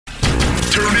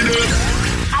Turn it up.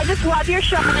 I just love your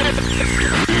show. Turn it up.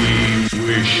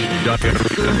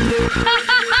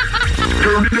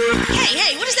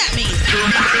 Hey, what does that mean?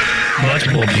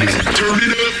 Much more music. Turn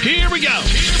it up. Here we go.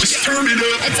 Just turn it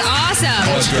up. It's awesome.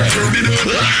 Turn it up.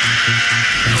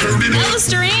 Turn it up. Elvis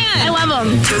Duran. I love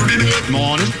them. Turn it up.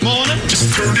 Morning.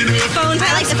 Just turn it up. Phone.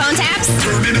 I like the phone taps.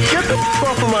 Turn it up. Get the f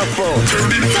off of my phone.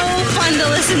 Turn it up. So fun to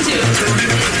listen to. Turn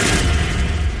it up.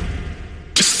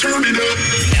 Just turn it up.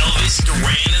 Elvis Duran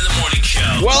in the morning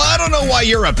show. Well, I don't know why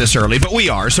you're up this early, but we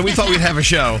are, so we thought we'd have a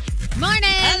show. Morning.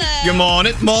 Good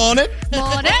morning. Morning.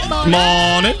 Morning.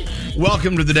 Morning.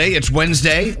 Welcome to the day. It's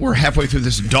Wednesday. We're halfway through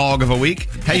this dog of a week.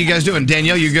 How you guys doing?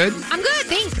 Danielle, you good? I'm good,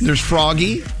 thanks. There's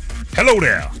Froggy. Hello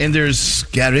there. And there's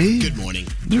Scary. Good morning.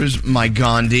 There's my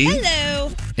Gandhi.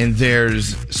 Hello. And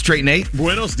there's Straight Nate.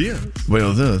 Buenos dias.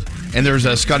 Well, and there's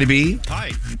Scotty B.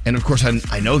 Hi. And of course,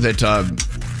 I know that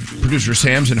producer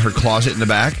Sam's in her closet in the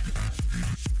back.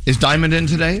 Is Diamond in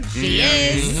today? She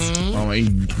is. Oh,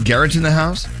 and Garrett's in the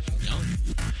house?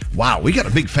 Wow, we got a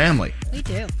big family. We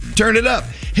do. Turn it up.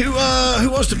 Who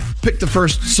wants to pick the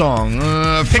first song?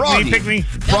 Froggy. Pick me.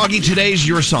 Froggy, today's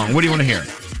your song. What do you want to hear?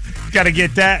 Gotta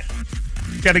get that.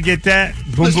 Boom,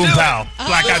 Let's boom, do it. pow.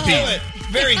 Black Eyed Peas.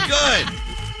 Very good.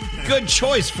 Good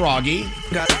choice, Froggy.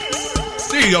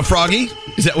 There you go, Froggy.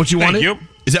 Is that what you wanted? Thank you.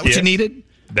 Is that what you Yes. needed?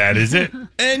 That is it.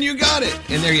 And you got it.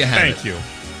 And there you have it. Thank you.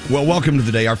 Well, welcome to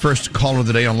the day. Our first caller of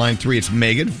the day on line 3. It's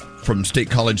Megan from State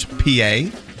College, PA.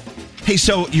 Hey,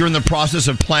 so you're in the process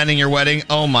of planning your wedding?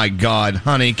 Oh, my God.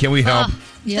 Honey, can we help?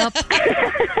 Yep.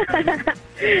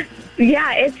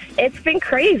 Yeah, it's been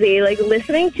crazy. Like,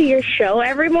 listening to your show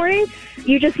every morning,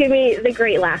 you just give me the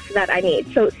great laugh that I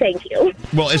need. So thank you.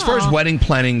 Well, as far as wedding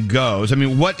planning goes, I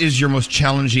mean, what is your most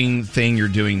challenging thing you're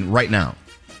doing right now?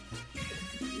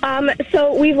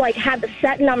 So we've had the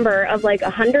set number of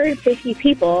 150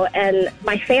 people, and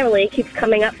my family keeps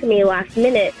coming up to me last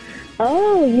minute.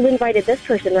 Oh, you invited this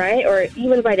person, right? Or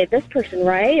you invited this person,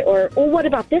 right? Or, well, what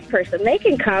about this person? They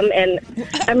can come, and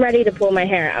I'm ready to pull my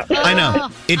hair out. I know.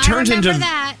 It turns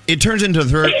into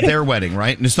their wedding,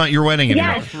 right? And it's not your wedding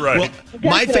anymore. Yes. Right. Well,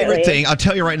 my Definitely. favorite thing, I'll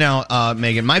tell you right now,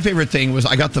 Megan, my favorite thing was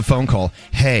I got the phone call.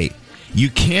 Hey, you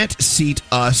can't seat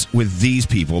us with these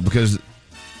people because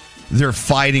they're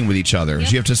fighting with each other. Yep.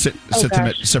 So you have to sit them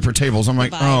at gosh. separate tables. I'm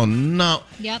like, oh, no.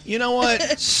 Yep. You know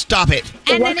what? Stop it.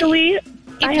 And then Luckily,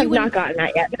 I have you not gotten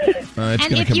that yet. It's and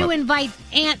gonna if come you up. invite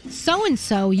Aunt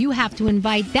so-and-so, you have to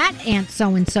invite that Aunt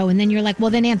so-and-so. And then you're like, well,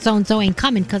 then Aunt so-and-so ain't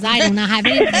coming because I do not have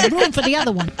any room for the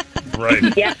other one.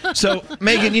 Right. Yeah. So,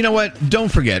 Megan, you know what?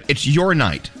 Don't forget, it's your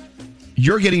night.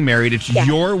 You're getting married. It's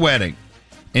your wedding.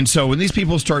 And so when these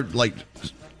people start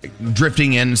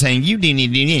drifting in and saying, you need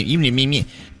me,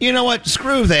 you know what?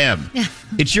 Screw them.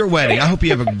 It's your wedding. I hope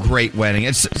you have a great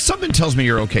wedding. Something tells me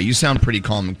you're okay. You sound pretty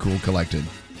calm and cool, collected.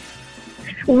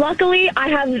 Luckily, I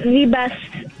have the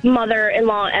best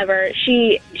mother-in-law ever.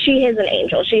 She is an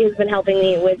angel. She has been helping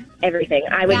me with everything.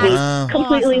 I would be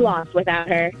completely lost without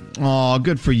her. Oh,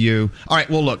 good for you. All right.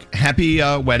 Well, look, happy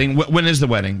wedding. When is the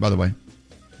wedding, by the way?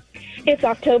 It's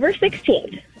October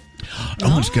 16th.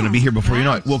 Oh, it's going to be here before you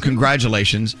know it. Well,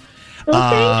 congratulations.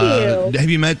 Well, thank you. Have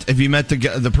you met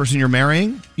the person you're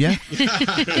marrying? Yeah.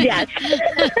 Yes.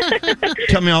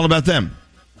 Tell me all about them.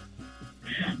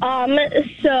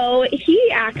 So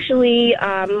he actually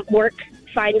worked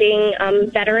finding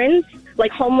veterans,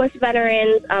 like homeless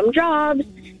veterans, jobs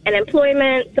and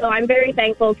employment. So I'm very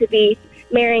thankful to be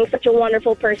marrying such a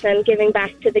wonderful person, giving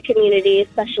back to the community,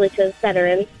 especially to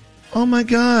veterans. Oh, my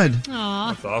God.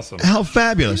 Aw. That's awesome. How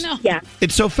fabulous. No. Yeah.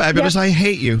 It's so fabulous. I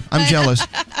hate you. I'm jealous.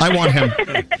 I want him.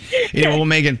 Well,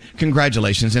 Megan,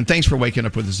 congratulations. And thanks for waking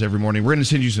up with us every morning. We're going to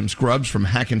send you some scrubs from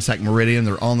Hackensack Meridian.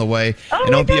 They're on the way. Oh, and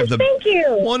I my hope you have gosh, thank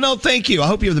you. Well, no, thank you. I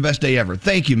hope you have the best day ever.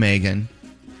 Thank you, Megan.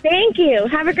 Thank you.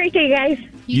 Have a great day, guys.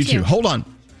 You too. Hold on.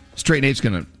 Straight Nate's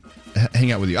going to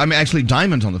hang out with you. I mean, actually,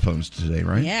 Diamond's on the phones today,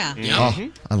 right? Yeah.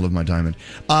 Oh, I love my Diamond.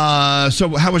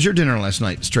 So how was your dinner last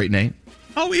night, Straight Nate?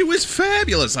 Oh, it was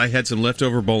fabulous. I had some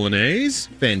leftover bolognese.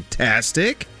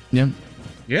 Fantastic. Yeah.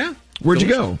 Yeah. Where'd you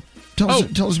go? Tell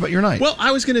us about your night. Well,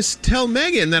 I was going to tell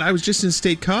Megan that I was just in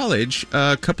State College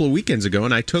a couple of weekends ago,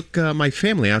 and I took my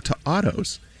family out to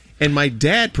Otto's. And my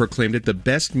dad proclaimed it the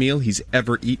best meal he's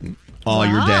ever eaten. Oh,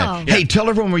 your dad. Hey, tell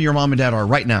everyone where your mom and dad are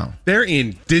right now. They're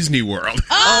in Disney World.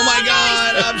 Oh, my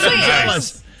God. I'm so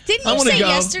jealous. Didn't I you wanna say go.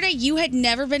 yesterday you had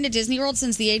never been to Disney World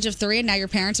since the age of 3 and now your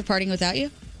parents are partying without you?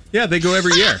 Yeah, they go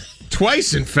every year.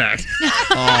 Twice, in fact.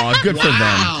 Oh, good for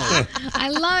them. I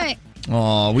love it.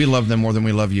 Oh, we love them more than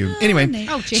we love you. Anyway,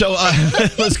 so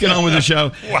let's get on with the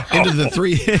show. Wow. Into the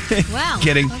three Wow.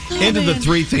 into the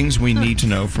 3 things we need to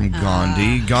know from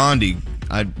Gandhi. Gandhi,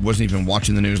 I wasn't even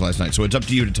watching the news last night. So it's up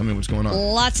to you to tell me what's going on.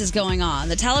 Lots is going on.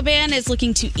 The Taliban is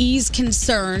looking to ease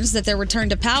concerns that their return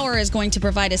to power is going to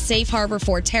provide a safe harbor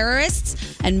for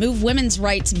terrorists and move women's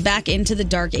rights back into the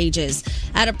dark ages.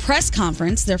 At a press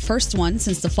conference, their first one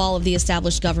since the fall of the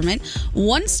established government,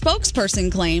 one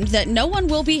spokesperson claimed that no one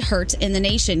will be hurt in the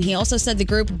nation. He also said the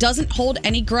group doesn't hold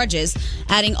any grudges,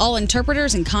 adding all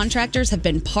interpreters and contractors have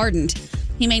been pardoned.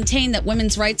 He maintained that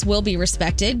women's rights will be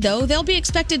respected, though they'll be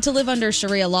expected to live under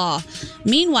Sharia law.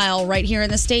 Meanwhile, right here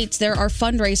in the States, there are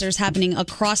fundraisers happening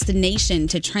across the nation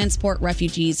to transport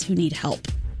refugees who need help.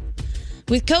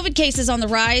 With COVID cases on the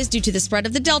rise due to the spread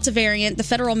of the Delta variant, the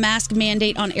federal mask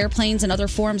mandate on airplanes and other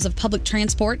forms of public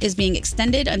transport is being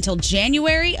extended until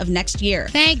January of next year.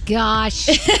 Thank gosh.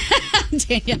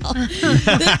 Danielle.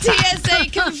 The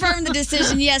TSA confirmed the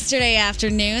decision yesterday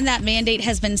afternoon. That mandate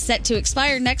has been set to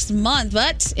expire next month,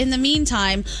 but in the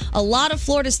meantime, a lot of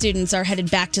Florida students are headed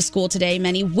back to school today,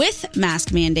 many with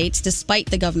mask mandates despite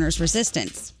the governor's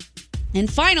resistance. And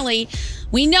finally,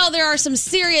 we know there are some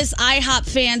serious IHOP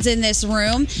fans in this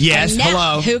room. Yes,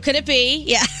 hello. Who could it be?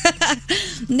 Yeah.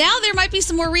 Now there might be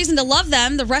some more reason to love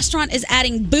them. The restaurant is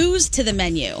adding booze to the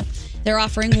menu. They're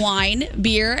offering wine,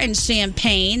 beer, and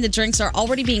champagne. The drinks are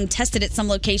already being tested at some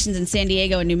locations in San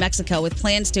Diego and New Mexico, with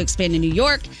plans to expand to New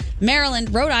York,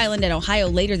 Maryland, Rhode Island, and Ohio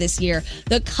later this year.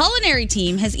 The culinary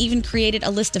team has even created a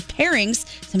list of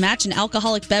pairings to match an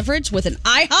alcoholic beverage with an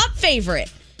IHOP favorite.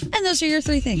 And those are your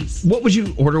three things. What would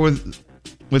you order with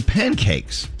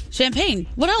pancakes? Champagne.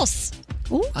 What else?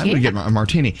 Ooh, I would get a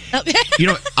martini. Oh. You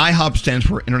know, IHOP stands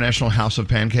for International House of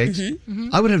Pancakes.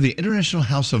 I would have the International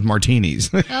House of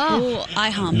Martinis. Oh,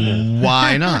 IHOP.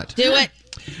 Why not? Do it.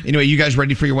 Anyway, you guys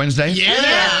ready for your Wednesday?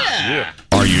 Yeah.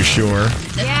 Are you sure?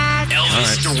 Yeah.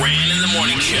 Elvis Duran in the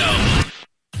morning show.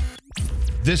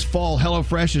 This fall,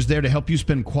 HelloFresh is there to help you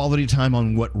spend quality time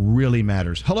on what really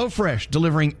matters. HelloFresh,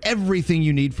 delivering everything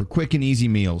you need for quick and easy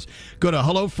meals. Go to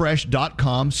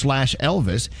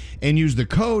HelloFresh.com/Elvis and use the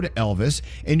code Elvis,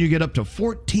 and you get up to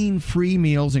 14 free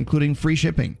meals, including free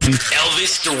shipping.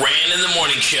 Elvis Duran in the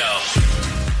morning show.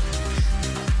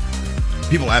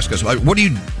 People ask us, what do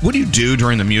you do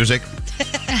during the music?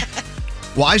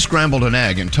 Well, I scrambled an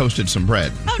egg and toasted some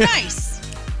bread. Oh, nice.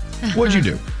 What'd you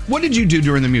do? What did you do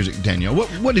during the music, Danielle?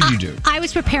 What did you do? I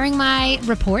was preparing my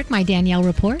report, my Danielle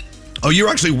report. Oh, you were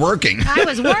actually working. I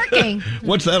was working.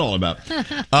 What's that all about?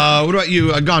 What about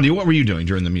you, Gandhi? What were you doing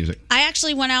during the music? I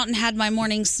actually went out and had my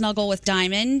morning snuggle with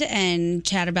Diamond and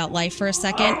chat about life for a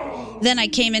second. Then I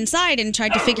came inside and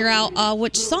tried to figure out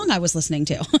which song I was listening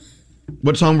to.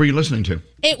 What song were you listening to?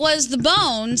 It was The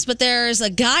Bones, but there's a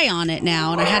guy on it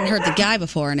now, and I hadn't heard the guy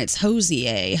before, and it's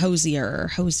Hosier,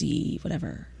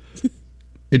 whatever.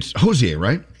 It's Hosier,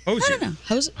 right? Hosier. I don't know.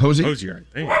 Hosier? Hosier, I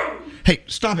think. Hey,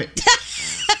 stop it.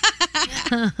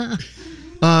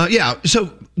 Yeah,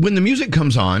 so when the music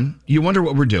comes on, you wonder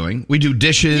what we're doing. We do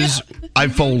dishes. Yeah. I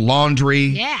fold laundry.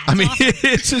 Yeah. I mean,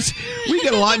 it's just, we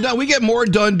get a lot done. We get more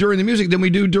done during the music than we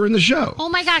do during the show. Oh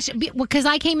my gosh, because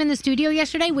I came in the studio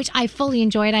yesterday, which I fully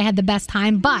enjoyed. I had the best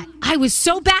time, but I was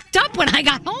so backed up when I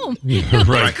got home. It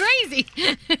was crazy.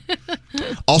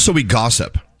 Also, we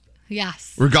gossip.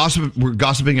 Yes. We're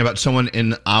gossiping about someone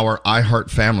in our iHeart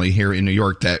family here in New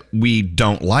York that we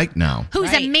don't like now.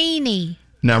 Who's a meanie?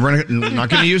 No, we're not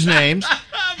going to use names.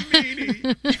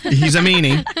 He's a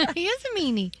meanie. He is a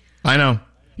meanie. I know.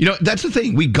 You know, that's the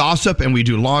thing. We gossip and we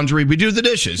do laundry. We do the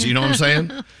dishes. You know what I'm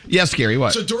saying? Yes, Gary,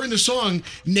 what? So during the song,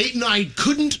 Nate and I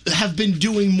couldn't have been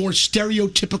doing more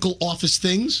stereotypical office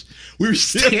things. We were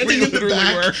standing in the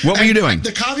back. What were you doing?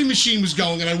 The coffee machine was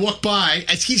going, and I walked by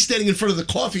as he's standing in front of the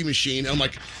coffee machine. And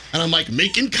I'm like,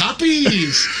 making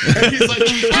copies. And he's like,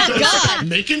 God.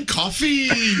 Making coffee.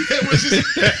 It was just...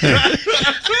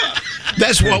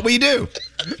 That's what we do.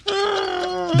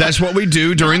 That's what we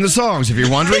do during the songs. If you're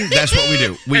wondering, that's what we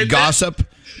do. We gossip.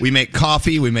 We make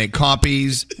coffee. We make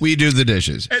copies. We do the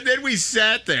dishes. And then we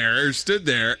stood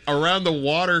there around the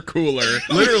water cooler,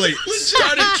 literally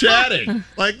started chatting.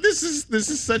 Like this is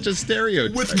such a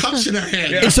stereotype. With cups in our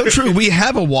hand. It's so true. We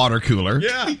have a water cooler.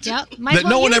 Yeah. Yep. That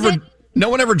no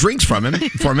one ever drinks from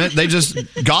it. They just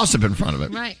gossip in front of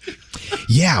it. Right.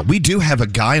 Yeah, we do have a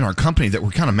guy in our company that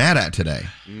we're kind of mad at today.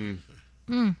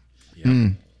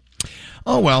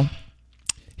 Oh, well.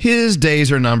 His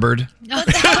days are numbered.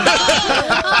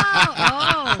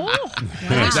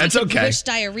 That's okay. Wish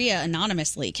diarrhea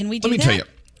anonymously. Can we do that? Let me tell you.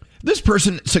 This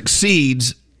person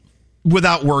succeeds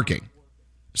without working.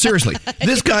 Seriously.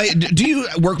 This guy, do you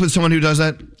work with someone who does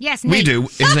that? Yes, We Nate. do.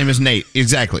 His name is Nate.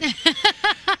 Exactly.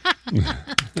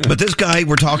 But this guy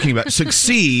we're talking about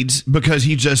succeeds because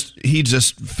he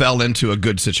just fell into a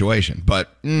good situation.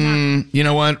 But you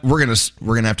know what? We're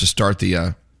gonna have to start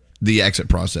the exit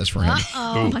process for him.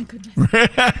 Oh my goodness.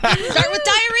 Start with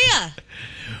diarrhea.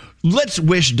 Let's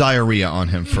wish diarrhea on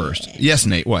him first. Yes,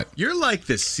 Nate. What? You're like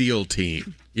the SEAL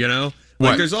team, you know?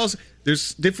 What? Like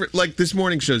there's different, like this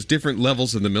morning shows different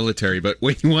levels in the military, but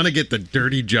when you want to get the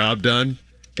dirty job done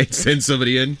and send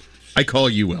somebody in, I call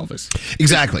you Elvis.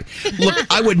 Exactly. Look,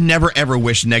 I would never ever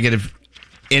wish negative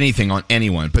anything on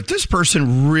anyone, but this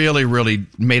person really, really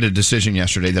made a decision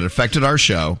yesterday that affected our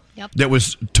show. Yep. That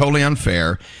was totally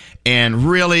unfair and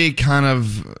really kind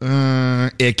of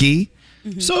icky.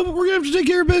 Mm-hmm. So we're gonna have to take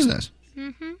care of business,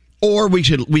 or we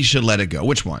should let it go.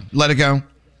 Which one? Let it go.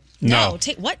 No.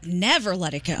 Never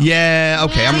let it go. Yeah,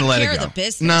 okay, I'm going to let it Take go. care of the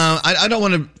business. No, I don't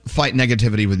want to fight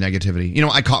negativity with negativity. You know,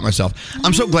 I caught myself.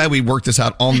 I'm so glad we worked this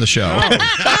out on the show.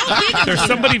 There's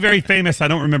somebody very famous, I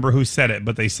don't remember who said it,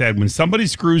 but they said, when somebody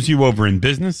screws you over in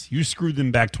business, you screw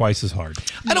them back twice as hard.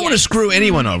 I don't want to screw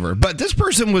anyone over, but this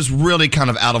person was really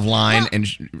kind of out of line and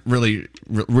really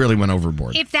went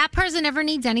overboard. If that person ever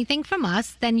needs anything from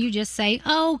us, then you just say,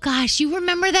 oh, gosh, you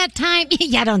remember that time?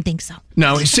 Yeah, I don't think so.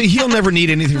 No, see, he'll never need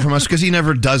anything from us because he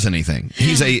never does anything.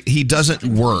 He doesn't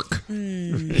work.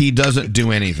 He doesn't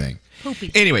do anything.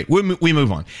 Poopy. Anyway, we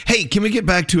move on. Hey, can we get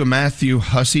back to a Matthew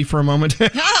Hussey for a moment?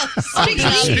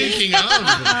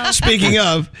 Speaking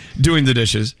of doing the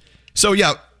dishes. So,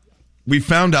 yeah, we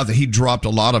found out that he dropped a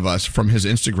lot of us from his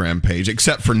Instagram page,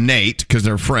 except for Nate, because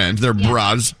they're friends. They're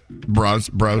bros.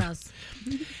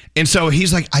 And so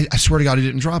he's like, I swear to God, he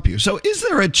didn't drop you. So is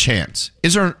there a chance?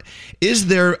 Is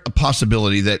there a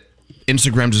possibility that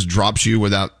Instagram just drops you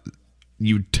without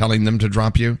you telling them to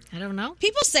drop you? I don't know.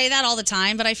 People say that all the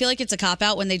time, but I feel like it's a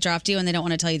cop-out when they dropped you and they don't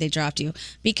want to tell you they dropped you.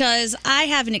 Because I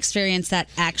haven't experienced that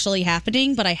actually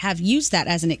happening, but I have used that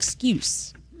as an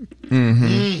excuse.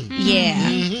 Mm-hmm. Yeah.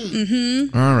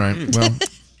 Mm-hmm. All right. Well,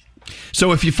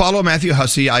 so if you follow Matthew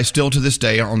Hussey, I still to this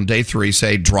day on day 3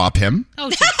 say drop him. Oh,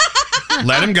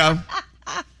 Let him go.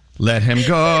 Let him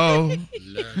go.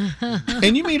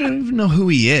 And you may not even know who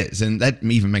he is, and that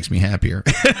even makes me happier.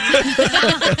 Oh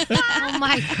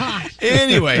my gosh.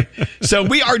 Anyway, so are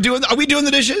we doing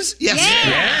the dishes? Yes.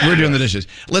 Yeah. We're doing the dishes.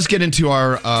 Let's get into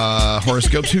our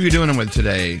horoscopes. Who are you doing them with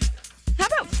today? How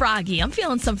about Froggy? I'm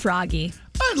feeling some Froggy.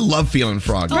 I love feeling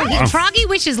froggy. Oh, Froggy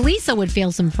wishes Lisa would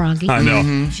feel some Froggy. I know.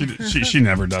 Mm-hmm. She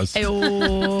never does.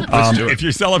 Let's do it. If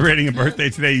you're celebrating a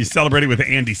birthday today, you celebrate it with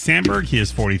Andy Samberg. He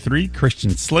is 43. Christian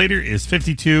Slater is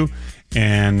 52.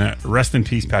 And rest in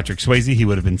peace, Patrick Swayze. He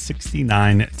would have been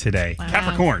 69 today. Wow.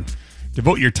 Capricorn.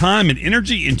 Devote your time and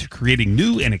energy into creating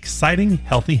new and exciting,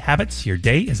 healthy habits. Your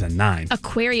day is a 9.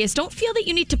 Aquarius, don't feel that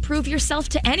you need to prove yourself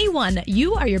to anyone.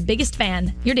 You are your biggest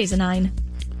fan. Your day's a 9.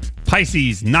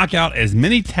 Pisces, knock out as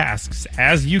many tasks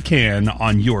as you can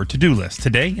on your to-do list.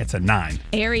 Today, it's a 9.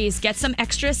 Aries, get some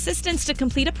extra assistance to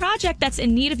complete a project that's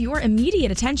in need of your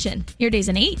immediate attention. Your day's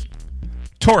an 8.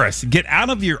 Taurus, get out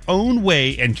of your own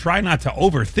way and try not to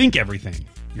overthink everything.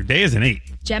 Your day is an 8.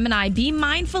 Gemini, be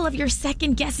mindful of your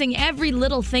second guessing every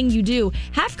little thing you do.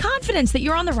 Have confidence that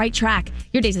you're on the right track.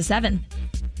 Your day's a 7.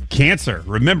 Cancer,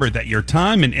 remember that your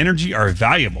time and energy are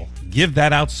valuable. Give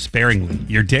that out sparingly.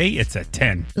 Your day, it's a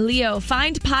 10. Leo,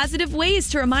 find positive ways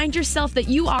to remind yourself that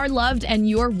you are loved and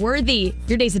you're worthy.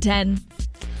 Your day's a 10.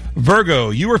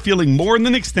 Virgo, you are feeling more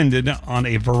than extended on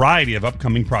a variety of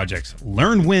upcoming projects.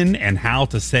 Learn when and how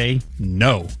to say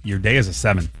no. Your day is a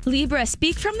 7. Libra,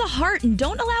 speak from the heart and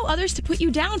don't allow others to put you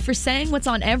down for saying what's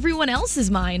on everyone else's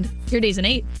mind. Your day's an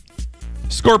 8.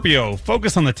 Scorpio,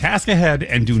 focus on the task ahead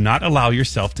and do not allow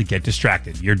yourself to get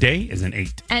distracted. Your day is an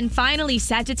 8. And finally,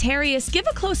 Sagittarius, give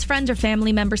a close friend or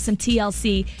family member some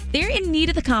TLC. They're in need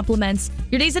of the compliments.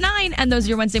 Your day's a 9, and those are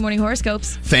your Wednesday morning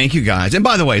horoscopes. Thank you, guys. And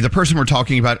by the way, the person we're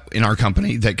talking about in our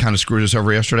company that kind of screwed us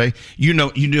over yesterday, you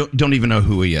don't even know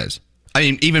who he is. I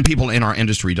mean, even people in our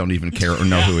industry don't even care or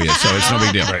know who he is, so it's no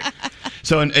big deal. Right.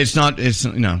 So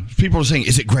people are saying,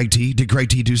 is it Greg T? Did Greg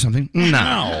T do something?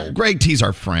 No. Greg T's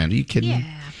our friend. Are you kidding me?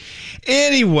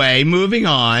 Anyway, moving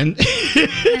on.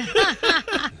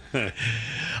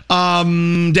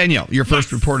 Danielle, your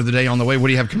first report of the day on the way. What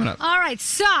do you have coming up? All right,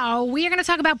 so we are going to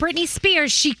talk about Britney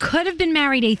Spears. She could have been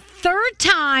married a 3rd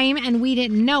time, and we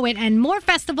didn't know it, and more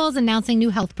festivals announcing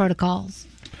new health protocols.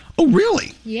 Oh,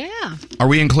 really? Yeah. Are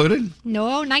we included?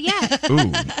 No, not yet.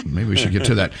 Ooh, maybe we should get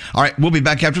to that. All right, we'll be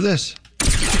back after this.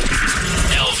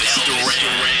 Elvis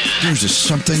Duran. There's just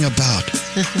something about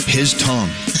his tongue.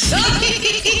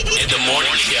 In the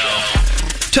morning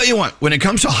show. Tell you what, when it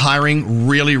comes to hiring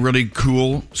really, really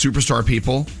cool superstar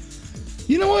people,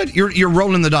 You know what? You're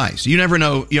rolling the dice. You never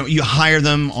know. You hire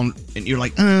them on, and you're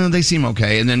like, they seem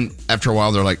okay, and then after a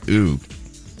while, they're like, ooh,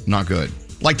 not good.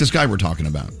 Like this guy we're talking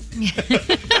about.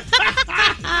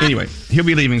 Anyway, he'll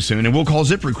be leaving soon, and we'll call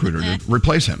ZipRecruiter to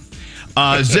replace him.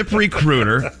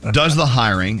 ZipRecruiter does the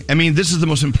hiring. I mean, this is the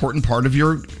most important part of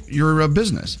your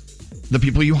business. The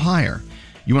people you hire.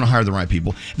 You want to hire the right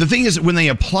people. The thing is, when they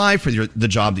apply for the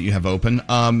job that you have open,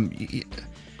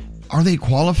 are they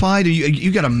qualified?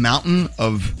 You got a mountain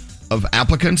of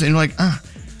applicants, and you're like,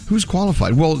 who's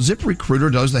qualified? Well,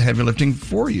 ZipRecruiter does the heavy lifting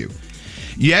for you.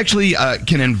 You actually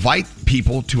can invite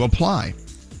people to apply.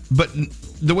 But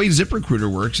the way ZipRecruiter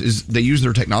works is they use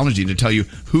their technology to tell you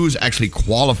who's actually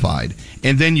qualified,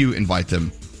 and then you invite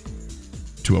them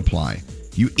to apply.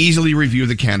 You easily review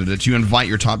the candidates. You invite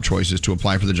your top choices to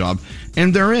apply for the job,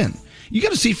 and they're in. You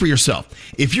got to see for yourself.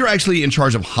 If you're actually in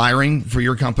charge of hiring for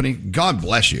your company, God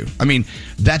bless you. I mean,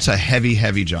 that's a heavy,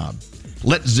 heavy job.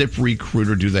 Let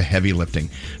ZipRecruiter do the heavy lifting.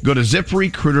 Go to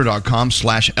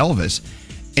ZipRecruiter.com/Elvis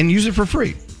and use it for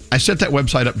free. I set that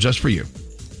website up just for you.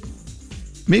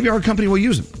 Maybe our company will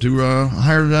use it to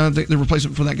hire the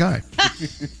replacement for that guy.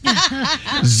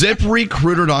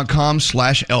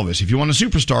 ZipRecruiter.com/Elvis. If you want a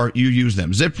superstar, you use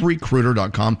them.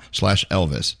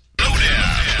 ZipRecruiter.com/Elvis.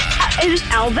 Is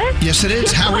this Elvis? Yes, it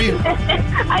is. How are you?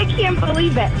 I can't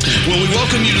believe it. Well, we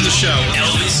welcome you to the show.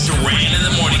 Elvis Duran in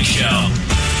the morning show.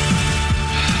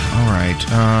 All right.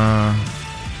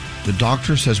 The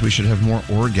doctor says we should have more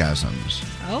orgasms.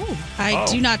 Oh, I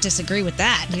do not disagree with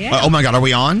that. Oh my God, are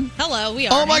we on? Hello, we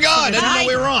are. Oh my God, I didn't know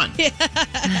we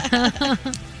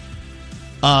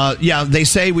were on. Yeah, they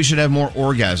say we should have more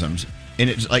orgasms, and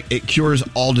it's like it cures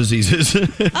all diseases.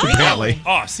 Apparently.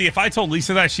 Oh, see, if I told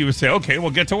Lisa that, she would say, "Okay,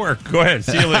 we'll get to work. Go ahead,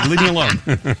 see you later. Leave me alone."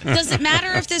 Does it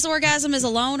matter if this orgasm is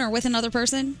alone or with another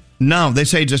person? No, they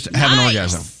say just have an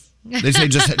orgasm. They say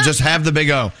just have the big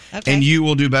O, and you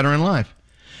will do better in life.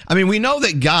 I mean, we know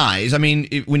that guys, when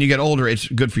you get older, it's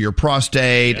good for your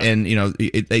prostate, and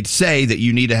they say that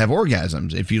you need to have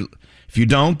orgasms. If you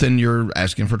don't, then you're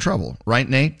asking for trouble, right,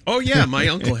 Nate? Oh yeah, my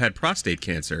uncle had prostate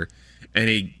cancer, and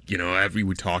he, we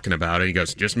were talking about it. He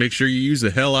goes, "Just make sure you use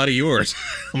the hell out of yours."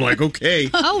 I'm like, okay.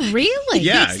 Oh really?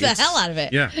 Yeah, Use the hell out of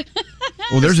it. Yeah.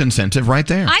 Well, there's incentive right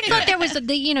there. I thought there was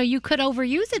you could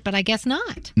overuse it, but I guess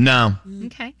not. No.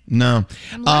 Okay. No.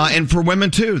 And for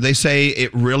women, too, they say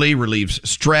it really relieves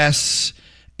stress.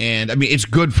 And, it's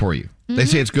good for you. Mm-hmm. They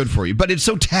say it's good for you. But it's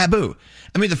so taboo.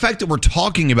 The fact that we're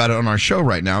talking about it on our show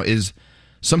right now is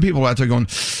some people out there going,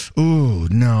 "Oh,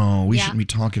 no, we shouldn't be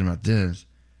talking about this."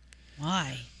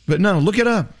 Why? But no, look it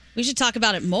up. We should talk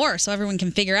about it more so everyone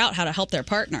can figure out how to help their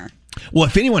partner. Well,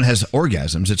 if anyone has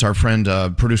orgasms, it's our friend,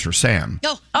 producer Sam.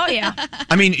 Oh yeah.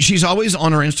 She's always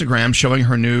on her Instagram showing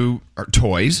her new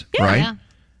toys, right? Yeah.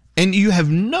 And you have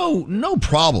no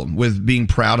problem with being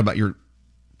proud about your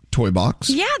toy box.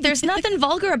 Yeah, there's nothing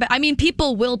vulgar about.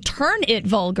 People will turn it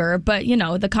vulgar, but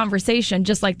the conversation,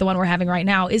 just like the one we're having right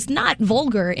now, is not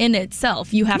vulgar in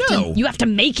itself. You have to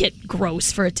make it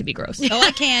gross for it to be gross. Oh,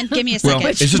 I can. Give me a second.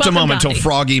 Well, it's just a moment till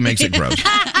Froggy makes it gross.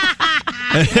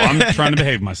 Well, I'm trying to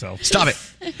behave myself. Stop it.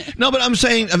 No, but I'm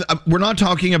saying we're not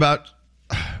trying to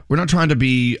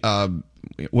be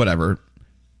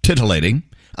titillating.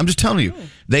 I'm just telling you.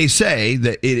 They say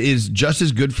that it is just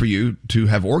as good for you to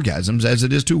have orgasms as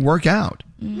it is to work out.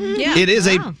 Yeah. It is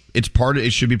it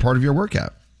should be part of your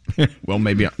workout. Well,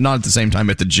 maybe not at the same time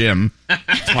at the gym.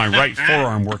 It's my right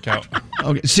forearm workout.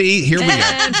 Okay, see, here we go.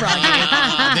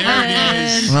 There it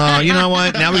is. Oh, you know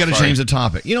what? Now we got to change the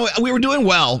topic. We were doing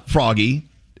well, Froggy,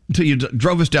 until you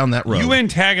drove us down that road. You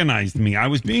antagonized me. I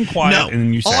was being quiet, and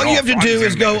then you said, all you have to do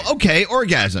is go, okay,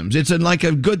 orgasms. It's a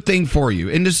good thing for you,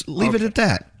 and just leave it at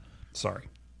that. Sorry.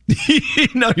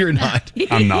 No, you're not.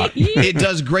 I'm not. It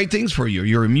does great things for you.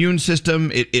 Your immune system,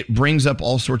 it brings up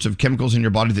all sorts of chemicals in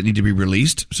your body that need to be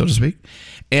released, so to speak.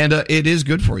 And it is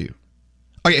good for you.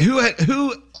 Okay,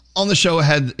 who on the show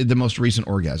had the most recent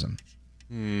orgasm?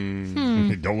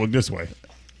 Okay, don't look this way.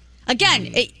 Again,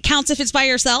 it counts if it's by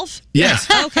yourself? Yes.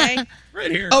 Okay.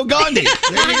 Right here. Oh, Gandhi.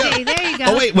 There you go.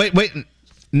 Oh, wait.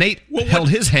 Nate held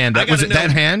his hand up. Was it that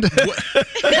hand?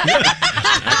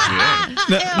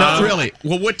 No, not really.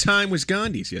 Well, what time was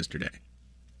Gandhi's yesterday?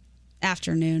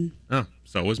 Afternoon. Oh,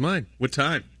 so was mine. What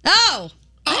time? Oh!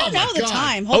 I don't know the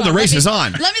time. Hold the on, race is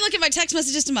on. Let me look at my text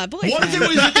messages to my boyfriend. What if it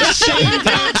was at the same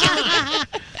time?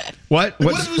 What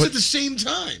What if it was at the same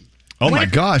time? Oh, my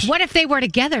gosh. What if they were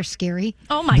together, Scary?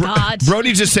 Oh my God.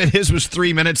 Brody just said his was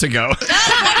 3 minutes ago.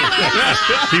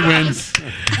 He wins.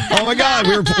 Oh, my God.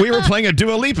 We were playing a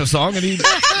Dua Lipa song, and he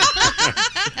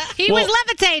He was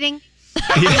levitating.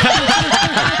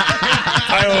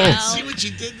 I See what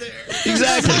you did there?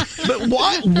 Exactly. But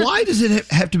why does it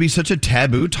have to be such a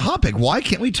taboo topic? Why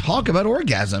can't we talk about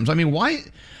orgasms? I mean, why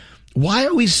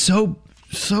are we so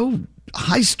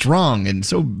high strung and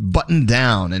so buttoned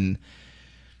down? And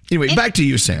anyway, back to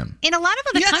you, Sam. In a lot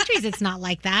of other countries, it's not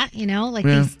like that.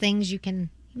 These things you can.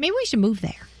 Maybe we should move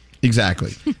there.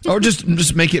 Exactly. Or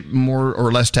just make it more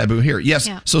or less taboo here. Yes.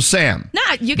 Yeah. So, Sam, you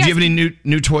guys, do you have any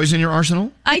new toys in your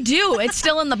arsenal? I do. It's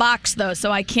still in the box, though,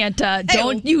 so I can't.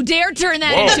 Don't you dare turn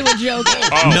that into a joke.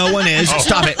 No one is.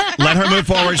 Stop it. Let her move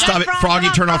forward. Stop it. Froggy,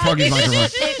 turn off Froggy's microphone.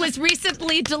 It was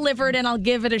recently delivered, and I'll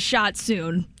give it a shot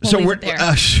soon.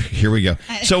 Here we go.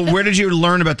 So, where did you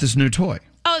learn about this new toy?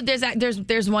 Oh,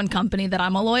 there's one company that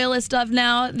I'm a loyalist of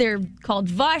now. They're called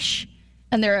Vush.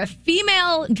 And they're a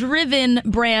female-driven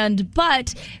brand,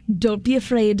 but don't be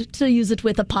afraid to use it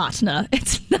with a partner.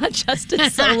 It's not just a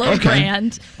solo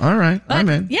brand. All right. I'm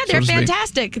in. Yeah, they're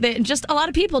fantastic. Just a lot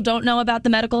of people don't know about the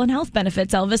medical and health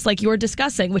benefits, Elvis, like you were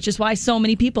discussing, which is why so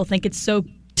many people think it's so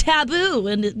taboo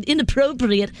and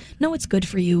inappropriate. No, it's good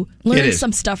for you. Learn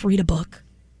some stuff, read a book.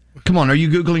 Come on, are you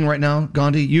Googling right now,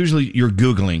 Gandhi? Usually you're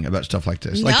Googling about stuff like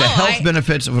this. Like the health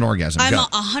benefits of an orgasm. I'm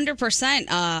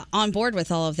 100% on board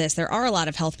with all of this. There are a lot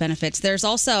of health benefits. There's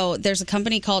a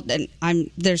company called,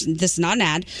 this is not an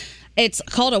ad, it's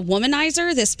called a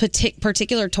Womanizer, this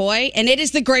particular toy, and it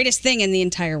is the greatest thing in the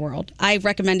entire world. I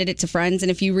recommended it to friends,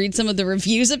 and if you read some of the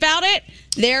reviews about it,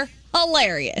 they're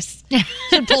hilarious.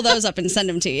 Should pull those up and send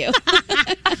them to you.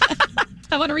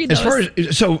 I want to read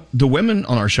those. So the women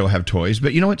on our show have toys,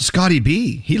 but you know what? Scotty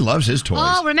B, he loves his toys.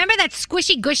 Oh, remember that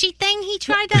squishy gushy thing? He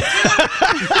tried that.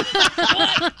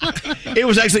 It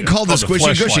was actually called the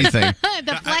squishy gushy thing.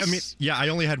 I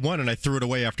only had one, and I threw it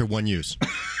away after one use.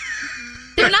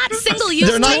 They're not single-use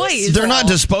toys. They're not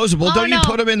disposable. Don't you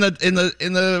put them in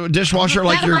the dishwasher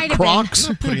like your Crocs?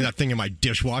 I'm not putting that thing in my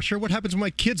dishwasher. What happens when my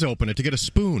kids open it to get a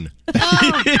spoon?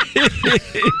 I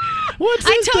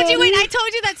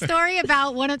told you that story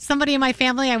about somebody in my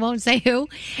family. I won't say who.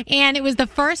 And it was the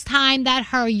first time that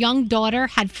her young daughter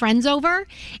had friends over,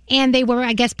 and they were,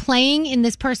 I guess, playing in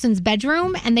this person's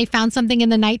bedroom, and they found something in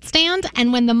the nightstand.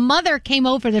 And when the mother came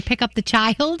over to pick up the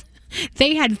child,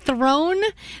 they had thrown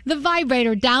the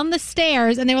vibrator down the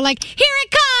stairs, and they were like, "Here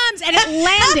it comes!" And it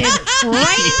landed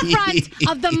right in front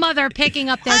of the mother picking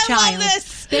up their child. Love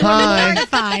this. They were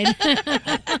mortified.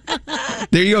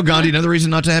 There you go, Gandhi. Another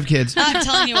reason not to have kids. I'm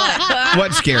telling you what.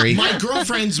 What's scary? My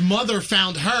girlfriend's mother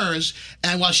found hers,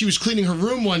 and while she was cleaning her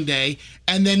room one day,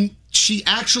 and then she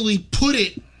actually put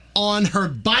it on her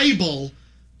Bible.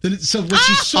 So when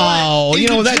she saw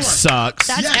it, that sucks.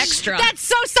 That's extra. That's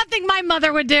so something my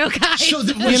mother would do, guys. So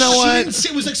you know what?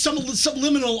 It was like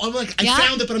subliminal. I'm like, I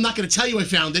found it, but I'm not going to tell you I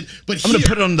found it. But I'm going to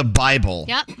put it on the Bible.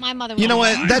 Yep, my mother would. You know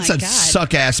what? That's a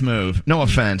suck-ass move. No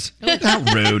offense. How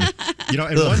rude.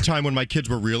 And one time when my kids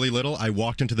were really little, I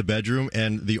walked into the bedroom,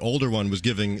 and the older one was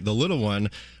giving the little one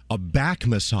a back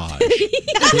massage. With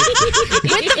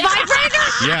the vibrator?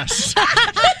 Yes.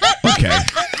 Okay.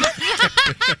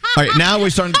 All right, now we're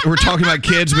talking about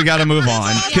kids. We got to move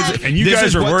on. And you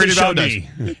guys are worried about me.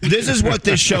 This is what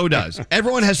this show does.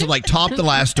 Everyone has to top the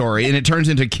last story, and it turns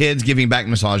into kids giving back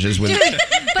massages. But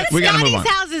we got to move on.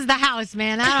 Scotty's house is the house,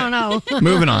 man. I don't know.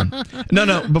 Moving on.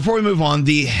 No. Before we move on,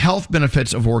 the health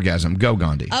benefits of orgasm. Go,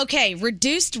 Gandhi. Okay.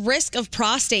 Reduced risk of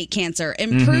prostate cancer,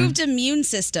 improved immune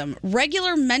system,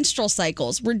 regular menstrual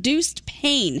cycles, reduced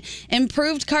pain,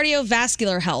 improved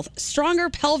cardiovascular health, stronger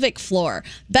pelvic floor,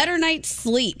 better night's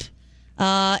sleep.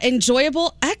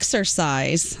 Enjoyable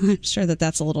exercise. I'm sure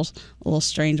that's a little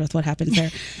strange with what happens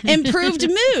there. Improved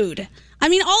mood. I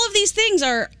mean, all of these things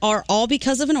are all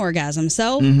because of an orgasm.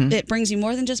 So it brings you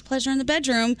more than just pleasure in the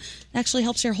bedroom. It actually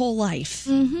helps your whole life.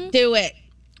 Do it.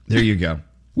 There you go.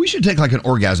 We should take an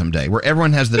orgasm day where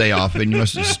everyone has the day off and you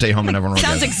must just stay home and have an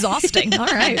orgasm. Sounds exhausting. All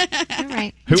right. All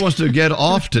right. Who wants to get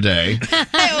off today?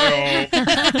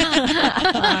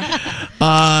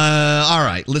 All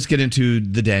right. Let's get into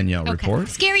the Danielle report.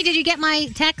 Scary, did you get my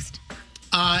text?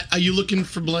 Are you looking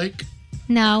for Blake?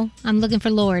 No, I'm looking for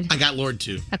Lord. I got Lord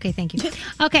too. Okay, thank you.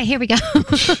 Okay, here we go.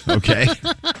 Okay.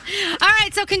 All right,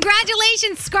 so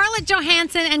congratulations, Scarlett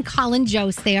Johansson and Colin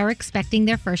Jost. They are expecting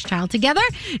their first child together.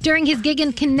 During his gig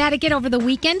in Connecticut over the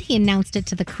weekend, he announced it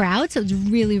to the crowd, so it's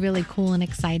really, really cool and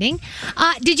exciting.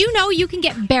 Did you know you can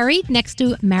get buried next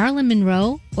to Marilyn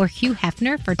Monroe or Hugh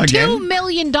Hefner for $2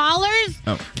 million?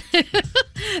 Oh.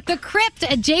 The crypt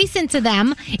adjacent to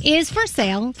them is for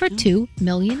sale for $2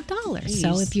 million. Jeez.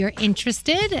 So if you're interested,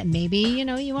 maybe you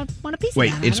want a piece of that.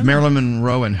 Wait, it's Marilyn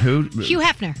Monroe and who? Hugh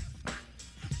Hefner.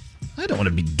 I don't want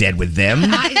to be dead with them.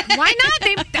 Why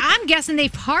not? I'm guessing they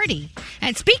party.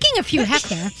 And speaking of Hugh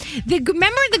Hefner,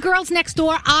 remember The Girls Next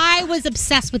Door? I was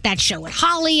obsessed with that show with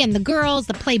Holly and the girls,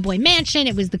 the Playboy Mansion.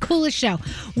 It was the coolest show.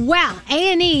 Well,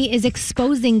 A&E is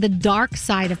exposing the dark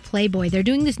side of Playboy. They're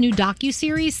doing this new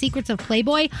docuseries, Secrets of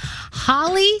Playboy.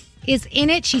 Holly is in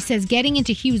it. She says getting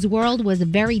into Hugh's world was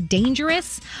very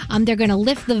dangerous. They're going to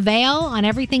lift the veil on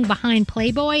everything behind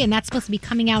Playboy, and that's supposed to be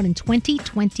coming out in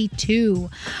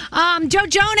 2022. Joe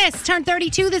Jonas turned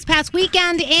 32 this past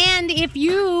weekend, and if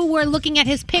you were looking at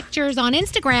his pictures on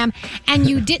Instagram and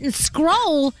you didn't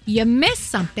scroll, you missed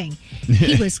something.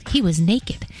 He was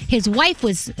naked. His wife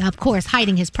was, of course,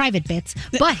 hiding his private bits,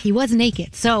 but he was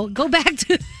naked. So go back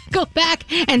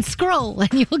and scroll,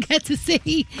 and you'll get to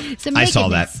see some nakedness. I saw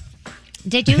that.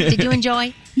 Did you? Did you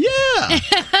enjoy? Yeah.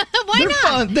 Why They're not?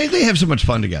 Fun. They have so much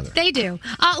fun together. They do.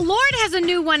 Lorde has a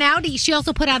new one out. She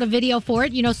also put out a video for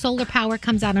it. You know, Solar Power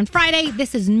comes out on Friday.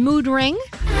 This is Mood Ring.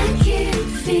 I can't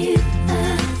feel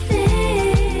a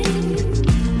thing.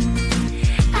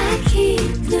 I keep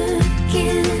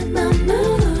looking at my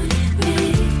mood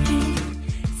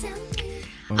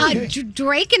ring. Okay.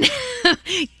 Drake and...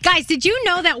 Guys, did you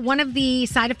know that one of the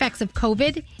side effects of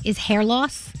COVID is hair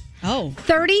loss? Oh.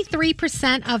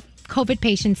 33% of COVID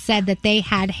patients said that they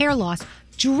had hair loss.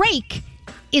 Drake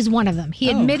is one of them. He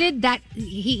admitted that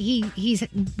he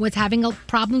was having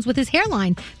problems with his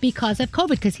hairline because of COVID,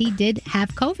 because he did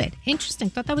have COVID.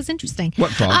 Interesting. Thought that was interesting. What,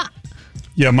 Frog?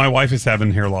 Yeah, my wife is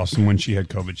having hair loss from when she had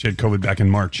COVID. She had COVID back in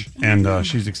March, and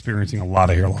she's experiencing a lot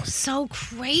of hair loss. So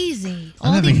crazy.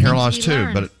 I'm having hair loss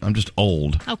too, but I'm just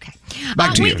old. Okay.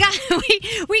 Back to you.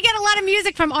 We get a lot of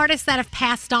music from artists that have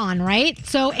passed on, right?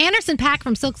 So Anderson .Paak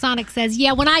from Silk Sonic says,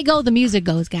 yeah, when I go, the music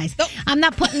goes, guys. I'm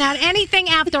not putting out anything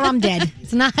after I'm dead.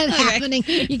 It's not happening.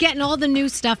 You're getting all the new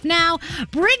stuff now.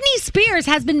 Britney Spears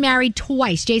has been married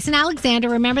twice. Jason Alexander,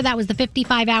 remember that was the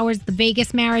 55 Hours, the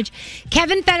Vegas marriage.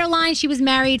 Kevin Federline, she was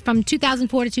married from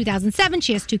 2004 to 2007.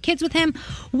 She has 2 kids with him.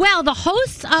 Well, the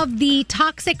hosts of the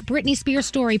Toxic Britney Spears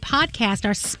Story podcast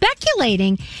are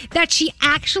speculating that she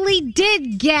actually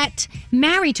did get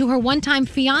married to her one-time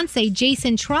fiance,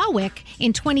 Jason Trawick,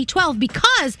 in 2012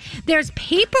 because there's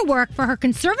paperwork for her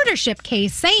conservatorship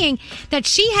case saying that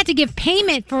she had to give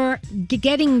payment for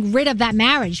getting rid of that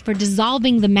marriage, for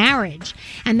dissolving the marriage,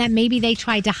 and that maybe they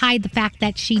tried to hide the fact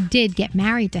that she did get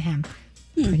married to him.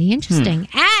 Pretty interesting.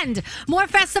 And more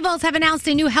festivals have announced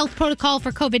a new health protocol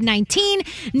for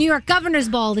COVID-19. New York Governor's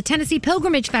Ball, the Tennessee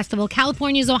Pilgrimage Festival,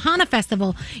 California's Ohana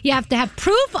Festival. You have to have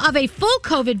proof of a full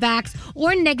COVID vax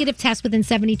or negative test within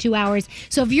 72 hours.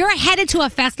 So if you're headed to a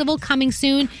festival coming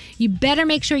soon, you better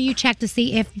make sure you check to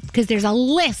see because there's a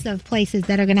list of places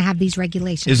that are going to have these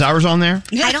regulations. Is ours on there?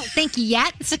 I don't think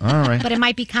yet. All right. But it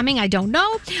might be coming. I don't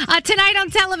know. Tonight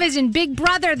on television, Big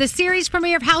Brother, the series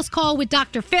premiere of House Call with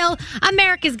Dr. Phil.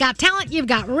 America's Got Talent. You've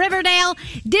got Riverdale.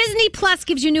 Disney Plus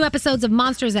gives you new episodes of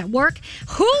Monsters at Work.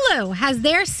 Hulu has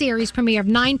their series premiere of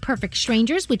 9 Perfect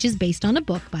Strangers, which is based on a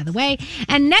book, by the way.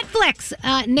 And Netflix,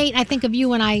 Nate, I think of you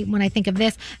when I think of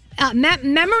this.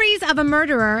 Memories of a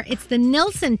Murderer. It's the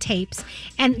Nilsson tapes,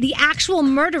 and the actual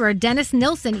murderer, Dennis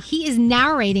Nilsson, he is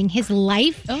narrating his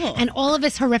life and all of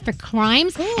his horrific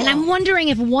crimes. And I'm wondering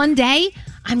if one day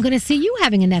I'm going to see you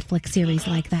having a Netflix series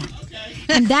like that.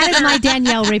 And that is my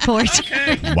Danielle report.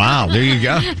 Wow, there you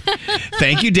go.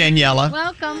 Thank you, Daniela.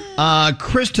 Welcome.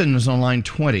 Kristen is on line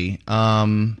 20.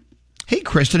 Hey,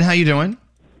 Kristen, how you doing?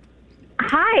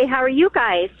 Hi, how are you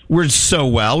guys? We're so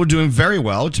well. We're doing very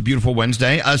well. It's a beautiful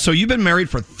Wednesday. So you've been married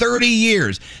for 30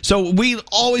 years. So we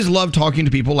always love talking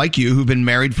to people like you who've been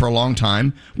married for a long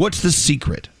time. What's the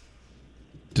secret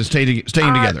to staying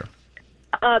together?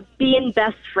 Being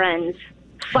best friends.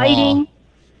 Fighting.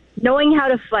 Knowing how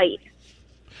to fight.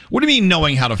 What do you mean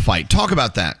knowing how to fight? Talk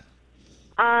about that.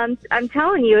 I'm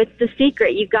telling you, it's the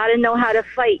secret. You've got to know how to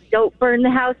fight. Don't burn the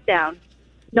house down.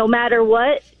 No matter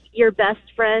what, you're best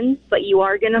friends, but you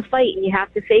are going to fight, and you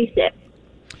have to face it.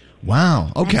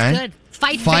 Wow. Okay. That's good.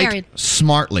 Fight fair.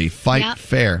 Smartly. Fight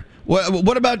fair.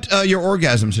 What about your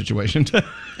orgasm situation? Is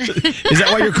that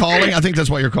why you're calling? I think that's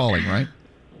why you're calling, right?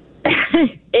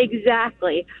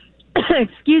 Exactly.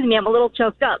 Excuse me, I'm a little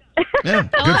choked up. Yeah,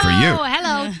 good for you. Oh,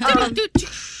 hello.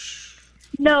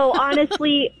 No,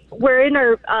 honestly, we're in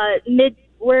our mid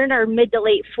to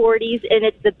late 40s, and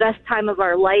it's the best time of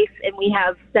our life, and we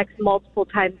have sex multiple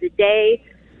times a day.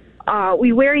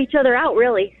 We wear each other out,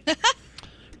 really.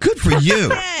 Good for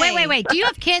you. Wait. Do you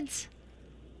have kids?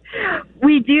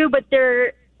 We do, but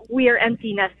we are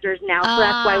empty nesters now, so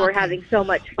that's why we're having so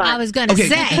much fun. I was going to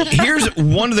say. Here's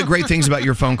one of the great things about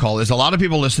your phone call is a lot of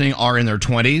people listening are in their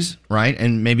 20s, right,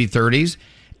 and maybe 30s,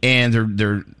 and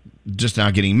they're just now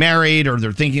getting married, or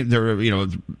they're thinking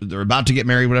they're about to get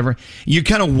married, whatever. You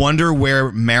kind of wonder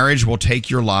where marriage will take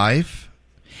your life.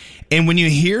 And when you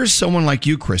hear someone like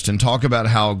you, Kristen, talk about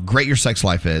how great your sex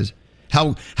life is,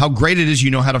 how great it is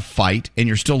you know how to fight and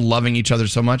you're still loving each other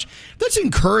so much, that's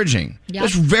encouraging. Yep.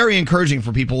 That's very encouraging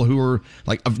for people who are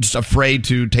like just afraid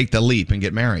to take the leap and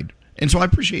get married. And so I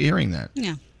appreciate hearing that.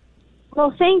 Yeah.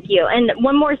 Well, thank you. And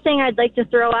one more thing I'd like to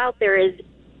throw out there is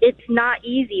it's not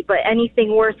easy, but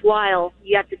anything worthwhile,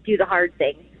 you have to do the hard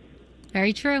things.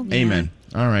 Very true. Amen.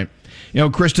 All right.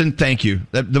 Kristen, thank you.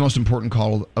 The most important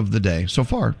call of the day so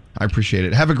far. I appreciate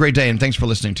it. Have a great day, and thanks for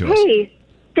listening to us. Hey,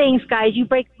 thanks, guys. You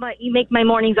make my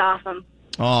mornings awesome.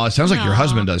 Oh, it sounds like your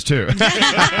husband does too. And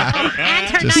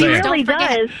her Just nights, saying. He really don't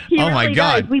forget. does. He Oh, my really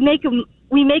God. does. We make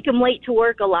him late to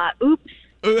work a lot. Oops.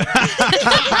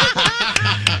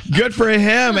 Good for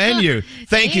him and you.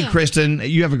 Thank you, Damn. Kristen.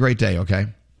 You have a great day, okay?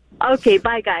 Okay,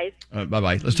 bye, guys.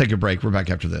 Bye-bye. Let's take a break. We're back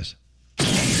after this.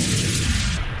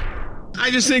 I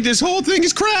just think this whole thing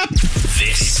is crap.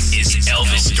 This is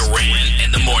Elvis Duran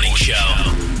and the Morning Show.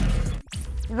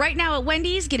 Right now at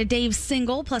Wendy's, get a Dave's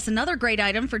single plus another great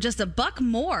item for just $1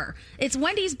 more. It's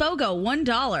Wendy's BOGO,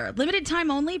 $1. Limited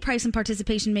time only. Price and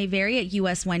participation may vary at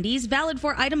U.S. Wendy's. Valid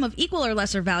for item of equal or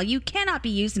lesser value. Cannot be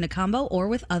used in a combo or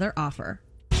with other offer.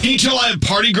 Can you tell I have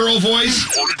party girl voice?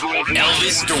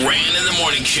 Elvis Duran and the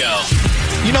Morning Show.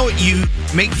 You know, you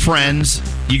make friends,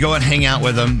 you go and hang out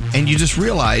with them, and you just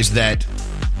realize that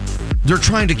they're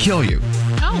trying to kill you.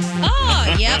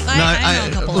 Oh, yep. I know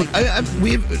a couple.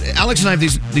 Alex and I have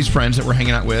these friends that we're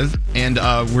hanging out with, and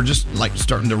we're just like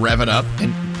starting to rev it up,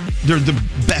 and they're the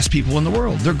best people in the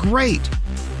world. They're great.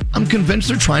 I'm convinced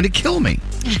they're trying to kill me.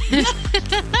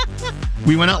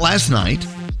 We went out last night,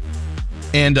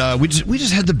 and we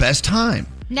just had the best time.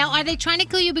 Now, are they trying to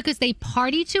kill you because they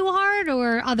party too hard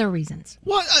or other reasons?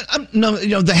 Well, no,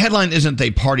 the headline isn't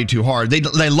they party too hard.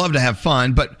 They love to have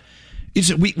fun, but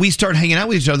we start hanging out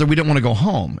with each other. We don't want to go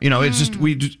home. It's just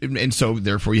and so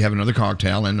therefore you have another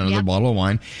cocktail and another bottle of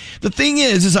wine. The thing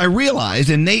is I realized,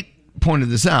 and Nate pointed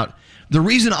this out, the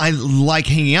reason I like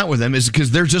hanging out with them is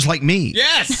because they're just like me.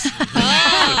 Yes.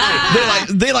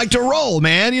 They like to roll,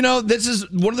 man. This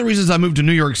is one of the reasons I moved to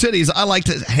New York City is I like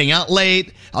to hang out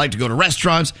late. I like to go to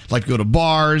restaurants. I like to go to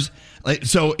bars.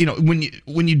 So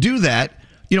when you do that,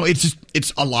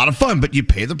 it's a lot of fun, but you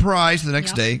pay the price the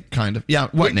next day, kind of. Yeah,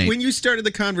 what, Nate? When you started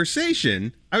the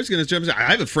conversation, I was going to jump in.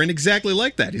 I have a friend exactly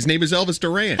like that. His name is Elvis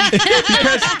Duran.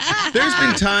 Because there's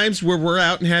been times where we're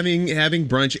out and having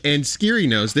brunch, and Scary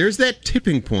knows there's that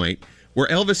tipping point where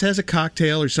Elvis has a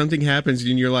cocktail or something happens,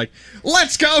 and you're like,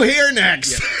 let's go here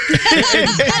next.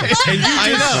 And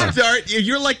you just start,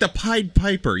 you're like the Pied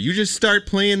Piper. You just start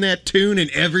playing that tune, and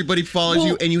everybody follows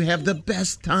you, and you have the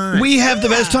best time. We have the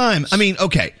best time. I mean,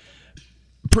 okay.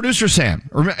 Producer Sam,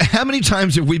 how many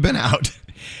times have we been out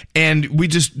and we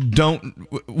just don't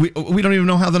even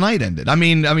know how the night ended? I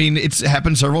mean, it's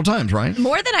happened several times, right?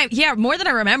 More than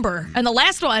I remember. And the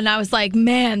last one, I was like,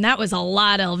 man, that was a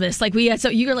lot, Elvis. Like so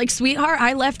you were like, sweetheart,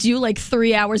 I left you like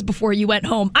 3 hours before you went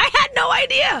home. I had no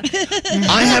idea.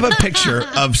 I have a picture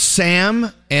of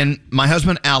Sam and my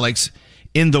husband Alex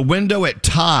in the window at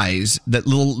Ty's, that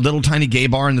little tiny gay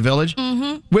bar in the village,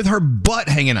 with her butt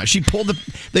hanging out.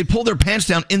 They pulled their pants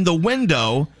down in the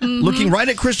window, looking right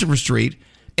at Christopher Street,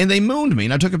 and they mooned me,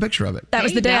 and I took a picture of it. That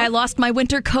was the day I lost my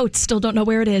winter coat. Still don't know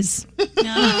where it is.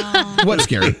 What's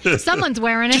scary? Someone's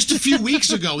wearing it. Just a few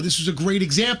weeks ago, this was a great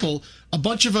example. A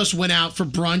bunch of us went out for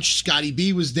brunch. Scotty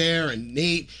B was there and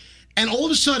Nate. And all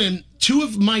of a sudden, two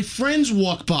of my friends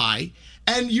walked by,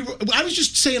 and I was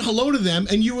just saying hello to them,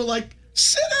 and you were like,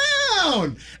 sit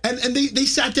down. And they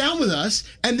sat down with us,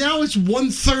 and now it's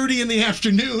 1:30 in the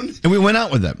afternoon. And we went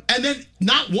out with them. And then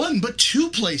not one, but two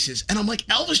places. And I'm like,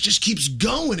 Elvis just keeps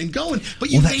going and going. But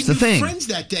you Well, made that's the new thing. friends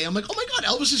that day. I'm like, oh my God,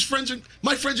 Elvis's friends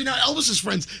my friends are now Elvis's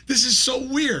friends. This is so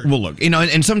weird. Well, look,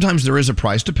 and sometimes there is a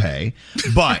price to pay,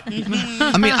 but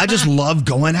I mean, I just love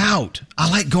going out. I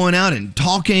like going out and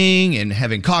talking and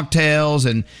having cocktails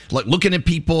and like looking at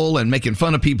people and making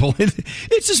fun of people.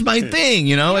 It's just my thing,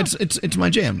 It's my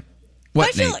jam.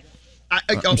 What, Nate?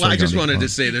 I just wanted to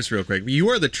say this real quick. You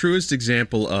are the truest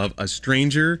example of a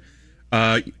stranger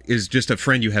is just a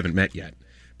friend you haven't met yet.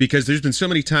 Because there's been so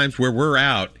many times where we're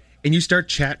out and you start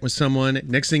chatting with someone.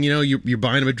 Next thing you know, you're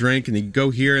buying them a drink and you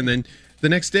go here. And then the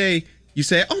next day you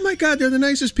say, oh my God, they're the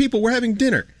nicest people. We're having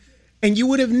dinner. And you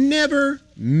would have never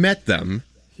met them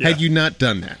had you not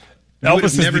done that.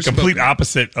 Elvis is the complete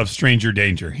opposite of stranger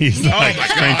danger. He's like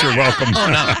stranger welcome.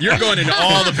 Oh, no. You're going into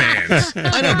all the bands.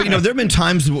 I know, but there have been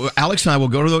times Alex and I will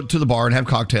go to the bar and have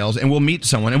cocktails, and we'll meet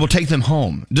someone and we'll take them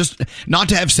home, just not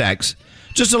to have sex,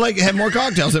 just to like have more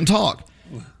cocktails and talk.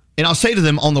 And I'll say to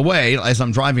them on the way as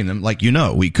I'm driving them, like,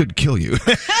 we could kill you.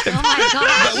 Oh my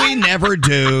God. But we never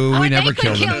do. We never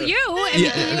kill them. Kill you.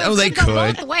 Yeah, they go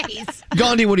could. both ways.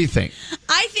 Gandhi, what do you think?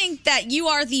 I think that you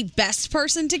are the best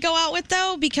person to go out with,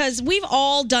 though, because we've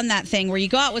all done that thing where you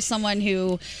go out with someone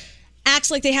who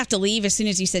acts like they have to leave as soon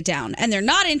as you sit down, and they're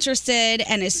not interested,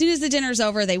 and as soon as the dinner's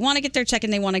over, they want to get their check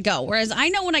and they want to go. Whereas I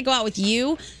know when I go out with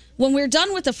you, when we're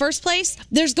done with the first place,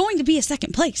 there's going to be a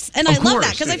second place. And I love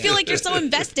that because I feel like you're so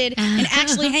invested in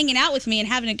actually hanging out with me and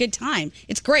having a good time.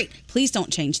 It's great. Please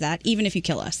don't change that, even if you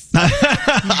kill us.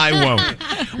 I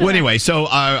won't. Well, anyway, so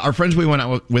our friends we went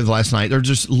out with last night, they're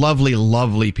just lovely,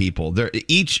 lovely people.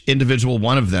 Each individual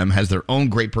one of them has their own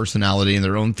great personality and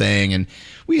their own thing, and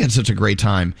we had such a great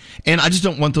time. And I just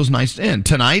don't want those nights to end.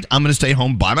 Tonight, I'm going to stay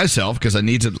home by myself because I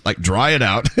need to dry it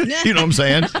out. You know what I'm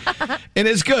saying? And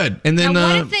it's good. And then Now,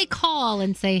 what if they call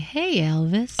and say, "Hey,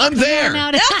 Elvis, I'm there."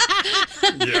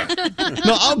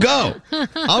 No, I'll go.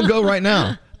 I'll go right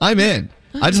now. I'm in.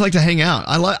 I just like to hang out.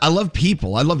 I love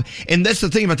people. And that's the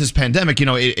thing about this pandemic.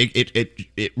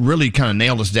 It really kind of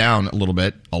nailed us down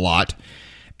a lot.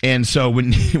 And so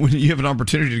when you have an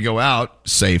opportunity to go out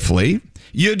safely,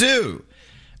 you do.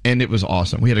 And it was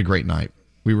awesome. We had a great night.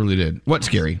 We really did. What's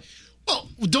scary? Well,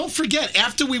 don't forget,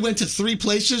 after we went to 3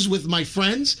 places with my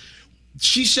friends,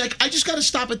 she said, I just got to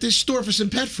stop at this store for some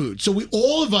pet food. So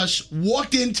all of us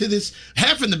walked into this,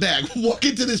 half in the bag, walk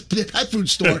into this pet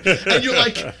food store, and you're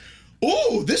like,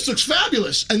 oh, this looks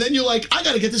fabulous. And then you're like, I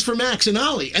got to get this for Max and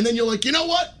Ollie. And then you're like, you know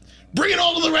what? Bring it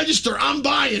all to the register. I'm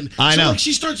buying. I know. So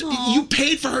she starts, you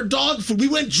paid for her dog food. We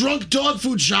went drunk dog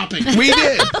food shopping. We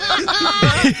did.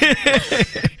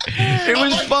 It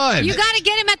was fun. You got to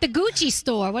get him at the Gucci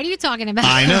store. What are you talking about?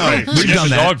 I know. We've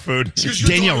done that. Dog food.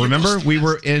 Danielle, remember we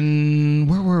were in,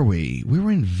 where were we? We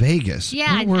were in Vegas.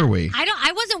 Yeah. Where were we?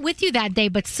 I wasn't with you that day,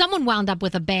 but someone wound up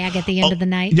with a bag at the end of the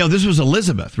night. No, this was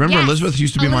Elizabeth. Remember Yes, Elizabeth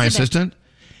used to be my Elizabeth. assistant?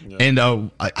 And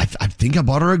I think I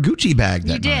bought her a Gucci bag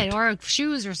that You did, night. or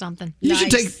shoes or something. You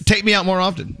should take me out more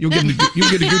often. You'll get a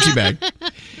Gucci bag.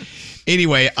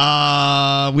 Anyway,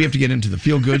 we have to get into the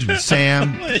feel goods with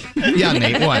Sam. Yeah,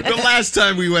 Nate, what? The last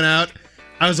time we went out,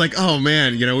 I was like, oh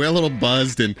man, we're a little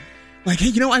buzzed and like,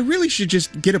 hey, I really should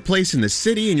just get a place in the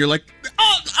city. And you're like,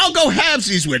 I'll go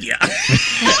halvesies with you.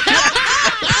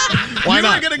 Why you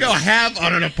not? were going to go half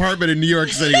on an apartment in New York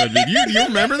City with me. Do you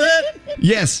remember that?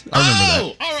 Yes, I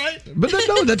remember that. All right. But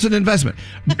no, that's an investment.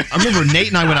 I remember Nate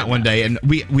and I went out one day, and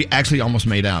we actually almost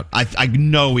made out. I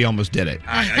know we almost did it.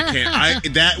 I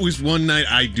can't. That was one night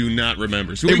I do not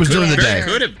remember. So It was during the day.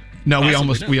 Could have. No, we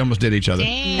almost did each other.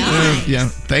 Nice. Yeah,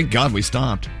 thank God we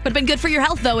stopped. Would have been good for your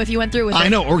health, though, if you went through with it. I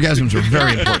know, orgasms are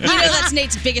very important. You know that's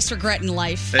Nate's biggest regret in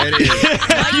life. It is.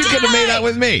 You could have made out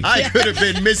with me. I could have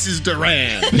been Mrs.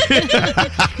 Duran.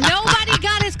 Nobody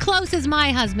got as close as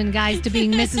my husband, guys, to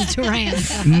being Mrs. Duran.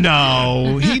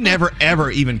 No, he never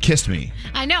ever even kissed me.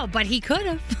 I know, but he could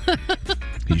have.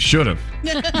 He should have.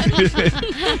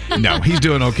 No, he's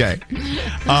doing okay.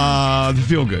 The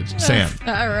feel goods, Sam.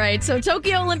 All right, so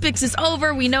Tokyo Olympics is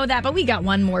over. We know that, but we got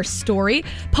one more story.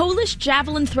 Polish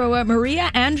javelin thrower Maria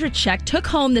Andrzejczyk took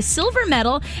home the silver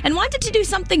medal and wanted to do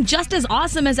something just as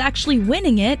awesome as actually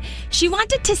winning it. She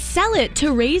wanted to sell it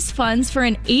to raise funds for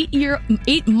an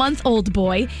 8-month-old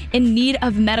boy in need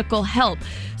of medical help.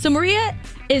 So Maria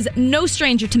is no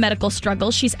stranger to medical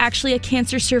struggles. She's actually a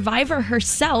cancer survivor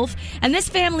herself, and this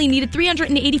family needed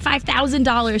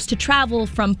 $385,000 to travel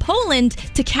from Poland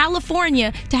to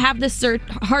California to have this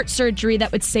heart surgery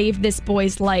that would save this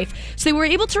boy's life. So they were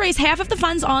able to raise half of the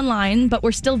funds online, but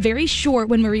were still very short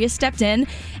when Maria stepped in,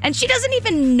 and she doesn't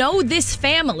even know this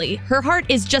family. Her heart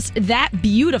is just that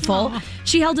beautiful. Aww.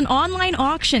 She held an online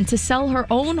auction to sell her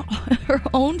own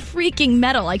freaking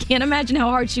medal. I can't imagine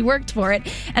how hard she worked for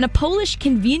it. And a Polish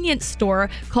convenience store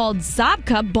called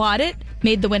Zabka bought it,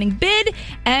 made the winning bid,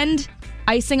 and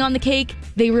icing on the cake,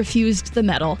 they refused the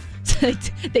medal.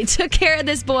 They took care of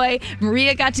this boy.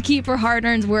 Maria got to keep her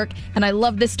hard-earned work, and I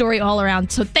love this story all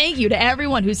around. So thank you to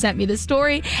everyone who sent me this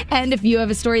story. And if you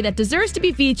have a story that deserves to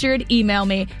be featured, email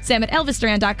me,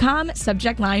 sam@elvisduran.com,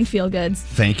 subject line feel goods.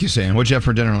 Thank you, Sam. What'd you have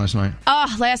for dinner last night?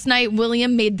 Last night,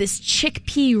 William made this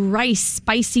chickpea rice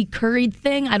spicy curried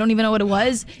thing. I don't even know what it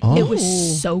was. Oh. It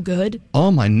was so good.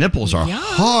 Oh, my nipples are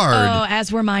hard. Oh,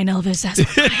 as were mine, Elvis. As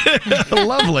were mine.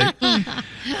 Lovely.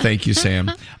 Thank you,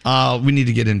 Sam. We need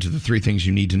to get into the 3 things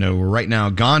you need to know right now.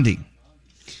 Gandhi.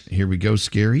 Here we go,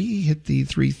 Scary. Hit the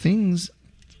 3 things.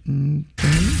 Okay.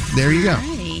 There you go.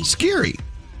 Right. Scary.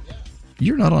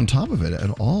 You're not on top of it at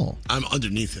all. I'm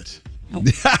underneath it.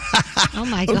 Oh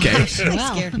my gosh. Okay.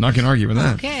 Well, I'm not going to argue with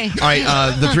that. Okay. All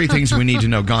right, the three things we need to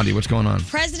know. Gandhi, what's going on?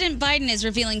 President Biden is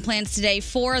revealing plans today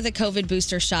for the COVID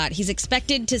booster shot. He's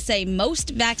expected to say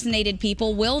most vaccinated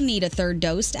people will need a third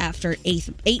dose after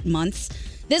 8 months.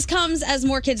 This comes as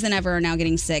more kids than ever are now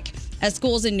getting sick. At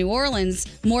schools in New Orleans,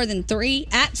 more than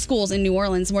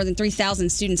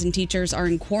 3,000 students and teachers are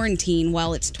in quarantine,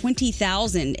 while it's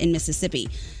 20,000 in Mississippi.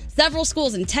 Several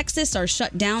schools in Texas are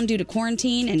shut down due to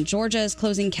quarantine, and Georgia is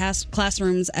closing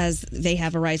classrooms as they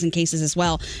have a rise in cases as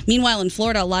well. Meanwhile, in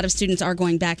Florida, a lot of students are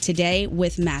going back today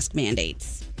with mask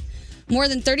mandates. More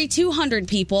than 3,200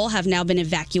 people have now been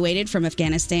evacuated from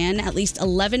Afghanistan. At least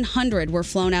 1,100 were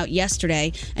flown out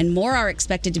yesterday, and more are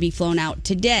expected to be flown out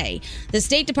today. The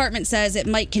State Department says it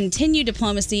might continue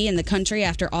diplomacy in the country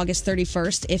after August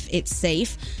 31st if it's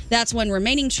safe. That's when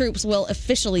remaining troops will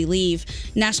officially leave.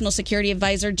 National Security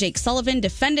Advisor Jake Sullivan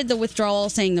defended the withdrawal,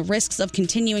 saying the risks of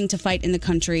continuing to fight in the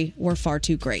country were far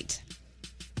too great.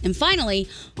 And finally,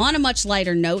 on a much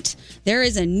lighter note, there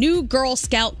is a new Girl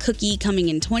Scout cookie coming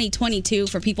in 2022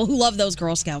 for people who love those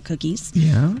Girl Scout cookies.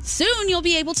 Yeah. Soon you'll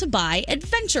be able to buy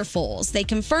Adventurefuls. They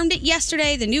confirmed it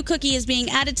yesterday. The new cookie is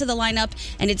being added to the lineup,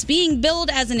 and it's being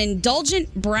billed as an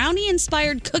indulgent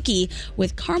brownie-inspired cookie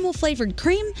with caramel-flavored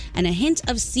cream and a hint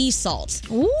of sea salt.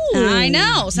 Ooh. I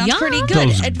know. Sounds pretty good.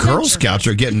 Those Girl Scouts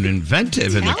are getting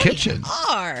inventive in the kitchen.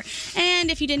 Are.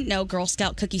 And if you didn't know, Girl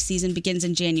Scout cookie season begins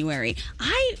in January.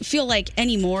 I feel like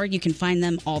anymore you can find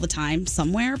them all the time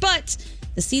somewhere, but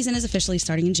the season is officially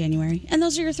starting in January. And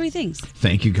those are your three things.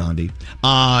 Thank you, Gandhi.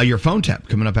 Your phone tap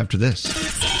coming up after this.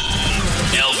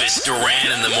 Elvis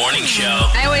Duran in the morning show.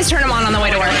 I always turn them on the way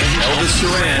to work. Elvis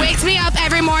Duran. Wakes me up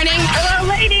every morning. Hello,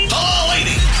 ladies. Hello,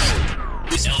 ladies.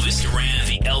 It's Elvis Duran,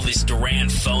 the Elvis Duran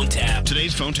phone tap.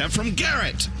 Today's phone tap from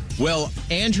Garrett. Well,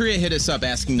 Andrea hit us up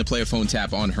asking to play a phone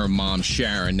tap on her mom,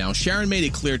 Sharon. Now, Sharon made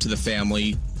it clear to the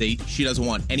family she doesn't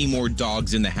want any more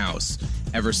dogs in the house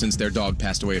ever since their dog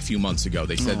passed away a few months ago.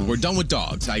 They said, we're done with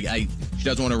dogs. She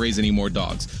doesn't want to raise any more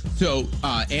dogs. So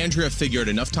Andrea figured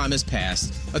enough time has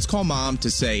passed. Let's call mom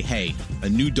to say, hey, a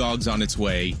new dog's on its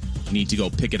way. You need to go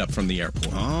pick it up from the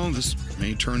airport. Oh, this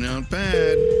may turn out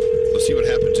bad. Let's see what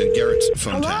happens in Garrett's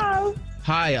phone tap.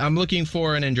 Hi, I'm looking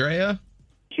for an Andrea.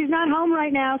 She's not home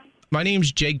right now. My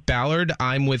name's Jake Ballard.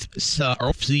 I'm with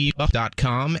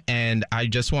surfzebra.com, and I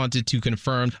just wanted to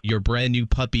confirm your brand new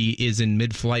puppy is in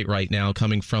mid-flight right now,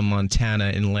 coming from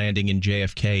Montana and landing in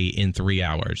JFK in 3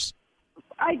 hours.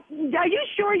 Are you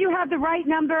sure you have the right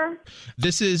number?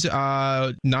 This is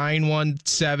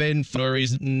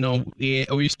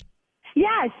 917.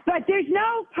 Yes, but there's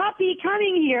no puppy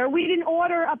coming here. We didn't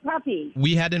order a puppy.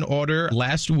 We had an order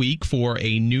last week for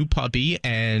a new puppy,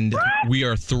 and we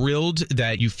are thrilled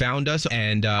that you found us.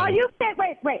 And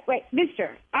wait,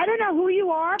 mister. I don't know who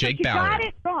you are, Jake but you Ballard. got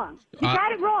it wrong. You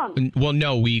got it wrong. Well,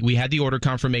 no, we had the order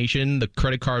confirmation. The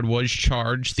credit card was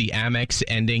charged. The Amex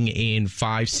ending in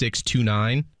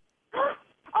 5629.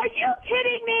 Are you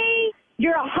kidding me?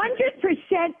 You're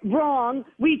 100% wrong.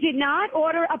 We did not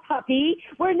order a puppy.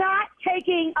 We're not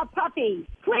taking a puppy.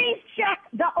 Please check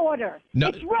the order. No.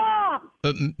 It's wrong.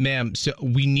 Ma'am, so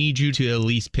we need you to at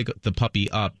least pick the puppy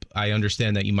up. I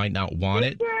understand that you might not want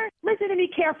it. Listen to me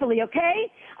carefully,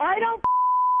 okay? I don't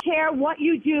care what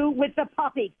you do with the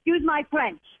puppy. Excuse my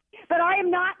French. But I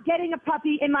am not getting a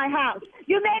puppy in my house.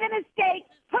 You made a mistake.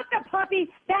 Put the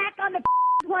puppy back on the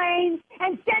plane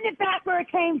and send it back where it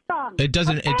came from. It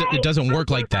doesn't. Okay? It doesn't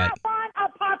work like that. I want a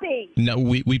puppy. No,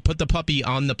 we put the puppy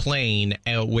on the plane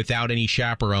without any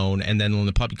chaperone, and then when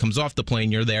the puppy comes off the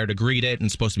plane, you're there to greet it, and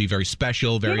it's supposed to be very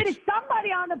special. Even if somebody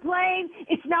on the plane,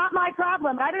 it's not my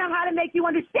problem. I don't know how to make you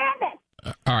understand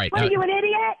this. All right. What are you, an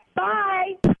idiot?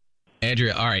 Bye.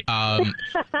 Andrea, all right.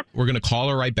 We're going to call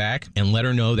her right back and let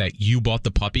her know that you bought the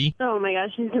puppy. Oh, my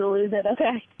gosh. She's going to lose it.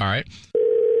 Okay. All right.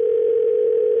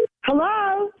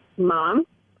 Hello? Mom?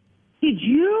 Did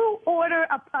you order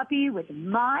a puppy with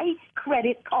my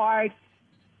credit card?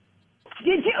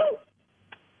 Did you?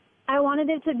 I wanted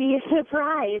it to be a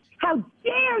surprise. How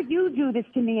dare you do this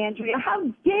to me, Andrea? How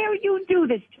dare you do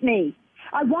this to me?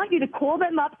 I want you to call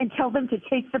them up and tell them to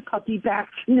take the puppy back.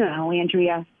 No,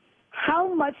 Andrea.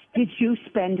 How much did you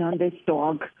spend on this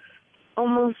dog?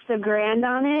 Almost $1,000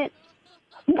 on it.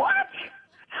 What?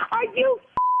 Are you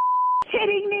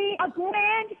kidding me?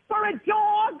 $1,000 for a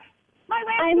dog? My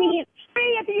last dog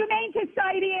free at the Humane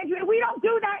Society, Andrea. We don't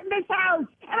do that in this house.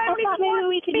 And I thought maybe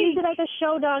we could use it as a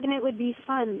show dog and it would be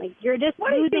fun. Like, you're just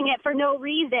losing it for no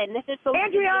reason. This is so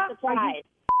Andrea, surprise.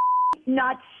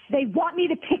 Nuts. They want me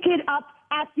to pick it up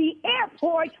at the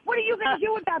airport. What are you going to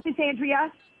do about this,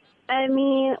 Andrea? I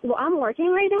mean, well, I'm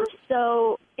working right now,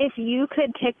 so if you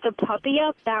could pick the puppy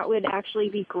up, that would actually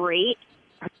be great.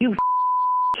 Are you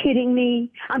kidding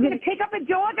me? I'm going to pick up a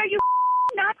dog? Are you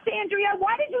nuts, Andrea?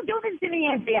 Why did you do this to me,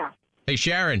 Andrea? Hey,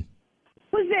 Sharon.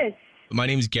 Who's this? My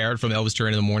name's Garrett from Elvis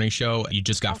Duran in the Morning Show. You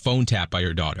just got phone tapped by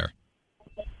your daughter.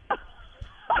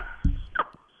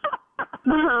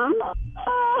 Mom?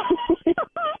 Oh,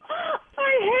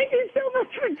 I hate you so much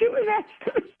for doing that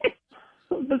to me.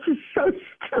 Oh, this is so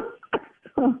stupid.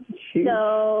 Oh,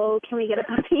 So, can we get a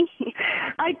puppy?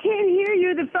 I can't hear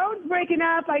you. The phone's breaking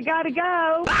up. I gotta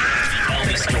go.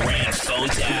 Elvis Duran phone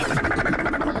tap.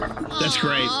 That's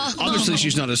great. Obviously,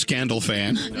 she's not a Scandal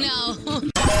fan. No.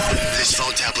 This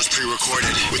phone tap was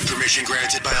pre-recorded with permission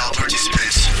granted by all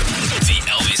participants. The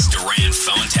Elvis Duran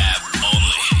phone tap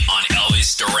only on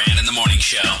Elvis Duran in the Morning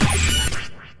Show.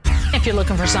 If you're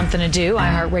looking for something to do,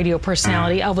 iHeartRadio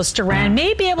personality Elvis Duran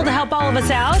may be able to help all of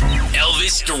us out.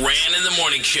 Elvis Duran in the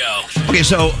Morning Show. Okay,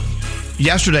 so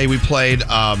yesterday we played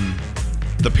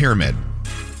the Pyramid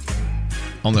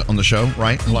on the show,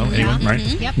 right? Hello, anyone? Right?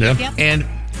 Mm-hmm. Yep. And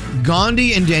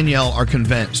Gandhi and Danielle are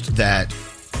convinced that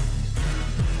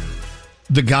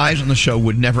the guys on the show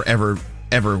would never,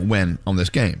 ever win on this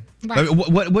game. Right.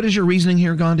 What is your reasoning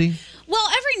here, Gandhi? Well,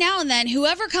 every now and then,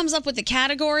 whoever comes up with the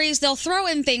categories, they'll throw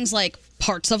in things like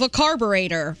parts of a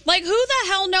carburetor. Like, who the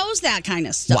hell knows that kind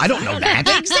of stuff? Well, I don't know that.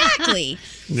 Exactly.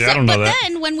 Yeah, I don't know but that.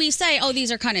 then when we say, oh,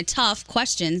 these are kind of tough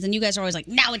questions, and you guys are always like,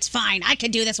 no, it's fine. I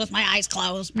can do this with my eyes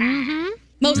closed. Mm-hmm.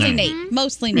 Mostly Nate.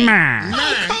 Mostly Nate.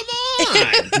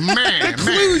 The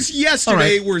clues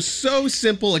yesterday were so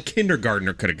simple a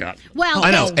kindergartner could have got. Well,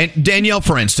 I know. And Danielle,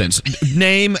 for instance,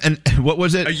 name what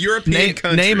was it? A European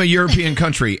country. Name a European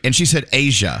country, and she said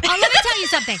Asia, let me tell you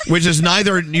something. which is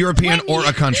neither European or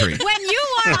a country. When you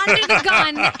are under the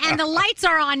gun and the lights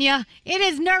are on you, it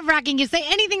is nerve-wracking. You say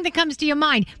anything that comes to your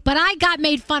mind. But I got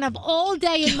made fun of all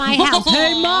day in my house.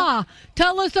 Hey, Ma,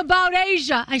 tell us about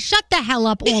Asia. I shut the hell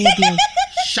up, all of you.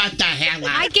 Shut the hell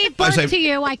up. I gave birth to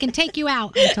you. I can take you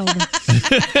out, I told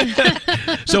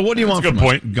him. So what do you want That's a from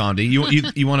good us, point. Gandhi?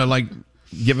 You want to like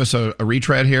give us a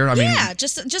retread here? I mean, Yeah,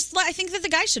 just I think that the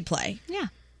guys should play. Yeah.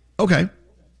 okay.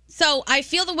 So I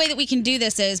feel the way that we can do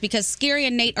this is because Scary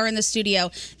and Nate are in the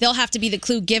studio, they'll have to be the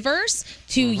clue givers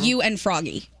to you and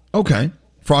Froggy. Okay.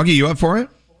 Froggy, you up for it?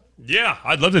 Yeah,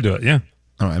 I'd love to do it. Yeah.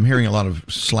 All right, I'm hearing a lot of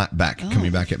slap back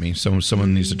coming back at me. So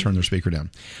someone needs to turn their speaker down.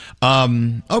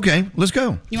 Okay, let's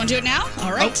go. You want to do it now?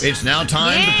 All right. It's now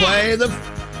time to play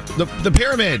the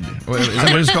pyramid. Is that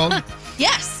what it's called?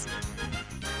 Yes.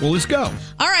 Well, let's go.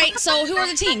 All right. So who are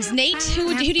the teams? Nate,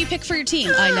 who do you pick for your team?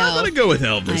 I know. I'm going to go with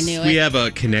Elvis. I knew We it. have a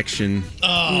connection.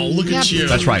 Oh, look at you.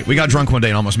 That's right. We got drunk one day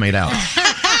and almost made out.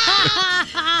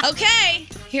 Okay.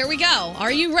 Here we go.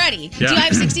 Are you ready? Yeah. Do you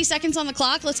have 60 seconds on the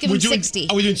clock? Let's give him 60.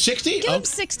 Are we doing 60? Give him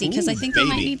 60 because I think they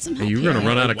might need some help. You're going to here.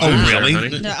 run out of Oh, clues there, really?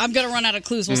 honey. No, I'm going to run out of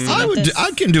clues. We'll see.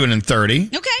 I can do it in 30.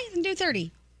 Okay, then do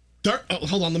 30.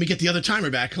 Hold on, let me get the other timer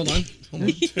back. Hold on.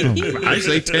 I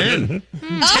say 10.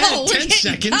 10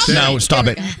 seconds. No, stop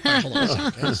it. Hold on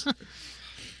a second.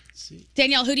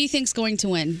 Danielle, who do you think's going to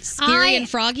win? Scary and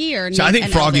Froggy or Nate So I think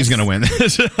and Froggy's Elvis? going to win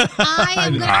this. I'm I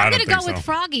going to don't go think with so.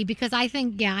 Froggy because I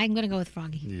think, I'm going to go with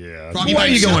Froggy. Yeah. Froggy Why by are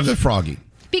you yourself. going with Froggy?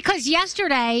 Because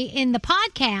yesterday in the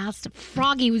podcast,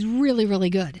 Froggy was really, really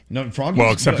good. No, Froggy.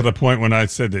 Well, except for the point when I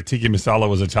said that tiki masala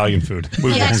was Italian food.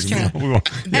 We That's true. We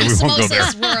won't And go there.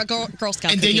 samosas were a Girl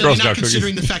Scout And cookie. Danielle, Girl you're Scout not cookies.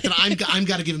 considering the fact that I'm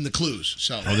got to give him the clues.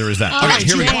 So. Oh, there is that. Oh, Okay,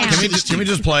 here we go. damn. Can we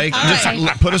just play? All Just right.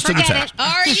 put us to the Forget test.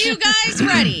 Are you guys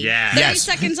ready? Yeah. 30 Yes.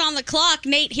 seconds on the clock.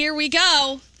 Nate, here we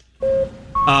go.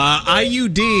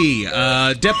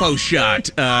 IUD, depot shot,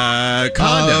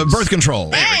 condoms. Birth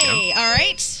control. Hey, all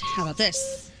right. How about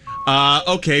this?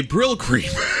 Okay, Brill cream.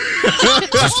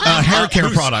 Hair care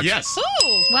products. Yes.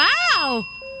 Ooh. Wow.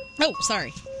 Oh,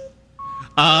 sorry.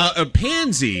 A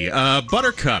pansy,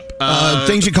 buttercup.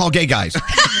 Things you call gay guys.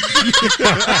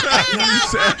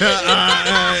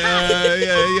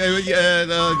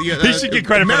 He should get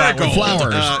credit for that one.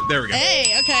 Flowers. There we go. Hey,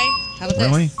 okay. How about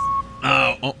Really? this?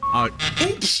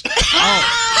 Oops.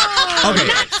 Okay.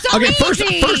 so Okay.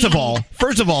 easy.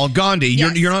 First of all, Gandhi,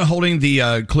 Yes. you're not holding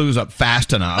the clues up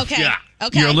fast enough. Okay. Yeah.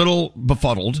 Okay. You're a little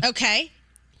befuddled. Okay.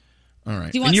 All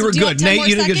right. Do you And want you were do you good, want 10 Nate. more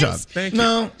You did a good job. seconds? Thank you.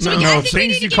 No, So no, I no. think we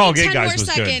things need to you give call you gay 10 guys more was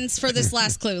good. seconds for this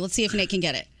last clue. Let's see if Nate can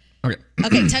get it. Okay.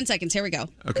 Okay, 10 seconds. Here we go.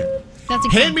 Okay.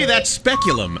 That's Hand me that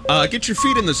speculum. Get your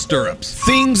feet in the stirrups.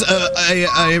 Things a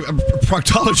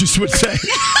proctologist would say.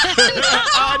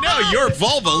 No, your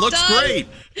vulva looks Done. great.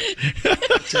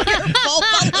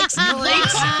 Volvo looks great.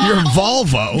 Your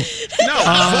Volvo. No,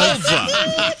 vulva.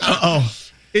 Oh.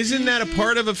 Isn't that a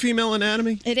part of a female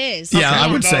anatomy? It is. Yeah,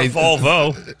 I would say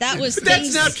Volvo. That was But that's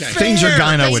things. not fair. things your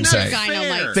gyno would Things say. your gyno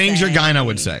might Things your say. gyno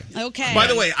would say. Okay. By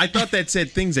the way, I thought that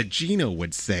said things that Gino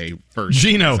would say first.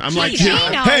 Gino. I'm like, Gino.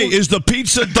 Hey, is the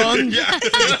pizza done?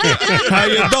 How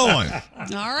you doing?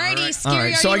 All righty, Scary. All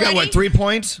right, are so you I got ready? what, 3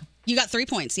 points? You got 3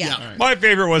 points. Yeah. My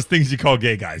favorite was things you call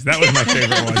gay guys. That was my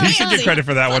favorite one. You should get credit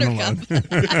for that one alone.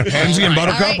 Pansy and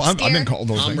Buttercup? All right, I've been Scare. called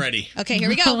those I'm things. ready. Okay, here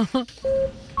we go.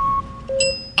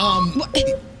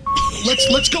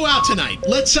 Let's go out tonight.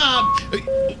 Let's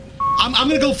I'm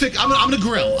gonna go fix. I'm gonna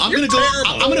grill. I'm gonna go.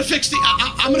 I'm gonna fix the.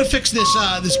 I'm gonna fix this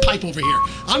this pipe over here.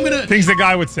 I'm gonna. Things the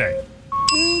guy would say.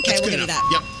 Okay, That's we'll good give you enough.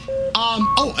 that.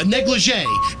 Yep. A negligee,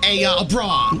 a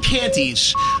bra,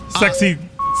 panties.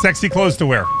 Sexy clothes to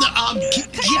wear.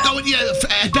 Keep going. Yeah,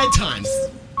 at bedtime.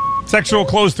 Sexual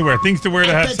clothes to wear. Things to wear to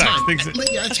At have sex. bedtime. Things that,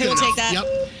 Yeah, that's Okay, good we'll enough. take that.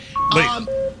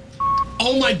 Yep.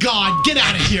 Oh my God! Get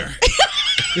out of here!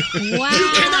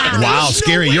 Wow. Wow,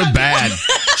 Scary, you're bad.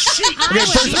 Okay,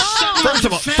 First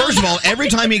first of all, every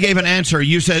time he gave an answer,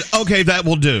 you said, "Okay, that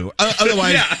will do."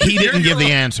 Otherwise, he didn't give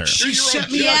the answer. She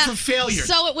set me up for failure.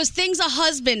 So it was things a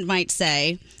husband might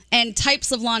say and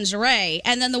types of lingerie.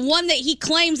 And then the one that he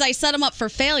claims I set him up for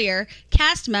failure,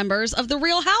 cast members of The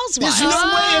Real Housewives. There's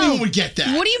no way anyone would get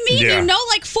that. What do you mean? Yeah. You know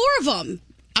like 4 of them.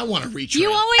 I want to reach.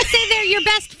 You always say they're your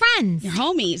best friends. Your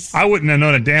homies. I wouldn't have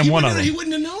known a damn one of them. He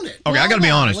wouldn't have known it. Okay, I got to be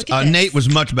Well, honest. look at this. Nate was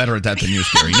much better at that than you,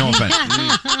 Scary. No offense.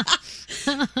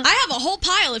 I have a whole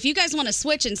pile if you guys want to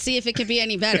switch and see if it could be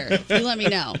any better. You let me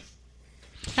know.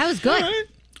 That was good.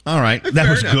 All right, that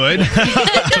was good.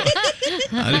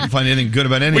 I didn't find anything good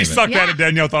about any We of it. sucked at it.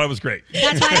 Danielle thought it was great.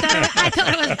 That's why I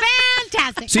thought it was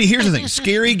fantastic. See, here's the thing.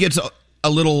 Scary gets a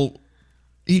little.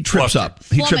 He trips up.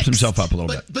 He trips Flummoxed. himself up a little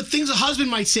bit. But things a husband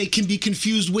might say can be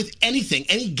confused with anything,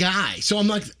 any guy. So I'm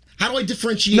like, how do I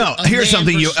differentiate? No, a here's man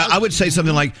something versus I would say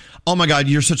something like, "Oh my God,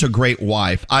 you're such a great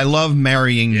wife. I love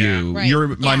marrying you. Right. You're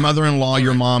my mother-in-law.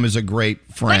 Your mom is a great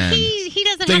friend." But he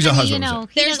doesn't Things a have any, husband would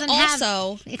say. he There's doesn't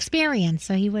also- have experience,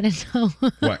 so he wouldn't know.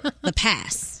 What? The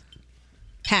pass.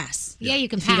 Pass. Yeah, you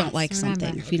can If pass. you don't like remember.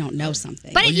 something, if you don't know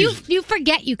something. But you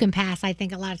forget you can pass, I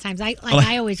think, a lot of times. I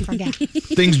always forget.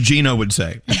 Things Gino would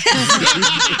say.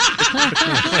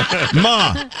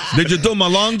 Ma, did you do my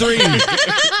laundry?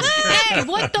 Hey,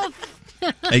 what the...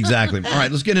 Exactly. All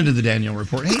right, let's get into the Danielle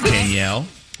report. Hey, Danielle.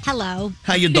 Hello.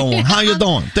 How you doing? How you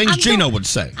doing? Things I'm Gino doing- would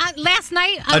say. Last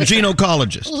night... A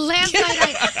gynecologist. Last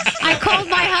night, I called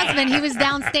my husband. He was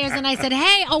downstairs, and I said,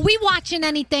 hey, are we watching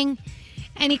anything?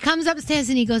 And he comes upstairs,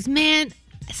 and he goes, man,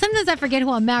 sometimes I forget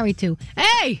who I'm married to.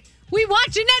 Hey, we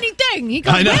watching anything? He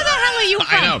goes, I know. where the hell are you from?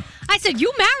 I know. I said,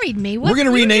 you married me. We're going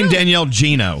to rename Danielle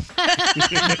Gino.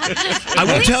 I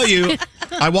will tell you,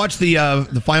 I watched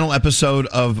the final episode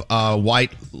of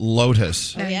White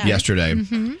Lotus yesterday,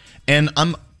 and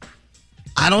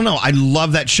I don't know. I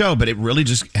love that show, but it really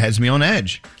just has me on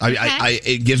edge.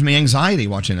 It gives me anxiety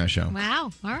watching that show.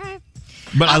 Wow. All right.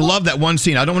 But I love that one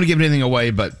scene. I don't want to give anything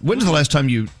away, but when's the last time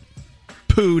you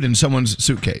pooed in someone's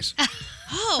suitcase?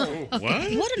 Oh,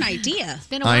 okay. What an idea. It's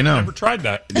been a I while. know. Never tried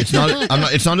that. It's not.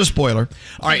 It's not a spoiler.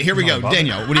 All right, here we go.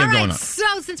 Danielle, what do you have All going right, on?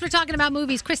 so since we're talking about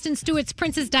movies, Kristen Stewart's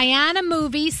Princess Diana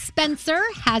movie, Spencer,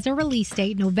 has a release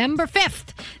date, November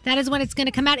 5th. That is when it's going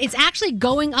to come out. It's actually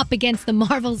going up against the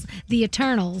Marvel's The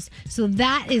Eternals, so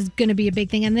that is going to be a big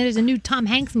thing. And there's a new Tom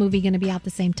Hanks movie going to be out the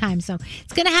same time, so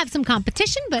it's going to have some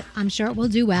competition, but I'm sure it will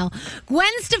do well. Gwen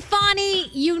Stefani,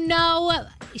 you know,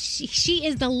 she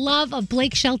is the love of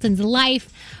Blake Shelton's life,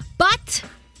 but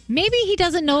maybe he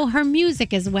doesn't know her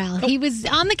music as well. He was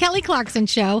on the Kelly Clarkson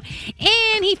show,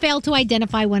 and he failed to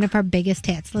identify one of her biggest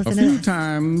hits. Listen A to few this.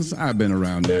 times I've been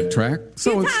around that track.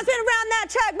 So Few it's times been around that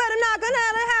track, but I'm not gonna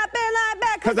let it happen like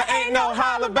that. Cause I ain't no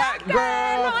holler back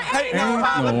girl. Ain't no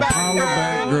holler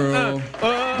back girl.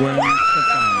 Gwen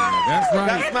Stefani. That's right.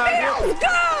 That's my feels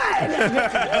good.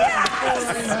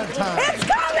 Yes. It's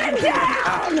coming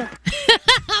down.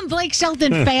 Blake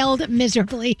Shelton failed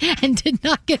miserably and did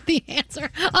not get the answer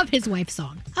of his wife's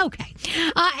song. Okay.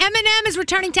 Eminem is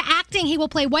returning to acting. He will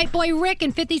play White Boy Rick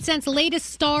in 50 Cent's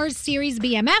latest Starz series,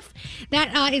 BMF.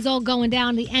 That is all going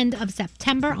down the end of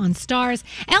September on Starz.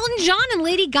 Elton John and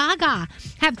Lady Gaga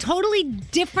have totally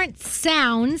different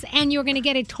sounds, and you're going to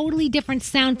get a totally different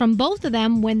sound from both of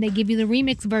them when they give you the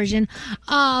remix version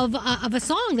of a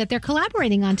song that they're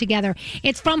collaborating on together.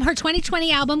 It's from her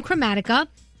 2020 album, Chromatica.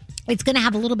 It's going to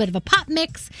have a little bit of a pop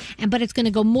mix, but it's going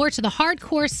to go more to the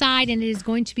hardcore side, and it is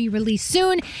going to be released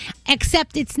soon,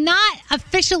 except it's not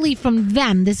officially from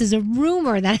them. This is a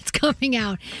rumor that it's coming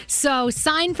out. So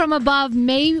Sign from Above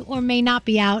may or may not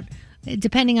be out,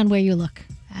 depending on where you look.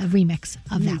 remix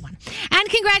of that one. And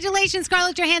congratulations,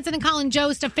 Scarlett Johansson and Colin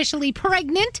Jost officially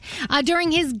pregnant.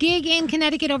 During his gig in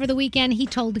Connecticut over the weekend, he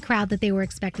told the crowd that they were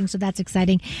expecting, so that's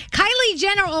exciting. Kylie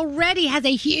Jenner already has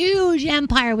a huge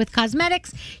empire with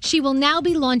cosmetics. She will now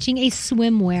be launching a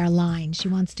swimwear line. She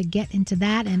wants to get into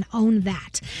that and own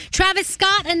that. Travis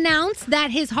Scott announced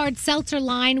that his hard seltzer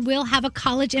line will have a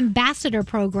college ambassador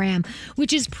program,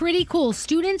 which is pretty cool.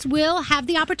 Students will have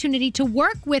the opportunity to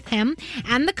work with him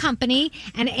and the company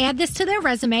and add this to their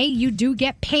resume. You do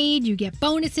get paid, you get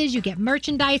bonuses, you get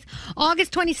merchandise.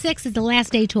 August 26th is the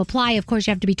last day to apply. Of course,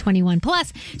 you have to be 21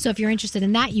 plus. So if you're interested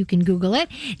in that, you can Google it.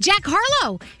 Jack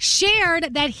Harlow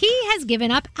shared that he has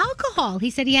given up alcohol. He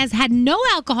said he has had no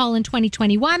alcohol in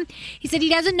 2021. He said he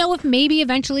doesn't know if maybe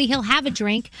eventually he'll have a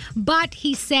drink, but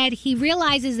he said he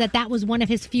realizes that that was one of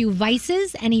his few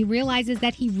vices, and he realizes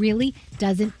that he really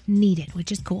doesn't need it,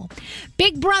 which is cool.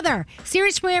 Big Brother,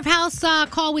 series premiere of House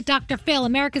Call with Dr. Phil.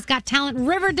 America's Got Talent.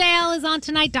 Riverdale is on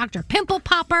tonight. Dr. Pimple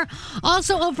Popper.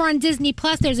 Also over on Disney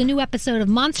Plus, there's a new episode of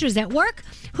Monsters at Work.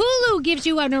 Hulu gives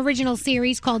you an original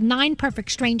series called 9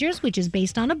 Perfect Strangers, which is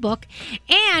based on a book.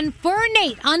 And for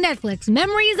Nate on Netflix,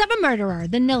 Memories of a Murderer,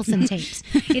 the Nilsson tapes.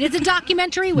 It is a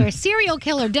documentary where serial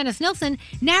killer Dennis Nilsson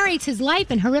narrates his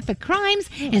life and horrific crimes.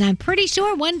 And I'm pretty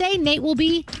sure one day Nate will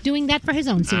be doing that for his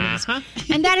own series.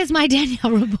 And that is my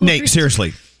Danielle report. Nate,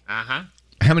 seriously. Uh-huh.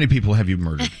 How many people have you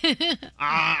murdered?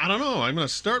 I don't know. I'm going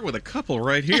to start with a couple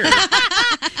right here.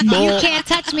 You can't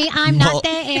touch me. I'm not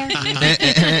there.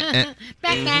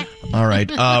 Back. All right.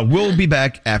 We'll be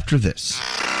back after this.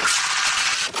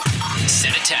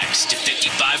 Send a text to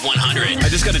 55100. I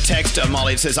just got a text,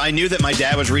 Molly. It says, I knew that my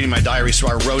dad was reading my diary, so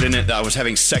I wrote in it that I was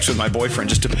having sex with my boyfriend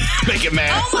just to make him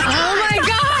mad. Oh my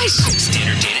gosh.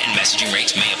 Standard data and messaging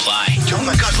rates may apply. Oh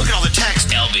my God, look at all the text.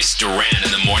 Elvis Duran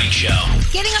in the morning show.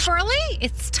 Getting up early,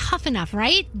 it's tough enough,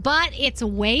 right? But it's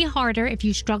way harder if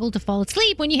you struggle to fall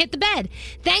asleep when you hit the bed.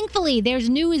 Thankfully, there's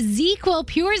new ZQL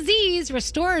Pure Z's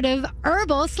Restorative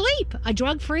Herbal Sleep, a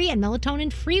drug-free and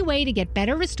melatonin-free way to get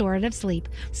better restorative sleep.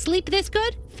 Sleep this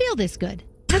good, feel this good.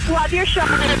 Just love your show.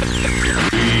 Hey,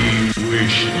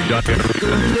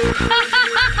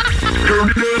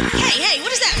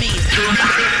 what does that mean?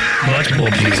 Much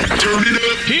more music. Turn it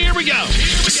up. Here we go.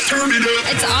 Just turn it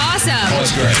up. It's awesome.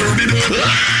 That's great. Turn it up.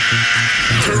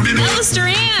 Turn it up. Elvis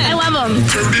Duran. I love him.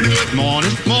 Turn it up.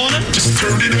 Morning. Just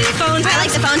turn it up. Phone. I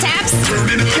like the phone taps.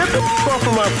 Turn it up. Get the f off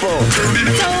of my phone. Turn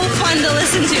it up. So fun to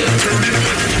listen to. Turn it up.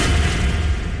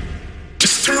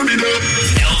 Just turn it up.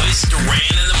 Elvis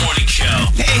Duran in the morning show.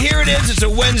 Hey, here it is. It's a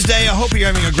Wednesday. I hope you're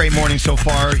having a great morning so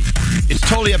far. It's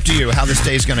totally up to you how this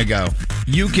day's going to go.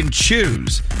 You can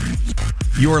choose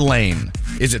your lane.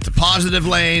 Is it the positive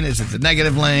lane? Is it the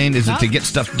negative lane? Is it the get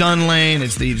stuff done lane?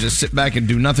 Is the just sit back and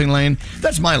do nothing lane?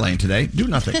 That's my lane today. Do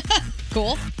nothing.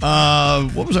 Cool.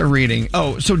 What was I reading?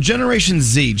 Oh, so Generation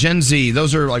Z, Gen Z,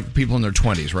 those are like people in their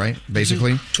 20s, right?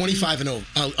 Basically. 25 and over,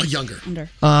 younger.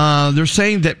 They're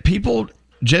saying that people,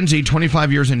 Gen Z,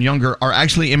 25 years and younger, are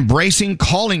actually embracing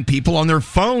calling people on their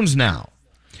phones now.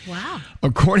 Wow.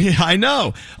 According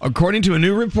to a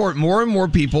new report, more and more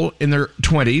people in their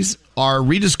 20s are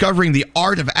rediscovering the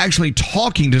art of actually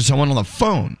talking to someone on the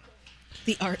phone.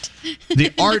 The art.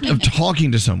 The art of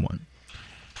talking to someone.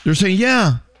 They're saying,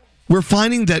 yeah, we're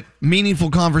finding that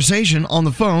meaningful conversation on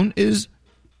the phone it's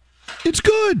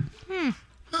good. I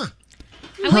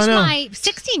wish my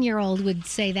 16-year-old would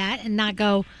say that and not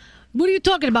go, what are you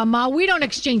talking about, Ma? We don't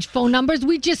exchange phone numbers.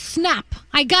 We just snap.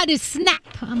 I got his snap.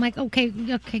 I'm like, okay,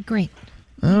 great.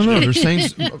 I don't know. They're saying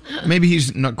maybe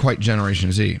he's not quite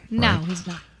Generation Z. No, right? he's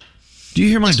not. Do you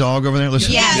hear my dog over there?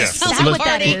 Listen. Yes. Tell us what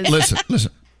that is.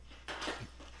 Listen.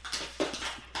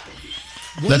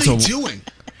 What are they doing?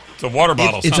 It's a water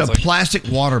bottle. It's a sounds like. plastic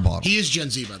water bottle. He is Gen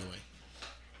Z, by the way.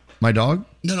 My dog?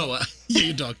 No, yeah,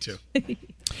 your dog too.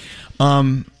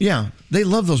 Yeah, they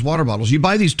love those water bottles. You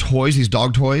buy these toys, these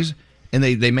dog toys, and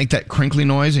they make that crinkly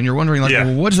noise, and you're wondering, like,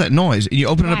 well, what is that noise? And you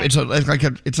open it up,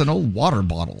 it's an old water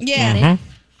bottle. Yeah.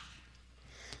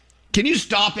 Can you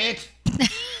stop it?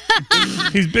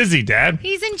 He's busy, Dad.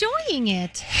 He's enjoying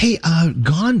it. Hey,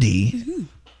 Gandhi,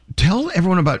 tell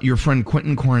everyone about your friend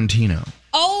Quentin Quarantino.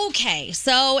 Okay,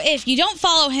 so if you don't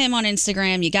follow him on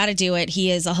Instagram, you got to do it.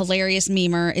 He is a hilarious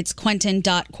memer. It's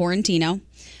Quentin.Quarantino.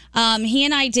 He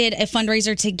and I did a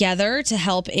fundraiser together to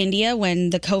help India when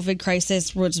the COVID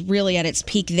crisis was really at its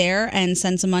peak there and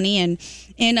send some money. And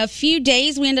in a few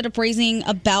days, we ended up raising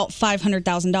about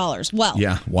 $500,000. Well,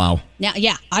 yeah, wow. Now,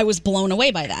 yeah, I was blown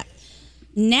away by that.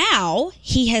 Now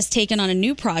he has taken on a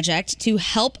new project to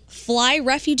help fly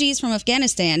refugees from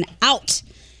Afghanistan out.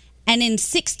 And in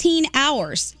 16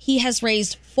 hours, he has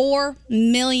raised $4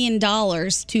 million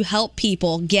to help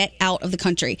people get out of the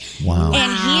country. Wow.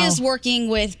 And he is working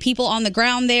with people on the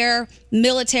ground there,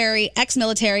 military,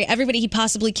 ex-military, everybody he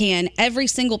possibly can. Every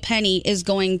single penny is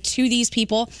going to these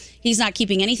people. He's not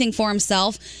keeping anything for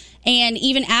himself. And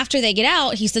even after they get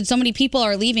out, he said so many people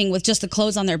are leaving with just the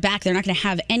clothes on their back. They're not going to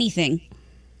have anything.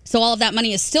 So all of that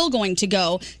money is still going to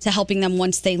go to helping them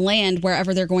once they land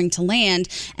wherever they're going to land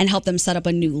and help them set up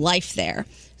a new life there.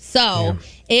 So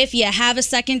if you have a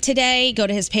second today, go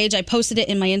to his page. I posted it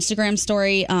in my Instagram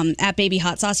story at Baby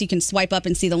Hot Sauce. You can swipe up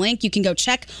and see the link. You can go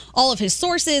check all of his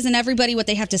sources and everybody what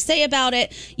they have to say about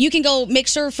it. You can go make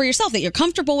sure for yourself that you're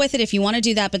comfortable with it if you want to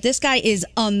do that. But this guy is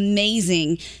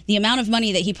amazing. The amount of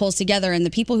money that he pulls together and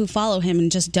the people who follow him and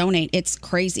just donate, it's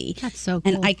crazy. That's so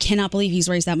cool. And I cannot believe he's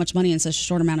raised that much money in such a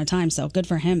short amount of time. So good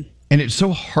for him. And it's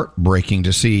so heartbreaking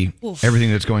to see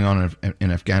everything that's going on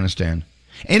in Afghanistan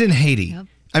and in Haiti. Yep.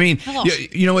 I mean, Oh.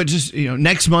 you know, it just, you know,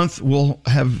 next month we'll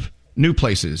have new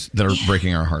places that are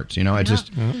breaking our hearts. You know, I just,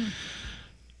 There's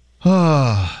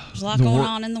a lot going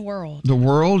on in the world. The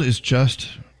world is just,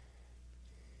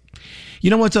 you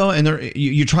know what though? And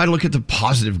you try to look at the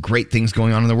positive, great things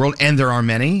going on in the world, and there are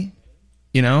many,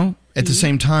 you know, at the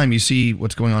same time you see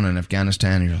what's going on in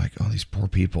Afghanistan and you're like, oh, these poor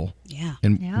people. Yeah.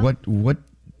 And what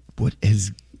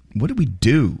did we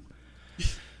do?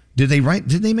 Did they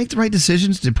make the right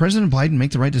decisions? Did President Biden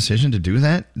make the right decision to do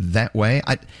that way?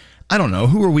 I don't know.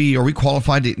 Who are we? Are we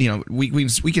qualified to, you know, we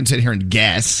can sit here and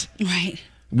guess. Right.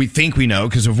 We think we know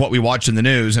because of what we watch in the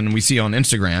news and we see on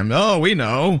Instagram. Oh, we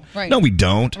know. Right. No, we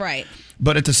don't. Right.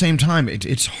 But at the same time,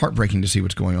 it's heartbreaking to see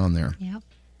what's going on there. Yep.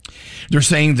 They're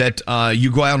saying that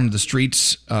you go out on the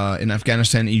streets in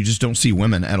Afghanistan and you just don't see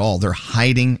women at all. They're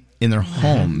hiding in their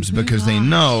homes because they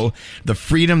know the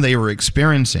freedom they were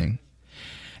experiencing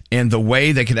and the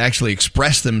way they could actually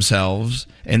express themselves,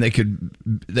 and they could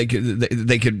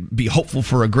be hopeful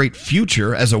for a great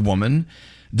future as a woman.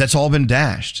 That's all been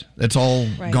dashed. That's all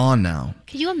gone now.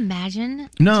 Can you imagine?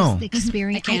 No. Just the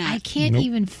experience. I can't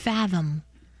even fathom.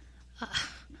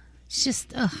 It's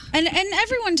just, ugh. And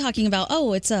everyone talking about,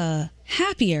 oh, it's a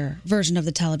happier version of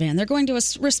the Taliban. They're going to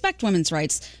respect women's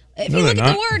rights. If you look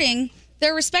at the wording,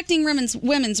 they're respecting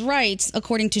women's rights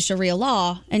according to Sharia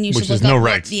law, and you should look up the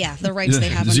rights they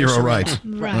have under Zero Sharia rights.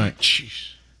 law. Right.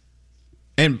 Jeez.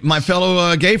 And my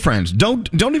fellow gay friends, don't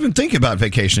even think about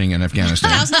vacationing in Afghanistan.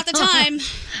 Now's not the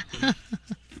time.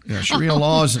 Yeah, Sharia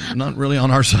law is not really on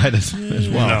our side as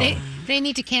well. They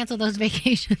need to cancel those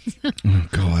vacations. Oh,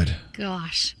 God.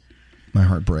 Gosh. My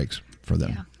heart breaks for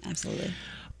them. Yeah, absolutely.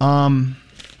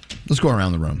 Let's go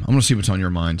around the room. I'm going to see what's on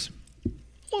your minds.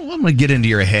 Well, I'm going to get into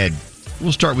your head.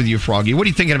 We'll start with you, Froggy. What are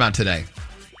you thinking about today?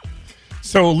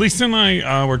 So Lisa and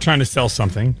I were trying to sell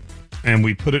something, and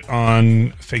we put it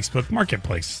on Facebook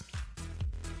Marketplace.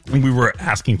 And we were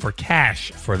asking for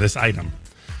cash for this item.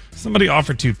 Somebody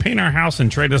offered to paint our house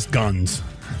and trade us guns.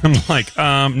 I'm like,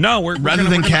 no, we're rather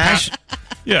than cash.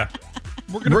 Yeah,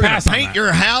 we're going to paint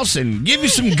your house and give you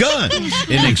some guns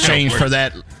in exchange for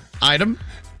that item.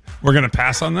 We're going to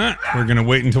pass on that. We're going to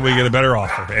wait until we get a better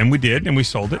offer. And we did, and we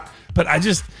sold it. But I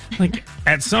just, like,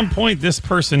 at some point, this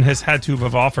person has had to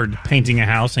have offered painting a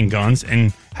house and guns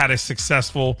and had a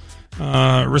successful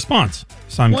response.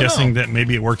 So I'm guessing that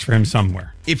maybe it worked for him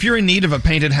somewhere. If you're in need of a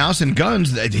painted house and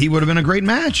guns, he would have been a great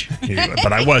match.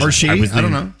 But I wasn't. Or she. I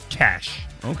don't know. Cash.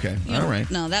 Okay. All right.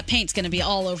 No, that paint's going to be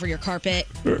all over your carpet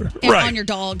and Right. on your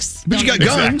dogs. But you got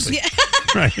guns.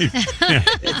 Right. Yeah.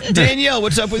 Danielle,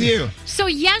 what's up with you? So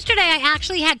yesterday I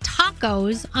actually had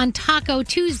tacos on Taco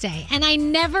Tuesday, and I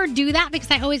never do that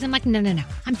because I always am like, no.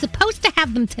 I'm supposed to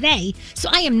have them today, so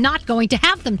I am not going to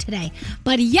have them today.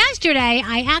 But yesterday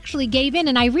I actually gave in,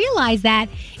 and I realized that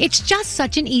it's just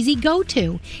such an easy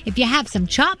go-to. If you have some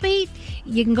chop meat,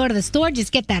 you can go to the store,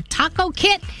 just get that taco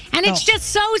kit, and it's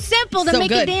just so simple to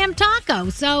make a damn taco.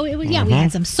 So it was, we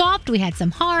had some soft, we had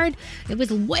some hard. It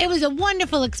was a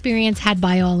wonderful experience had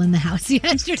by all in the house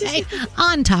yesterday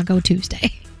on Taco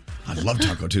Tuesday. I love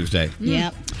Taco Tuesday.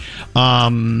 Yep.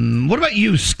 What about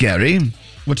you, Scary?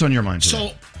 What's on your mind today?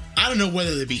 So, I don't know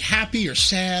whether to be happy or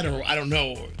sad, or I don't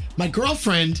know. My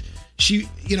girlfriend, she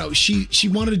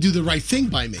wanted to do the right thing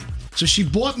by me. So she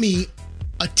bought me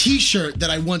a T-shirt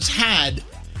that I once had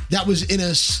that was in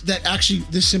this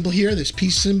symbol here, this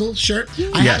peace symbol shirt.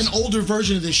 I had an older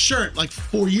version of this shirt like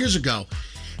 4 years ago.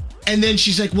 And then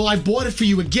she's like, well, I bought it for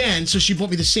you again. So she bought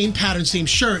me the same pattern, same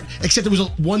shirt, except it was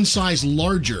one size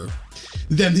larger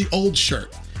than the old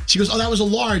shirt. She goes, oh, that was a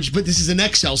large, but this is an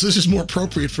XL, so this is more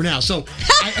appropriate for now. So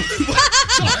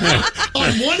So,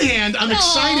 on one hand, I'm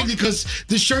excited because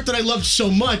the shirt that I loved so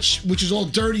much, which is all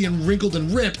dirty and wrinkled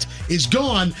and ripped, is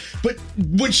gone. But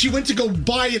when she went to go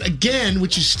buy it again,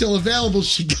 which is still available,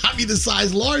 she got me the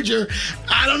size larger.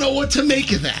 I don't know what to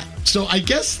make of that. So I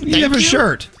guess You have a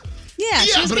shirt. Yeah,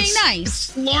 she was but being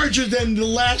it's nice. larger than the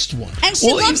last one. And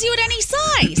she loves you at any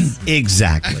size.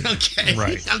 Exactly. Okay.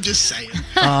 Right. I'm just saying.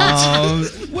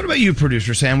 What about you,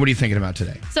 producer Sam? What are you thinking about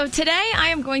today? So today I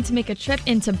am going to make a trip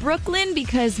into Brooklyn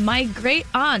because my great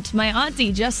aunt, my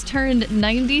auntie, just turned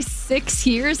 96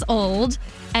 years old.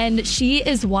 And she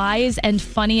is wise and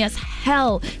funny as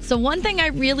hell. So one thing I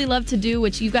really love to do,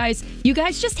 which you guys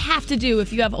just have to do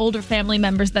if you have older family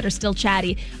members that are still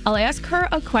chatty, I'll ask her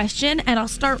a question and I'll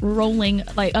start rolling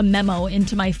like a memo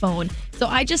into my phone. So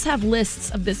I just have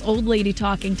lists of this old lady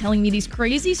talking, telling me these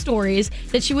crazy stories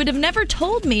that she would have never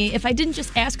told me if I didn't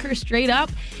just ask her straight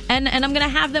up. And I'm going to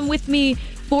have them with me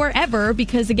forever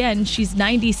because, again, she's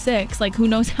 96. Like, who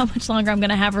knows how much longer I'm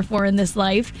going to have her for in this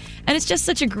life. And it's just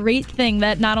such a great thing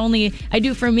that not only I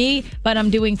do for me, but I'm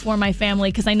doing for my family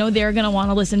because I know they're going to want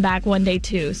to listen back one day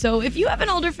too. So if you have an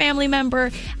older family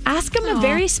member, ask them a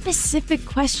very specific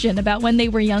question about when they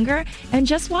were younger and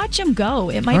just watch them go.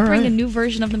 It might All bring right. a new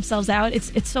version of themselves out.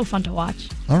 It's so fun to watch.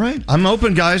 All right. I'm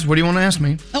open, guys. What do you want to ask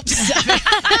me?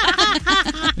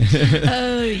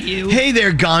 Oh, you. Hey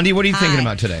there, Gandhi. What are you thinking Hi.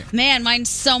 about today? Man, mine's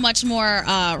so much more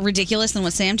ridiculous than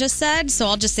what Sam just said. So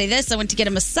I'll just say this. I went to get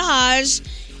a massage,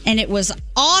 and it was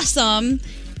awesome.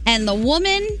 And the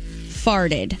woman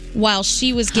farted while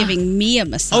she was giving me a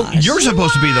massage. Oh, you're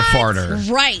supposed to be the farter.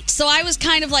 Right. So I was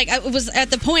kind of like, I was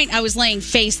at the point I was laying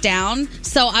face down.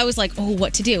 So I was like, oh,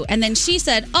 what to do? And then she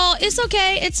said, oh, it's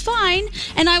okay. It's fine.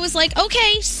 And I was like,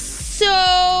 okay,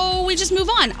 so we just move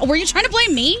on. Were you trying to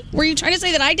blame me? Were you trying to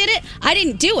say that I did it? I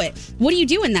didn't do it. What do you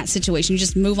do in that situation? You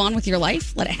just move on with your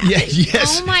life? Let it happen? Yeah,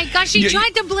 yes. Oh my gosh, she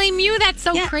tried to blame you. That's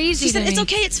so crazy. She said, to it's me.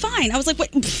 okay. It's fine. I was like,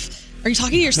 what? Pfft, are you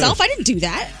talking to yourself? I didn't do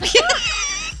that.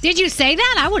 Did you say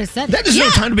that? I would have said That that. is no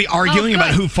time to be arguing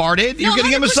about good. who farted. You're No,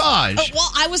 getting a 100%. massage. Oh,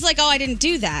 well, I was like, oh, I didn't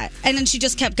do that. And then she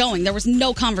just kept going. There was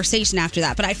no conversation after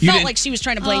that. But I felt didn't- like she was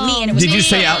trying to blame me. And it was Did you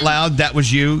say out loud that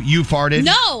was you? You farted?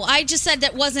 No, I just said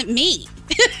that wasn't me.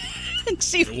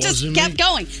 She just wasn't kept me?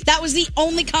 going. That was the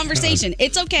only conversation.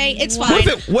 It's okay. It's fine.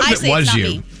 What I if it say was it's not you?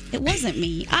 me. It wasn't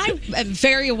me. I am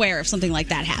very aware if something like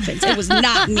that happens. It was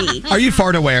not me. Are you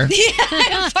fart aware? Yeah,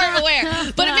 I'm far aware.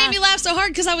 But it made me laugh so hard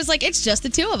because I was like, it's just the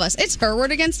two of us. It's her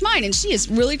word against mine. And she is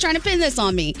really trying to pin this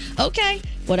on me. Okay,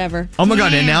 whatever. Oh my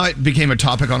God, and now it became a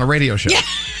topic on a radio show.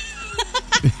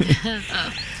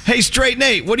 Hey, Straight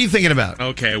Nate, what are you thinking about?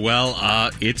 Okay,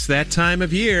 well, it's that time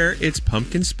of year. It's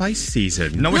pumpkin spice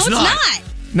season. No, it's not.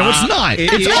 No, it's not.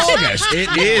 It It's is. August.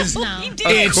 It is.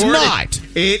 It's According- not.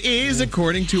 It is,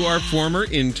 according to our former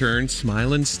intern,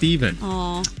 Smilin' Steven.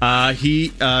 Aw.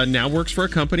 He now works for a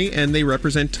company, and they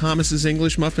represent Thomas's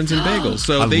English Muffins and Bagels.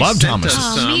 So I they love sent Thomas's.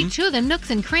 us Oh, me some. too. The nooks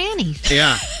and crannies.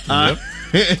 Yeah.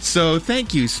 So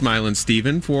thank you, Smilin'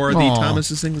 Steven, for the Aw.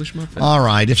 Thomas's English Muffin. All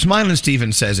right. If Smiling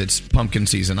Steven says it's pumpkin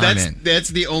season, I'm in. That's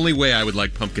the only way I would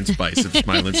like pumpkin spice if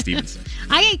Smilin' Steven said.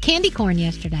 I ate candy corn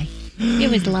yesterday.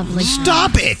 It was lovely.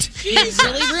 Stop it. He's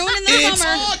really ruining the It's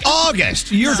summer.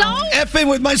 August. You're So? effing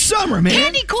with my summer, man.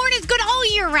 Candy corn is good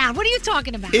all year round. What are you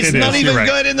talking about? It's It not is, even you're right.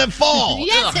 good in the fall.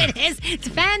 Yes, it is. It's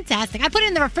fantastic. I put it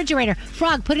in the refrigerator.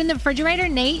 Frog, put it in the refrigerator.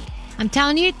 Nate, I'm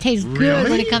telling you, it tastes good Really?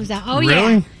 when it comes out. Oh,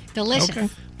 Really? yeah.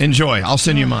 Delicious. Enjoy. I'll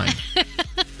send you mine.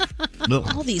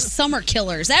 All these summer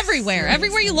killers everywhere.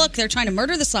 Everywhere you look, they're trying to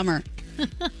murder the summer.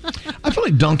 I feel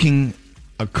like dunking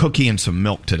a cookie in some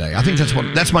milk today. I think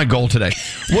that's my goal today.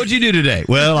 What'd you do today?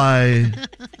 Well, I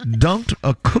dunked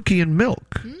a cookie in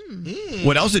milk.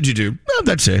 What else did you do? Well,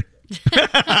 that's it.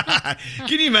 Can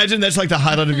you imagine that's like the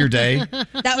highlight of your day?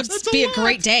 That would be a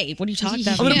great day. What are you talking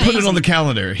about? I'm going to put it on the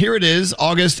calendar. Here it is,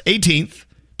 August 18th,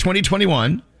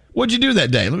 2021. What'd you do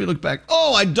that day? Let me look back.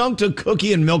 Oh, I dunked a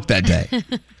cookie in milk that day.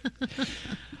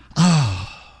 Oh,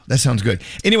 that sounds good.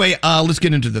 Anyway, let's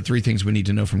get into the three things we need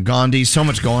to know from Gandhi. So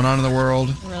much going on in the world.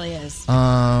 It really is.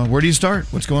 Where do you start?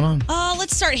 What's going on?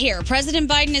 Let's start here. President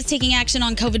Biden is taking action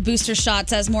on COVID booster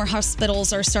shots as more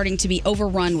hospitals are starting to be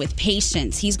overrun with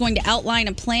patients. He's going to outline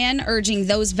a plan urging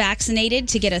those vaccinated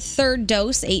to get a third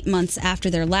dose 8 months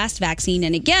after their last vaccine.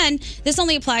 And again, this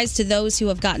only applies to those who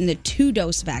have gotten the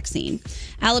 2-dose vaccine.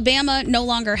 Alabama no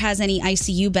longer has any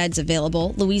ICU beds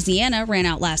available. Louisiana ran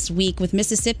out last week, with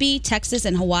Mississippi, Texas,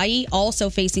 and Hawaii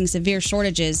also facing severe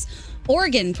shortages.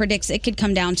 Oregon predicts it could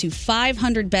come down to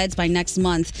 500 beds by next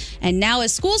month. And now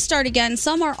as schools start again,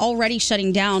 some are already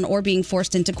shutting down or being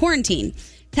forced into quarantine.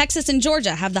 Texas and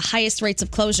Georgia have the highest rates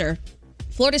of closure.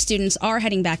 Florida students are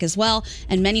heading back as well,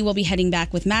 and many will be heading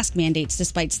back with mask mandates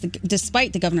despite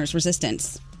the governor's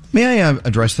resistance. May I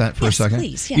address that for a second?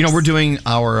 Please, yes. You know, we're doing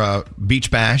our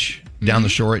beach bash down the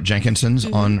shore at Jenkinson's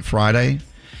on Friday.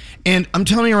 And I'm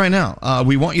telling you right now,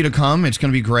 we want you to come. It's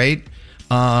going to be great.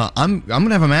 I'm going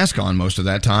to have a mask on most of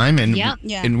that time. And,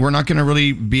 and we're not going to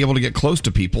really be able to get close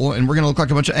to people. And we're going to look like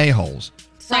a bunch of a-holes.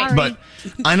 Sorry. But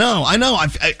I know.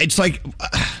 It's like,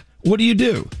 what do you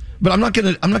do? But I'm not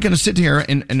going to sit here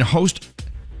and host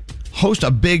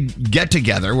a big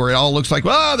get-together where it all looks like,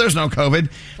 well, there's no COVID.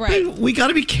 Right. We got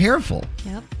to be careful.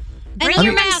 Yep. Bring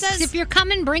your masks. If you're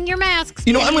coming, bring your masks.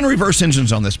 You know, I'm going to reverse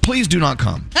engines on this. Please do not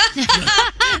come.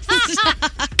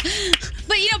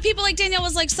 But, you know, people like Danielle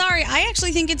was like, sorry, I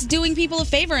actually think it's doing people a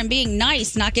favor and being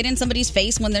nice, not get in somebody's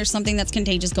face when there's something that's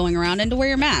contagious going around, and to wear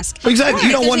your mask. Exactly.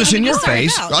 You don't want us in your Sorry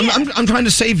face. about. I'm trying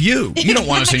to save you. You don't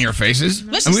want us in your faces.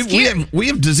 That's And just we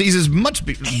have diseases much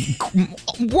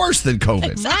worse than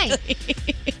COVID. Right.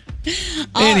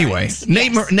 Anyway,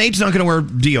 Nate's not going to wear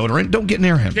deodorant. Don't get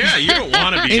near him. Yeah, you don't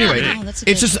want to be. Anyway, near me.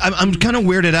 it's just I'm kind of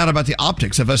weirded out about the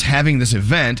optics of us having this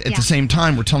event at the same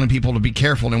time we're telling people to be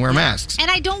careful and wear masks.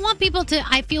 And I don't want people to,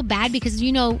 I feel bad because,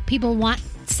 you know, people want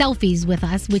selfies with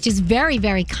us, which is very,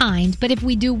 very kind. But if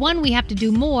we do one, we have to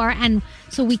do more. And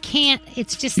so we can't,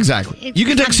 it's just. Exactly. You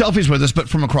can take selfies with us, but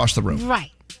from across the room.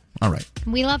 Right. All right.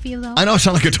 We love you, though. I know I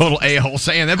sound like a total a-hole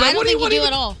saying that, but I don't what do you think want you to do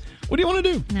at all. What do you want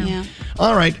to do? No. Yeah.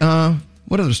 All right.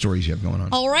 What other stories you have going on?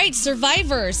 All right,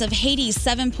 survivors of Haiti's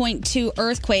 7.2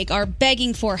 earthquake are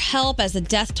begging for help as the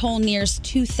death toll nears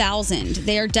 2,000.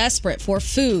 They are desperate for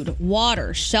food,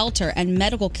 water, shelter, and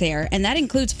medical care, and that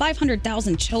includes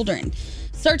 500,000 children.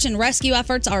 Search and rescue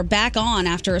efforts are back on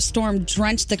after a storm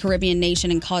drenched the Caribbean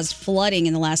nation and caused flooding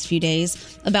in the last few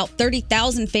days. About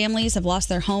 30,000 families have lost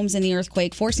their homes in the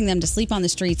earthquake, forcing them to sleep on the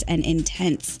streets and in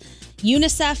tents.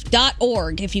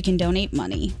 UNICEF.org if you can donate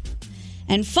money.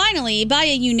 And finally, by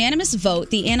a unanimous vote,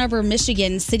 the Ann Arbor,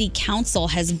 Michigan City Council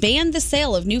has banned the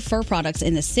sale of new fur products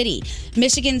in the city.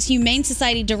 Michigan's Humane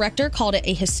Society director called it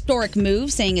a historic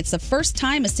move, saying it's the first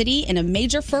time a city in a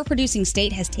major fur-producing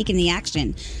state has taken the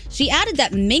action. She added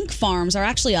that mink farms are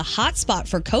actually a hotspot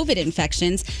for COVID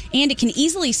infections, and it can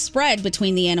easily spread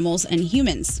between the animals and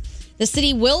humans. The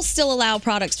city will still allow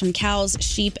products from cows,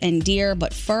 sheep, and deer,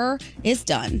 but fur is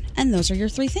done. And those are your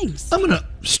three things. I'm going to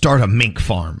start a mink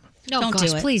farm. No, Don't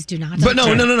gosh, do it. please do not. But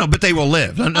no. But they will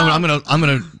live. I'm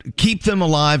gonna keep them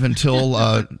alive until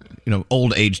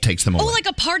old age takes them away. Oh, like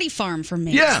a party farm for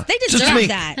minks. Yeah, They just deserve mink.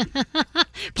 that.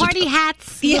 Party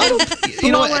hats, You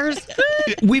know what?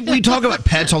 We talk about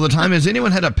pets all the time. Has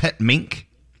anyone had a pet mink?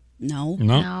 No.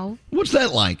 No. What's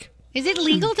that like? Is it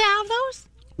legal to have those?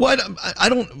 What? I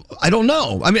don't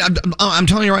know. I mean, I'm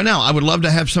telling you right now. I would love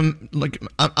to have some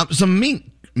mink.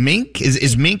 Mink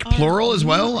is mink plural as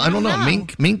well? I don't know.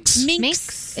 Minks.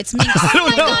 Minks. It's minks. I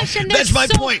don't know. Gosh, and That's my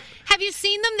point. Have you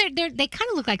seen them? They kind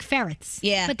of look like ferrets.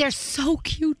 Yeah. But they're so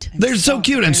cute. They're so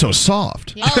cute and so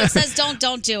soft. Oh, it says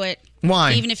don't do it.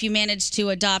 Why? Even if you manage to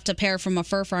adopt a pair from a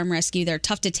fur farm rescue, they're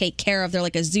tough to take care of. They're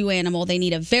like a zoo animal. They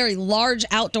need a very large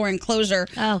outdoor enclosure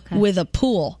with a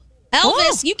pool.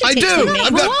 Elvis, you can I take do. some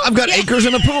mink. I've got acres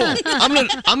in a pool.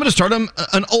 I'm gonna start an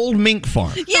old mink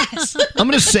farm. Yes. I'm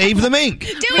gonna save the mink.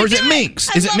 Or is it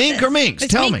minks? Is it mink or minks?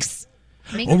 It's Tell minks.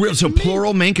 me. Oh, real? So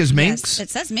plural mink is minks? Yes, it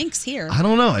says minks here. I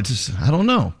don't know. I don't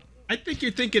know. I think you're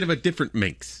thinking of a different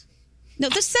minx. No,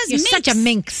 this says You're minks. such a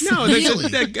minx. No, there's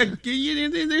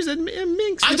a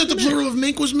minx. I thought the plural of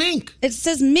mink was mink. It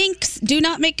says minks do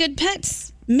not make good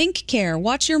pets. Mink care.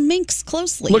 Watch your minks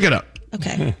closely. Look it up.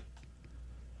 Okay.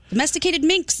 Domesticated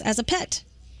minks as a pet.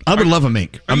 I would love a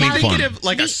mink. A Are you mink thinking farm. of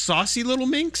like a saucy little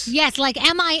minx? Yes, like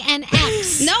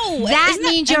MINX. No, that isn't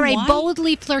means you're a NY?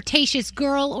 boldly flirtatious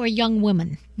girl or young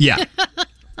woman. Yeah.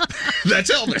 That's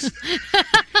Elvis.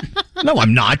 No,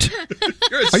 I'm not.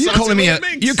 You're a Are you saucy calling me a? little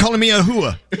minx. You're calling me a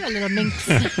hua? You're a little minx.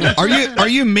 Are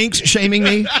you minx shaming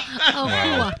me? Oh,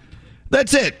 hua.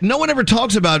 That's it. No one ever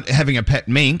talks about having a pet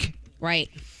mink. Right.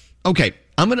 Okay,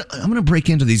 I'm gonna break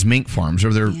into these mink farms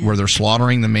where they're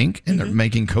slaughtering the mink and they're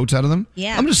making coats out of them.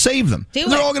 Yeah. I'm gonna save them. Do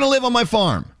They're it. all gonna live on my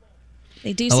farm.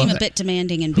 They do I seem love a that. bit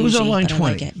demanding and bougie. Who's on line but I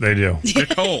 20? like it. They do.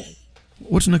 Nicole.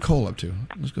 What's Nicole up to?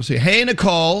 Let's go see. Hey,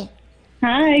 Nicole.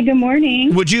 Hi, good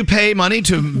morning. Would you pay money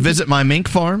to visit my mink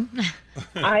farm?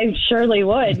 I surely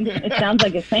would. It sounds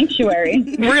like a sanctuary.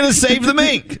 We're gonna save the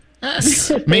mink.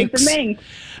 Save Minks. the mink.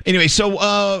 Anyway,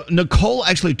 so Nicole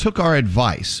actually took our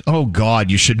advice. Oh God,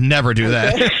 you should never do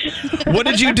that. What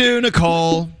did you do,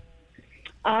 Nicole?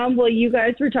 Well, you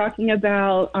guys were talking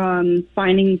about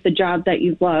finding the job that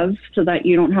you love so that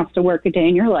you don't have to work a day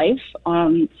in your life.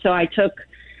 So I took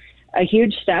a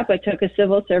huge step. I took a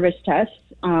civil service test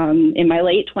in my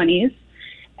late 20s,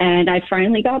 and I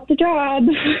finally got the job.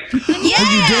 Oh,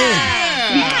 you did?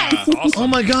 Yes. Oh,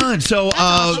 my God. So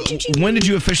when did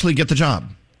you officially get the job?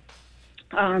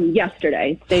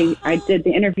 Yesterday. I did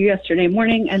the interview yesterday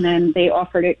morning, and then they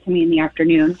offered it to me in the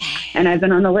afternoon. And I've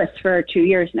been on the list for 2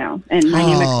 years now, and my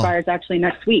name expires actually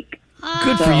next week.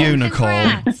 Good for you, Nicole.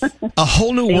 A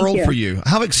whole new Thank world you. for you.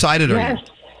 How excited are you?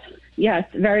 Yes,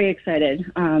 very excited.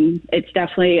 It's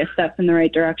definitely a step in the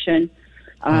right direction.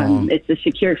 It's a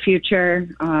secure future.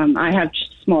 I have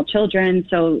small children,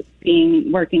 so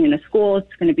working in a school,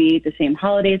 it's going to be the same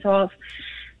holidays off.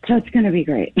 So it's going to be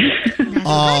great.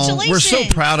 Oh, we're so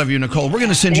proud of you, Nicole. We're going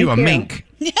to send you a mink.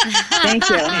 Thank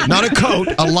you. Not a coat,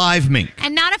 a live mink.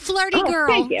 And not a flirty girl.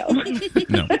 Thank you.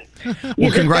 No.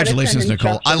 Well, congratulations,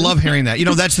 Nicole. I love hearing that.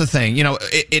 That's the thing.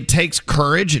 It takes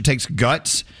courage, it takes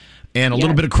guts, and a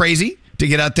little bit of crazy to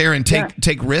get out there and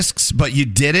take risks, but you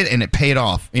did it and it paid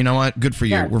off. You know what? Good for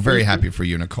you. We're very happy for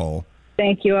you, Nicole.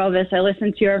 Thank you, Elvis. I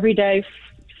listen to you every day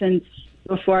since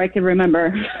before I could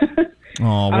remember.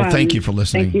 Oh, well, thank you for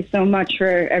listening. Thank you so much for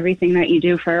everything that you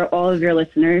do for all of your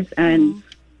listeners. And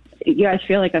you guys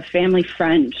feel like a family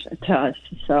friend to us.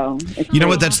 So you know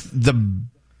what? That's the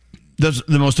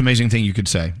most amazing thing you could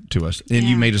say to us. And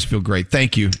you made us feel great.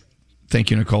 Thank you. Thank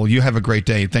you, Nicole. You have a great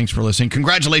day. Thanks for listening.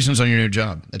 Congratulations on your new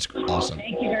job. That's awesome.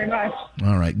 Thank you very much.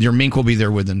 All right. Your mink will be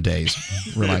there within days.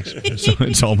 Relax. So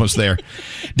it's almost there.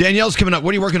 Danielle's coming up.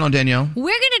 What are you working on, Danielle? We're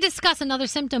going to discuss another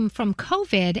symptom from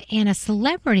COVID and a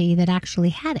celebrity that actually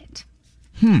had it.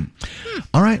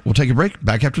 All right. We'll take a break.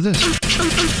 Back after this.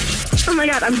 Oh my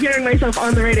God, I'm hearing myself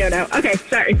on the radio now. Okay,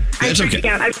 sorry. I'm freaking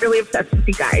out. I'm really obsessed with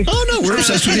you guys. Oh, no, we're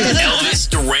obsessed with you. Elvis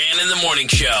Duran in the Morning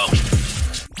Show.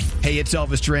 Hey, it's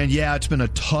Elvis Duran. Yeah, it's been a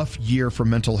tough year for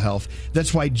mental health.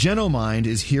 That's why Genomind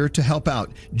is here to help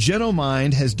out.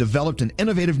 Genomind has developed an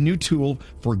innovative new tool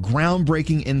for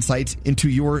groundbreaking insights into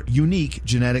your unique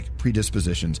genetic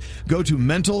predispositions. Go to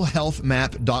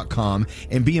mentalhealthmap.com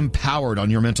and be empowered on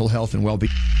your mental health and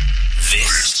well-being.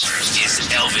 This is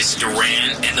Elvis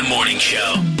Duran and the Morning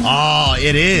Show. Oh,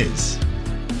 it is.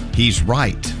 He's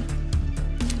right.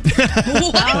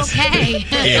 Okay.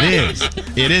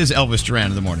 It is Elvis Duran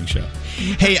of the Morning Show.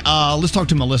 Hey, let's talk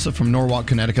to Melissa from Norwalk,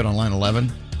 Connecticut on line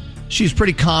 11. She's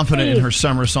pretty confident in her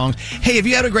summer songs. Hey, have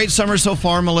you had a great summer so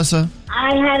far, Melissa?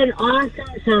 I had an awesome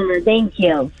summer. Thank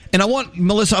you. And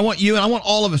Melissa, I want you and I want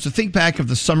all of us to think back of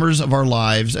the summers of our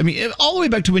lives. I mean, all the way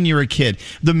back to when you were a kid.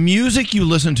 The music you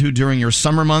listened to during your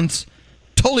summer months,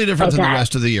 totally different than the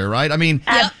rest of the year, right? I mean,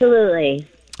 absolutely.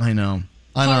 I know.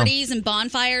 Parties and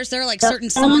bonfires. There are like certain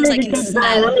songs I can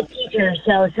smell. I'm a teacher,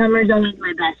 so summer's always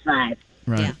my best vibe.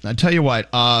 Right. Yeah. I tell you what,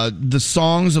 the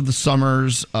songs of the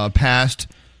summers past,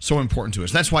 so important to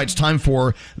us. That's why it's time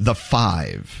for the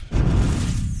 5.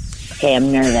 Okay,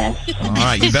 I'm nervous. All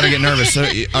right, you better get nervous. So,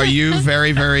 are you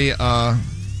very, very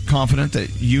confident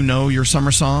that you know your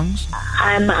summer songs?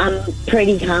 I'm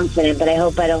pretty confident, but I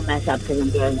hope I don't mess up because I'm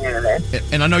very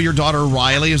nervous. And I know your daughter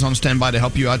Riley is on standby to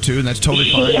help you out too, and that's totally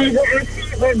fine.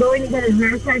 We're going to get a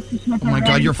haircut. Oh my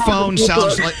God, your phone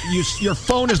sounds like your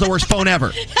phone is the worst phone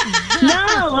ever. No,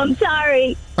 I'm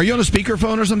sorry. Are you on a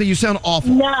speakerphone or something? You sound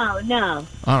awful. No.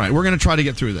 All right, we're going to try to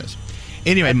get through this.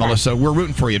 Anyway, Melissa, we're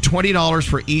rooting for you. $20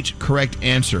 for each correct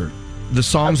answer. The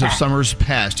songs of summers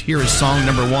past. Here is song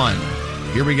number 1.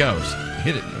 Here we go.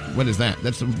 Hit it. What is that?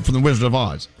 That's from The Wizard of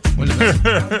Oz. What is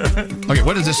that? Okay,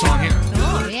 what is this song here?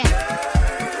 Oh, yeah.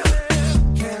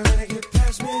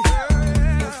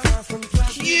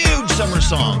 Huge summer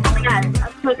song. Oh my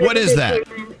God. What is that?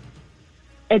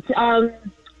 It's, oh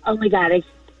my God.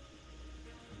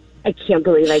 I can't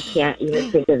believe I can't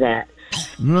even think of that.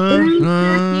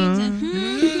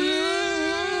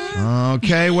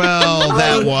 Okay, well,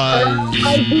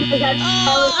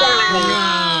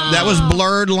 that was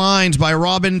Blurred Lines by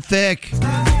Robin Thicke.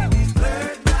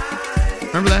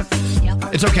 Remember that?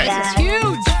 Yep. It's okay. It's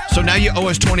huge. So now you owe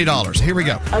us $20. Here we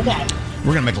go. Okay.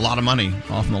 We're going to make a lot of money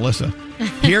off Melissa.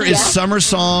 Here is summer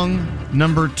song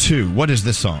number 2. What is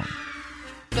this song?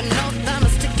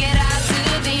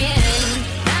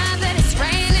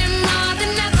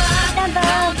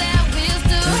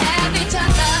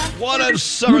 What a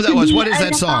summer that was. What is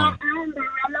that song?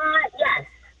 Umbrella, yes.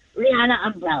 Rihanna,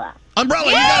 Umbrella. Umbrella,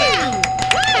 you got it.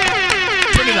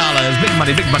 $20. Big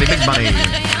money, big money, big money.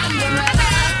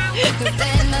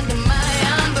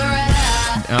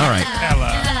 All right.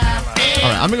 All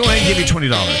right, I'm going to go ahead and give you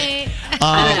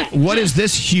 $20. What is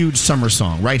this huge summer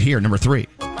song? Right here, number 3.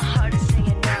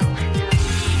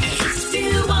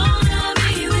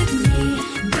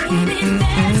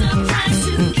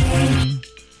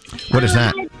 What is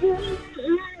that?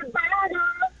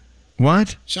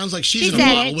 What? Sounds like She she's in a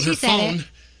said bottle it. with She her said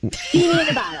phone. Genie in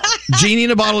a bottle. Genie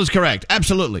in a bottle is correct.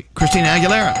 Absolutely. Christina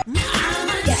Aguilera.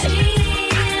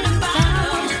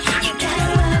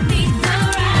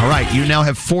 All right, you now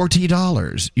have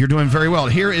 $40. You're doing very well.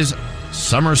 Here is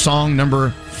summer song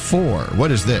number 4. What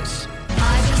is this?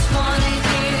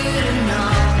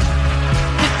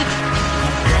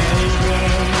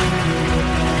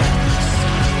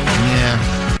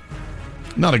 Yeah.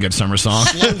 Not a good summer song.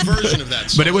 Slow version of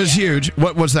that song. But it was huge.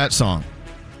 What was that song?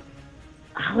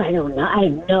 Oh, I don't know. I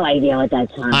have no idea what that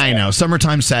song is. I know.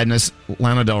 Summertime Sadness,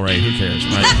 Lana Del Rey. Who cares,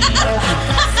 right?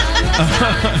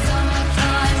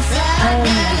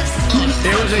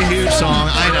 It was a huge song.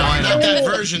 I know. That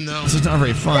version, though. This is not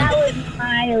very fun. That was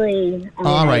Miley.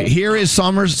 All right, here is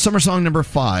summer song number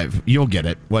 5. You'll get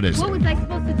it. What is What it? was I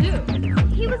supposed to do?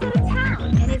 He was out of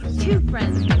town, and his 2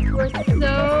 friends were so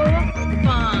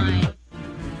fine.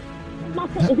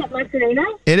 Is that Macarena?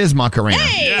 It is Macarena.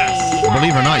 Yes.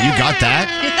 Believe it or not, you got that.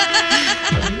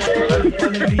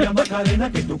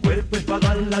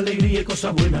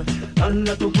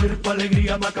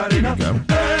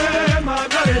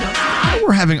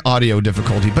 We're having audio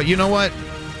difficulty, but you know what?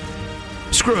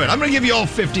 Screw it. I'm going to give you all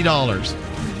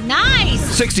 $50.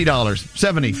 Nice. $60,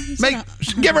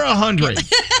 $70. Give her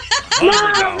 $100.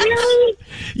 No, really?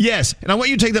 Yes, and I want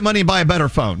you to take that money and buy a better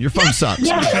phone. Your phone sucks.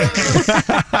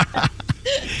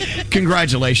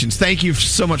 Congratulations. Thank you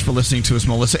so much for listening to us,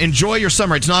 Melissa. Enjoy your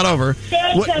summer. It's not over.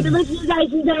 Thanks. I've been listening to you guys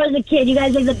since I was a kid. You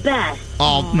guys are the best.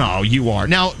 Oh, no, you are.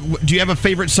 Now, do you have a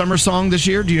favorite summer song this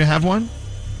year? Do you have one?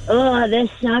 Oh, this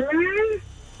summer?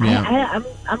 Yeah.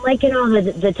 I'm liking all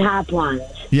the top ones.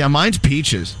 Yeah, mine's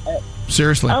Peaches.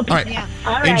 Seriously. Okay. All right. Yeah.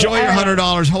 All right, Enjoy your all right.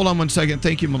 $100. Hold on one second.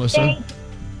 Thank you, Melissa. Thanks.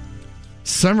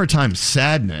 Summertime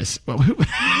Sadness. Well, It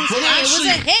was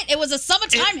a hit. It was a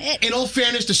summertime hit. In all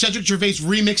fairness, the Cedric Gervais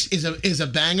remix is a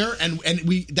banger, and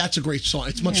that's a great song.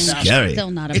 It's much faster. Scary. Still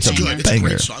not a It's banger. good. It's a Banger.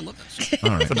 great song. I love that song. All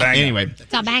right. It's a banger. Anyway,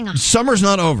 It's a banger. summer's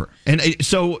not over. And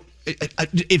so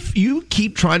if you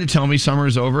keep trying to tell me summer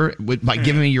is over by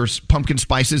giving me your pumpkin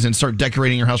spices and start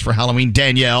decorating your house for Halloween,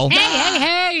 Danielle,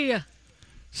 Hey.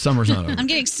 summer's not over. I'm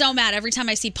getting so mad every time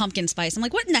I see pumpkin spice. I'm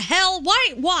like, what in the hell?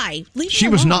 Why? Leave me She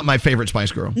was alone. not my favorite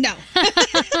Spice Girl. No.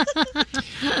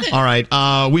 All right,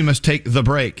 we must take the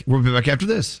break. We'll be back after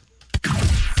this.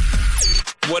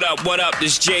 What up?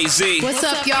 This Jay-Z. What's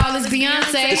up, y'all? It's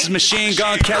Beyonce. This is Machine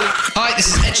Gun Kelly. Hi, this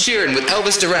is Ed Sheeran with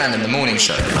Elvis Duran in the Morning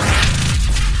Show.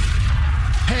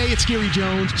 Hey, it's Gary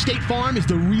Jones. State Farm is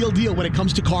the real deal when it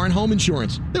comes to car and home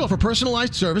insurance. They offer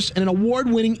personalized service and an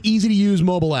award-winning, easy-to-use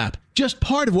mobile app. Just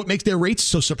part of what makes their rates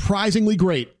so surprisingly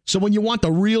great. So when you want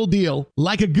the real deal,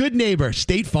 like a good neighbor,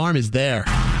 State Farm is there.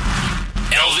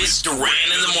 Elvis Duran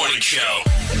in the Morning Show.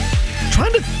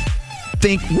 Trying to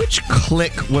think, which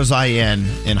clique was I in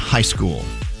high school?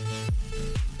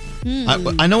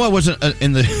 I know I wasn't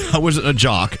I wasn't a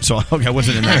jock, so I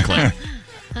wasn't in that clique.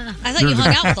 I thought you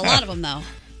hung out with a lot of them, though.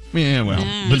 Yeah, well,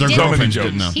 but their He did. girlfriends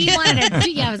didn't know. He wanted to.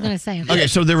 Yeah, I was going to say. Okay,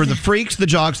 so there were the freaks, the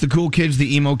jocks, the cool kids,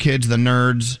 the emo kids, the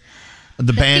nerds,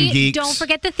 the band geeks. Don't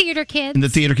forget the theater kids. And the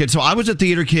theater kid. So I was a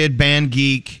theater kid, band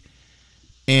geek,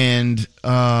 and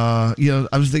I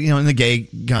was in the gay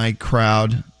guy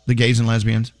crowd, the gays and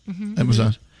lesbians. Mm-hmm. That was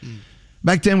us.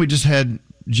 Back then, we just had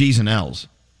G's and L's.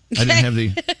 I didn't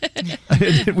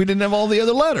have we didn't have all the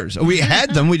other letters. We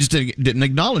had them, we just didn't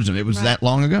acknowledge them. It was that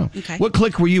long ago. Okay. What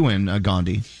clique were you in,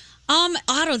 Gandhi?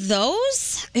 Out of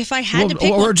those, if I had to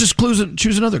pick or one. just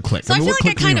choose another clique. So I feel what like I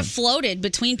clique were kind you of floated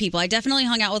between people. I definitely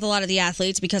hung out with a lot of the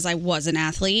athletes because I was an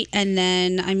athlete. And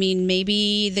then,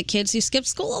 maybe the kids who skipped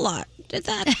school a lot did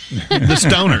that. in? The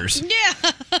stoners.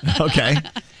 Yeah. Okay.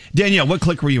 Danielle, what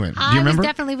clique were you in? Do you remember? I was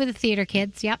definitely with the theater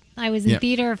kids. Yep. I was in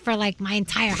theater for like my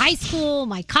entire high school,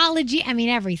 my college,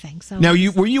 everything. So Now,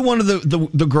 were you one of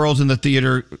the girls in the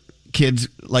theater kids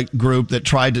group that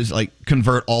tried to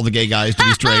convert all the gay guys to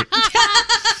be straight?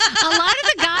 a lot of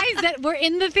the guys that were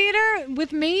in the theater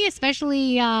with me,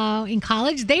 especially in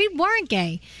college, they weren't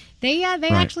gay. They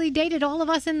actually dated all of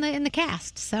us in the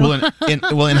cast. So in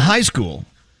high school,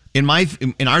 in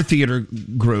our theater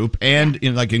group and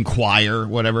in choir,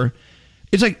 whatever,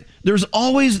 it's like there's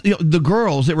always the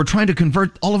girls that were trying to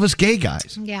convert all of us gay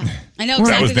guys. Yeah, I know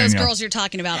exactly those girls you're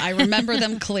talking about. I remember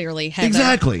them clearly. Heather.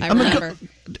 Exactly. I remember.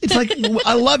 It's like,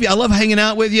 I love you. I love hanging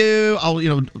out with you.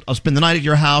 I'll spend the night at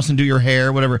your house and do your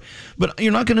hair, whatever. But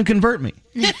you're not going to convert me.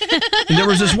 And there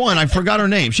was this one, I forgot her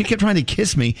name. She kept trying to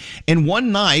kiss me. And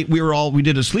one night we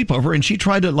did a sleepover and she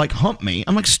tried to hump me.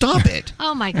 I'm like, stop it.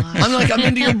 Oh my gosh. I'm like, I'm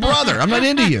into your brother. I'm not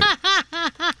into you.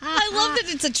 I love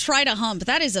that it's a try to hump.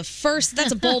 That is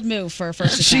that's a bold move for a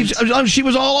first attempt. She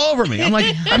was all over me. I'm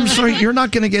like, I'm sorry, you're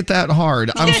not going to get that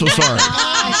hard. I'm so sorry.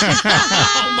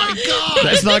 Oh my God.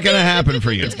 That's not going to happen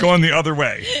for you. It's going the other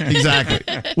way. Exactly.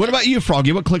 What about you,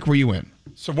 Froggy? What click were you in?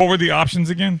 So what were the options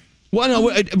again? Well,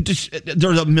 no,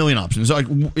 there's a million options. Like,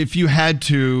 if you had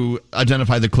to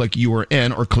identify the clique you were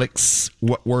in or cliques,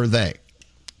 what were they?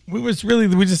 I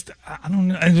don't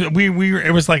know.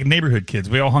 It was like neighborhood kids.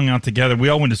 We all hung out together. We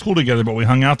all went to school together, but we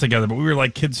hung out together. But we were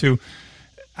like kids who,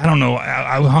 I don't know.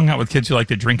 I hung out with kids who like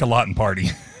to drink a lot and party.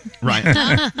 Right.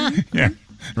 Yeah.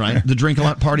 Right. The drink a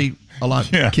lot, party a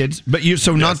lot kids. But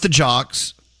not the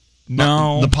jocks.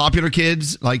 No. The popular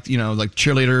kids, like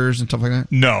cheerleaders and stuff like that?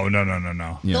 No.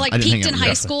 Yeah, The peaked in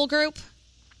high school group?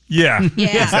 Yeah.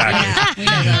 Yeah. Exactly.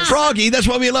 Yeah, we know those. Froggy, that's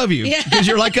why we love you. Because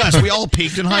you're like us. We all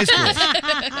peaked in high school.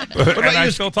 What about I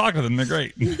still talk to them. They're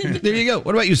great. There you go.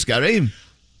 What about you, Scotty?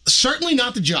 Certainly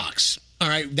not the jocks. All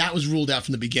right, that was ruled out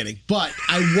from the beginning. But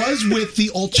I was with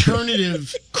the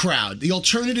alternative crowd, the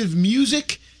alternative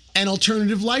music and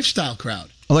alternative lifestyle crowd.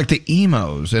 Like the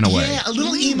emos, in a way. Yeah, a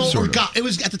little emo Sort or of. goth. It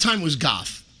was at the time. It was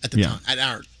goth at the time. At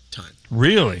our time.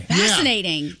 Really?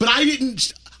 Fascinating. Yeah. But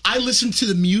I listened to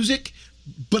the music,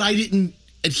 but I didn't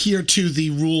adhere to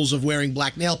the rules of wearing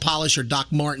black nail polish or Doc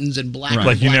Martens and black.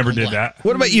 Like you never did that.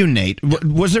 What about you, Nate?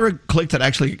 Was there a clique that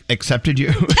actually accepted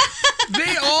you?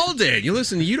 They all did.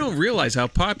 You don't realize how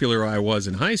popular I was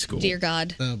in high school. Dear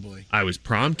God. Oh boy. I was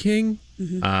prom king.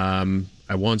 Mm-hmm.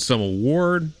 I won some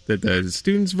award that the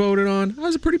students voted on. I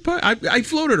was I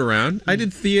floated around. I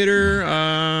did theater.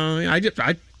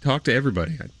 I talked to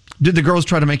everybody. Did the girls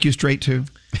try to make you straight too?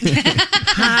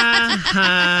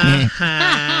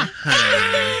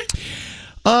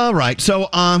 All right. So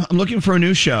I'm looking for a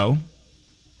new show.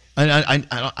 I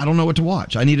don't know what to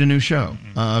watch. I need a new show.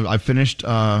 I finished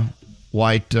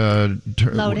White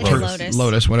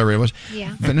Lotus, whatever it was.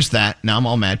 Yeah. Finished that. Now I'm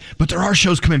all mad. But there are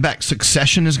shows coming back.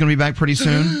 Succession is going to be back pretty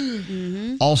soon.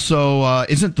 Mm-hmm. Also,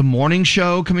 isn't The Morning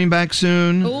Show coming back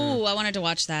soon? Ooh, I wanted to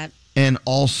watch that. And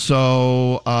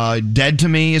also, Dead to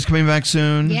Me is coming back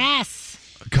soon. Yes.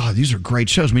 God, these are great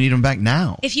shows. We need them back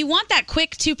now. If you want that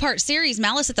quick 2-part series,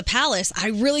 Malice at the Palace, I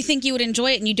really think you would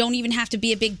enjoy it, and you don't even have to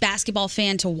be a big basketball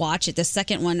fan to watch it. The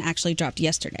second one actually dropped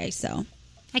yesterday, so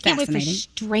I can't wait for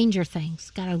Stranger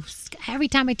Things. Every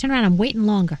time I turn around, I'm waiting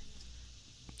longer.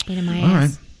 Pain in my ass. All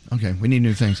right. Okay, we need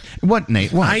new things. What,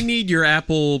 Nate? What? I need your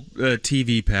Apple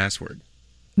TV password.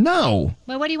 No.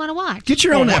 Well, what do you want to watch? Get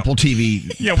your own Apple TV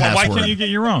password. Why can't you get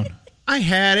your own? I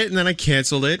had it, and then I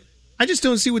canceled it. I just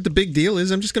don't see what the big deal is.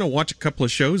 I'm just going to watch a couple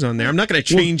of shows on there. I'm not going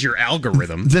to change your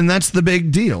algorithm. Then that's the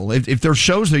big deal. If there's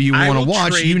shows that you want to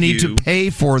watch, you need to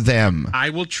pay for them. I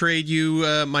will trade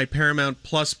you my Paramount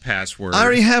Plus password. I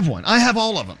already have one. I have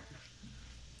all of them.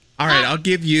 All right, I'll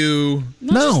give you...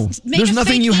 Make there's a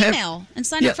nothing fake you have. email and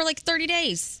sign up for like 30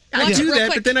 days. I Watch it do real that,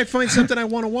 quick. but then I find something I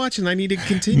want to watch, and I need to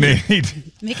continue. Nate,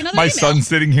 Make another my email. son's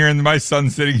sitting here, and my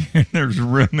son's sitting here, and there's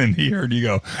room, and he heard you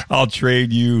go, I'll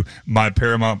trade you my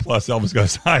Paramount Plus. Elvis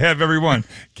goes, I have every one.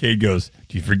 Cade goes,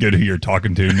 do you forget who you're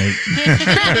talking to, Nate?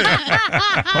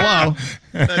 Hello?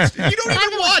 You don't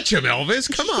even watch him,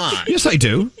 Elvis. Come on. Yes, I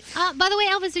do. By the way,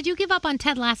 Elvis, did you give up on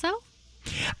Ted Lasso?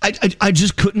 I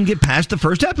just couldn't get past the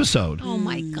first episode. Oh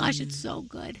my gosh, it's so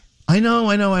good. I know.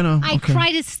 I Okay.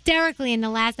 cried hysterically in the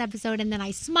last episode, and then I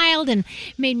smiled and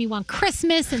made me want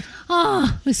Christmas, and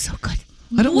it was so good.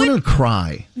 I don't want to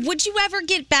cry. Would you ever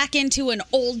get back into an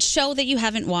old show that you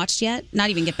haven't watched yet?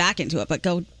 Not even get back into it, but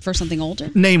go for something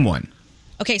older? Name one.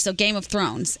 Okay, so Game of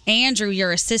Thrones. Andrew,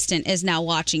 your assistant, is now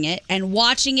watching it. And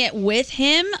watching it with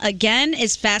him, again,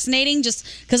 is fascinating just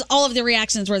because all of the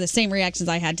reactions were the same reactions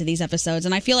I had to these episodes.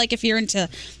 And I feel like if you're into,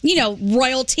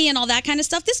 royalty and all that kind of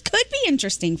stuff, this could be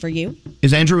interesting for you.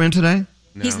 Is Andrew in today?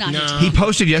 No. He's not. He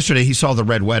posted yesterday he saw the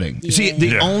Red Wedding. Yeah. See,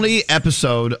 the only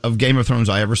episode of Game of Thrones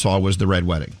I ever saw was the Red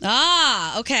Wedding.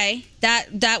 Ah, okay.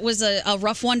 That was a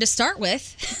rough one to start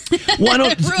with. Well,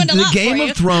 Ruined a the lot Game for of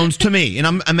you. Thrones, to me, and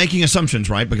I'm making assumptions,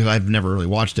 right? Because I've never really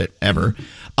watched it ever.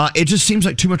 It just seems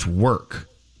like too much work.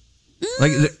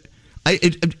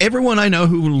 Everyone I know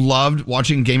who loved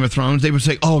watching Game of Thrones, they would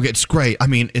say, "Oh, it's great." I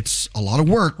mean, it's a lot of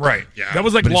work, Right. Yeah. That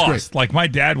was like But it's Lost. Like my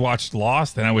dad watched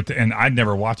Lost, and I'd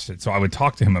never watched it, so I would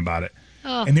talk to him about it.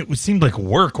 Oh. And it seemed like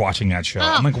work watching that show.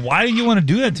 I'm like, why do you want to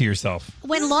do that to yourself?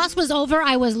 When Lost was over,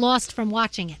 I was lost from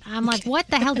watching it. I'm like, what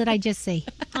the hell did I just see?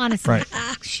 Honestly. Right.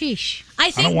 Sheesh.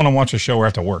 I I don't want to watch a show where I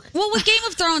have to work. Well, with Game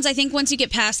of Thrones, I think once you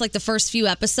get past like the first few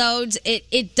episodes,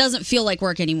 it doesn't feel like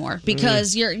work anymore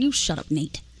because you shut up,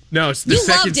 Nate. No, it's the You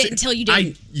second loved it until you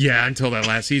didn't. until that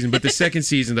last season. But the second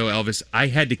season, though, Elvis, I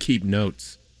had to keep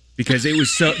notes because it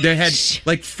was so. They had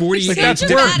like 40 That's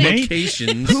different work, Nate.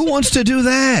 locations. Who wants to do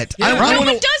that? Yeah. No one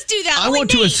wanna- does do that. I Only want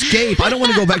to Nate. escape. I don't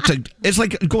want to go back to. It's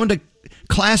like going to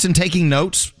class and taking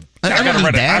notes. I I don't need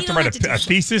I that. have to write a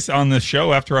thesis on the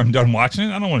show after I'm done watching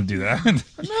it. I don't want to do that.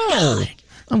 No,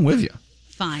 I'm with you.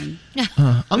 Fine.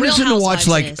 I'm Real just going to watch Housewives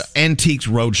like is. Antiques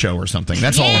Roadshow or something.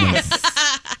 That's all I'm going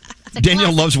to.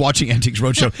 Danielle loves watching Antiques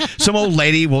Roadshow. Some old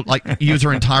lady will like use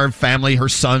her entire family, her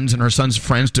sons and her sons'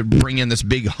 friends, to bring in this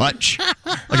big hutch,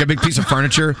 like a big piece of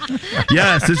furniture.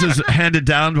 Yes, this is handed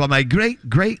down by my great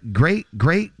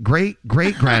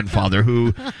grandfather,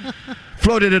 who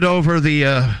floated it over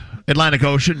the Atlantic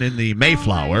Ocean in the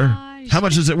Mayflower. How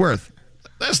much is it worth?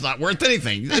 That's not worth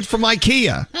anything. It's from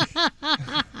IKEA.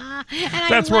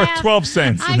 That's worth 12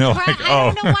 cents. And they're like,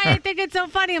 I don't know why I think it's so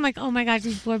funny. I'm like, oh my gosh,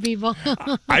 these poor people.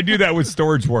 I do that with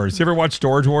Storage Wars. You ever watch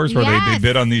Storage Wars where they Yes.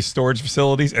 bid on these storage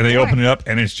facilities and they open it up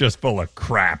and it's just full of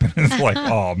crap? And it's like,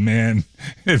 oh man,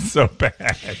 it's so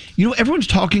bad. You know, everyone's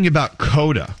talking about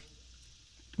Coda.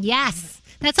 Yes,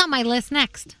 that's on my list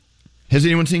next. Has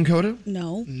anyone seen Coda?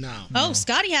 No. Oh,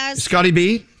 Scotty has. Scotty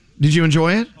B, did you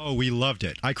enjoy it? Oh, we loved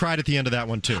it. I cried at the end of that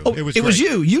one too. Oh, it was was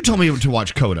great. you. You told me to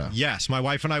watch Coda. Yes, my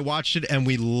wife and I watched it, and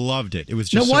we loved it. It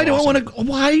was Now, just why so do awesome. I want to?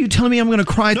 Why are you telling me I'm going to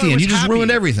cry at No, the it end? was You just happy.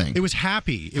 ruined everything. It was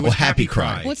happy. It Oh, was happy happy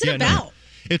cry. What's it Yeah, no. about?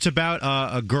 It's about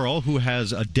a girl who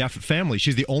has a deaf family.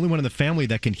 She's the only one in the family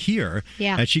that can hear.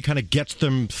 Yeah. And she kind of gets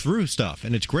them through stuff,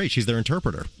 and it's great. She's their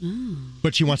interpreter.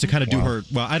 But she wants to kind of do her.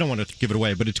 Well, I don't want to give it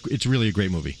away, but it's really a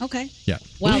great movie. Okay. Yeah.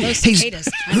 Wow, those Hey, cicadas.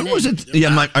 Who was it?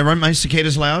 Yeah, I run my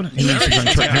cicadas loud.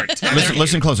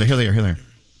 Listen closer. Here they are. Here they are.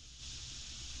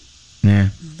 Yeah,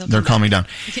 they're calming down.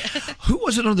 Who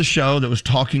was it on the show that was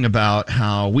talking about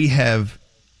how we have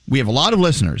a lot of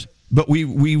listeners, but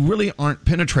we really aren't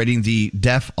penetrating the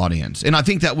deaf audience? And I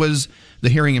think that was the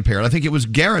hearing impaired. I think it was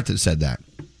Garrett that said that.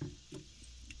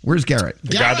 Where's Garrett?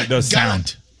 The guy that does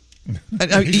sound.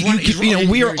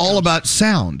 We are all about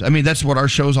sound. I mean, that's what our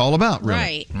show's all about,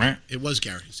 really. Right. It was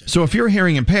Gary who said. So if you're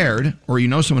hearing impaired, or you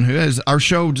know someone who is, our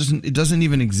show doesn't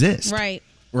even exist. Right.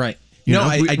 Right. You know,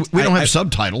 I we don't have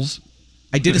subtitles.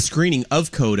 I did a screening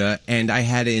of Coda, and I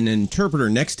had an interpreter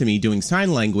next to me doing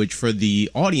sign language for the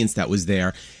audience that was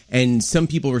there. And some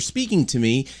people were speaking to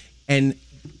me, and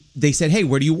they said, "Hey,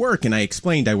 where do you work?" And I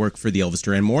explained I work for the Elvis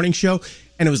Duran Morning Show.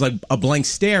 And it was like a blank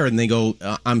stare, and they go,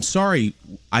 "I'm sorry,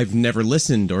 I've never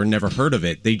listened or never heard of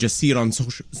it. They just see it on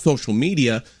social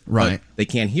media, Right? But they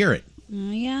can't hear it."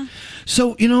 Yeah.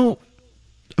 So,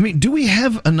 I mean, do we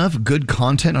have enough good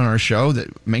content on our show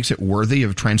that makes it worthy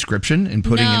of transcription and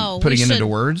putting it into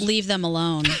words? Leave them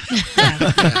alone.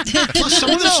 Plus,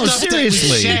 some of the stuff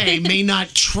seriously. that we say may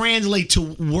not translate to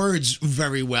words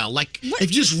very well. Like if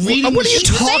you just reading. What are you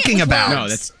talking about? No,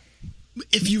 that's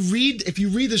if you read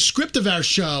the script of our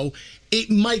show, it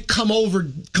might come over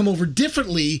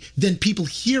differently than people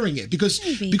hearing it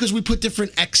because we put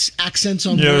different accents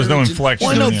on. Yeah, words there's no and- inflection.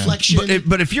 Well, no Yeah. inflection.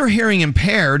 But if you're hearing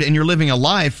impaired and you're living a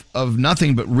life of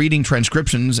nothing but reading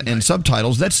transcriptions and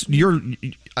subtitles, that's your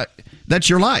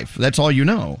life. That's all you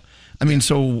know. I mean,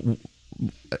 so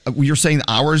you're saying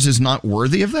ours is not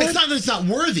worthy of that? It's not that it's not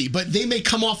worthy, but they may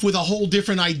come off with a whole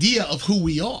different idea of who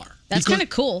we are. That's kind of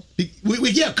cool.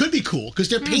 Yeah, it could be cool because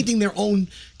they're painting their own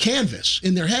canvas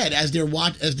in their head as they're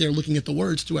looking at the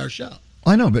words to our show.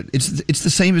 I know, but it's the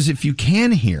same as if you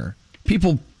can hear.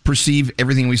 People perceive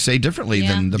everything we say differently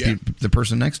than the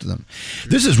person next to them.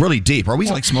 This is really deep. Are we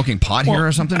like smoking pot here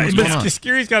or something? What's going on?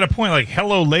 Scary's got a point. Like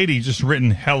 "hello, lady," just written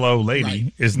 "hello,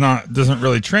 lady" doesn't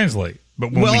really translate.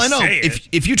 But when I know. say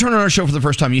If you turn on our show for the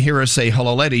first time, you hear us say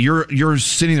 "hello, lady." You're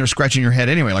sitting there scratching your head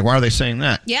anyway. Like, why are they saying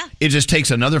that? Yeah. It just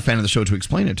takes another fan of the show to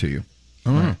explain it to you. I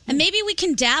don't know. And maybe we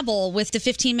can dabble with the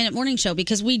 15-minute morning show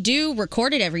because we do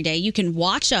record it every day. You can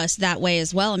watch us that way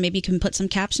as well, and maybe you can put some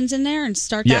captions in there and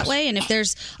start Yes. that way. And if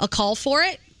there's a call for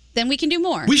it, then we can do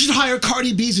more. We should hire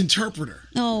Cardi B's interpreter.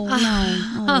 Oh,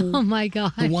 no. Oh, my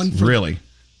God. The one for, Really?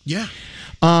 Yeah.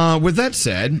 With that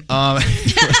said,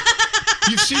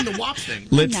 You've seen the WAP thing.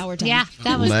 Now we're done. Yeah,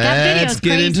 that video's let's get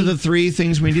crazy. into the 3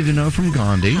 things we need to know from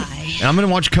Gandhi. And I'm going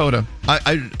to watch Coda.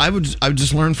 I would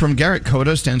just learn from Garrett.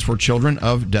 Coda stands for Children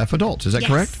of Deaf Adults. Is that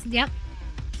correct? Yep.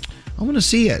 I want to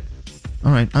see it.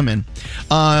 All right, I'm in.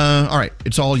 All right,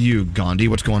 it's all you, Gandhi.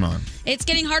 What's going on? It's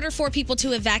getting harder for people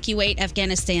to evacuate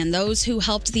Afghanistan. Those who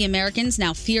helped the Americans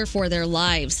now fear for their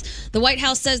lives. The White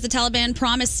House says the Taliban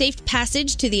promised safe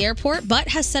passage to the airport, but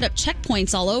has set up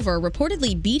checkpoints all over,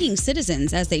 reportedly beating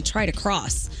citizens as they try to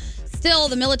cross. Still,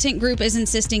 the militant group is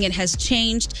insisting it has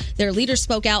changed. Their leader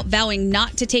spoke out, vowing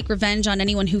not to take revenge on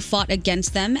anyone who fought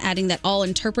against them, adding that all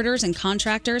interpreters and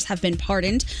contractors have been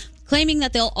pardoned, claiming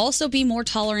that they'll also be more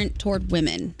tolerant toward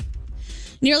women.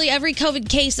 Nearly every COVID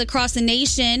case across the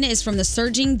nation is from the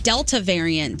surging Delta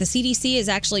variant. The CDC is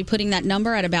actually putting that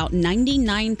number at about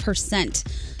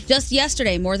 99%. Just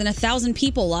yesterday, more than 1,000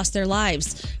 people lost their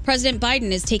lives. President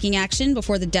Biden is taking action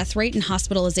before the death rate and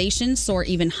hospitalizations soar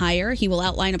even higher. He will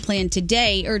outline a plan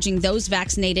today urging those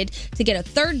vaccinated to get a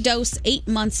third dose 8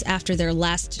 months after their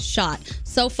last shot.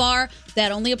 So far,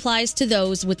 that only applies to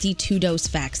those with the 2-dose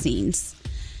vaccines.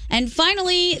 And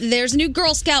finally, there's a new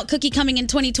Girl Scout cookie coming in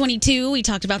 2022. We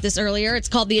talked about this earlier. It's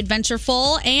called the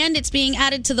Adventureful, and it's being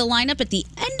added to the lineup at the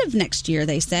end of next year,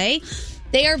 they say.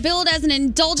 They are billed as an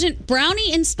indulgent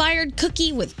brownie-inspired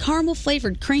cookie with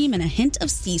caramel-flavored cream and a hint of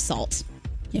sea salt.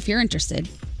 If you're interested,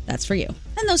 that's for you.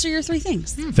 And those are your 3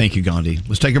 things. Thank you, Gandhi.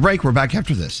 Let's take a break. We're back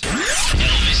after this.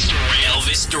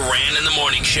 Elvis Duran in the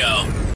Morning Show.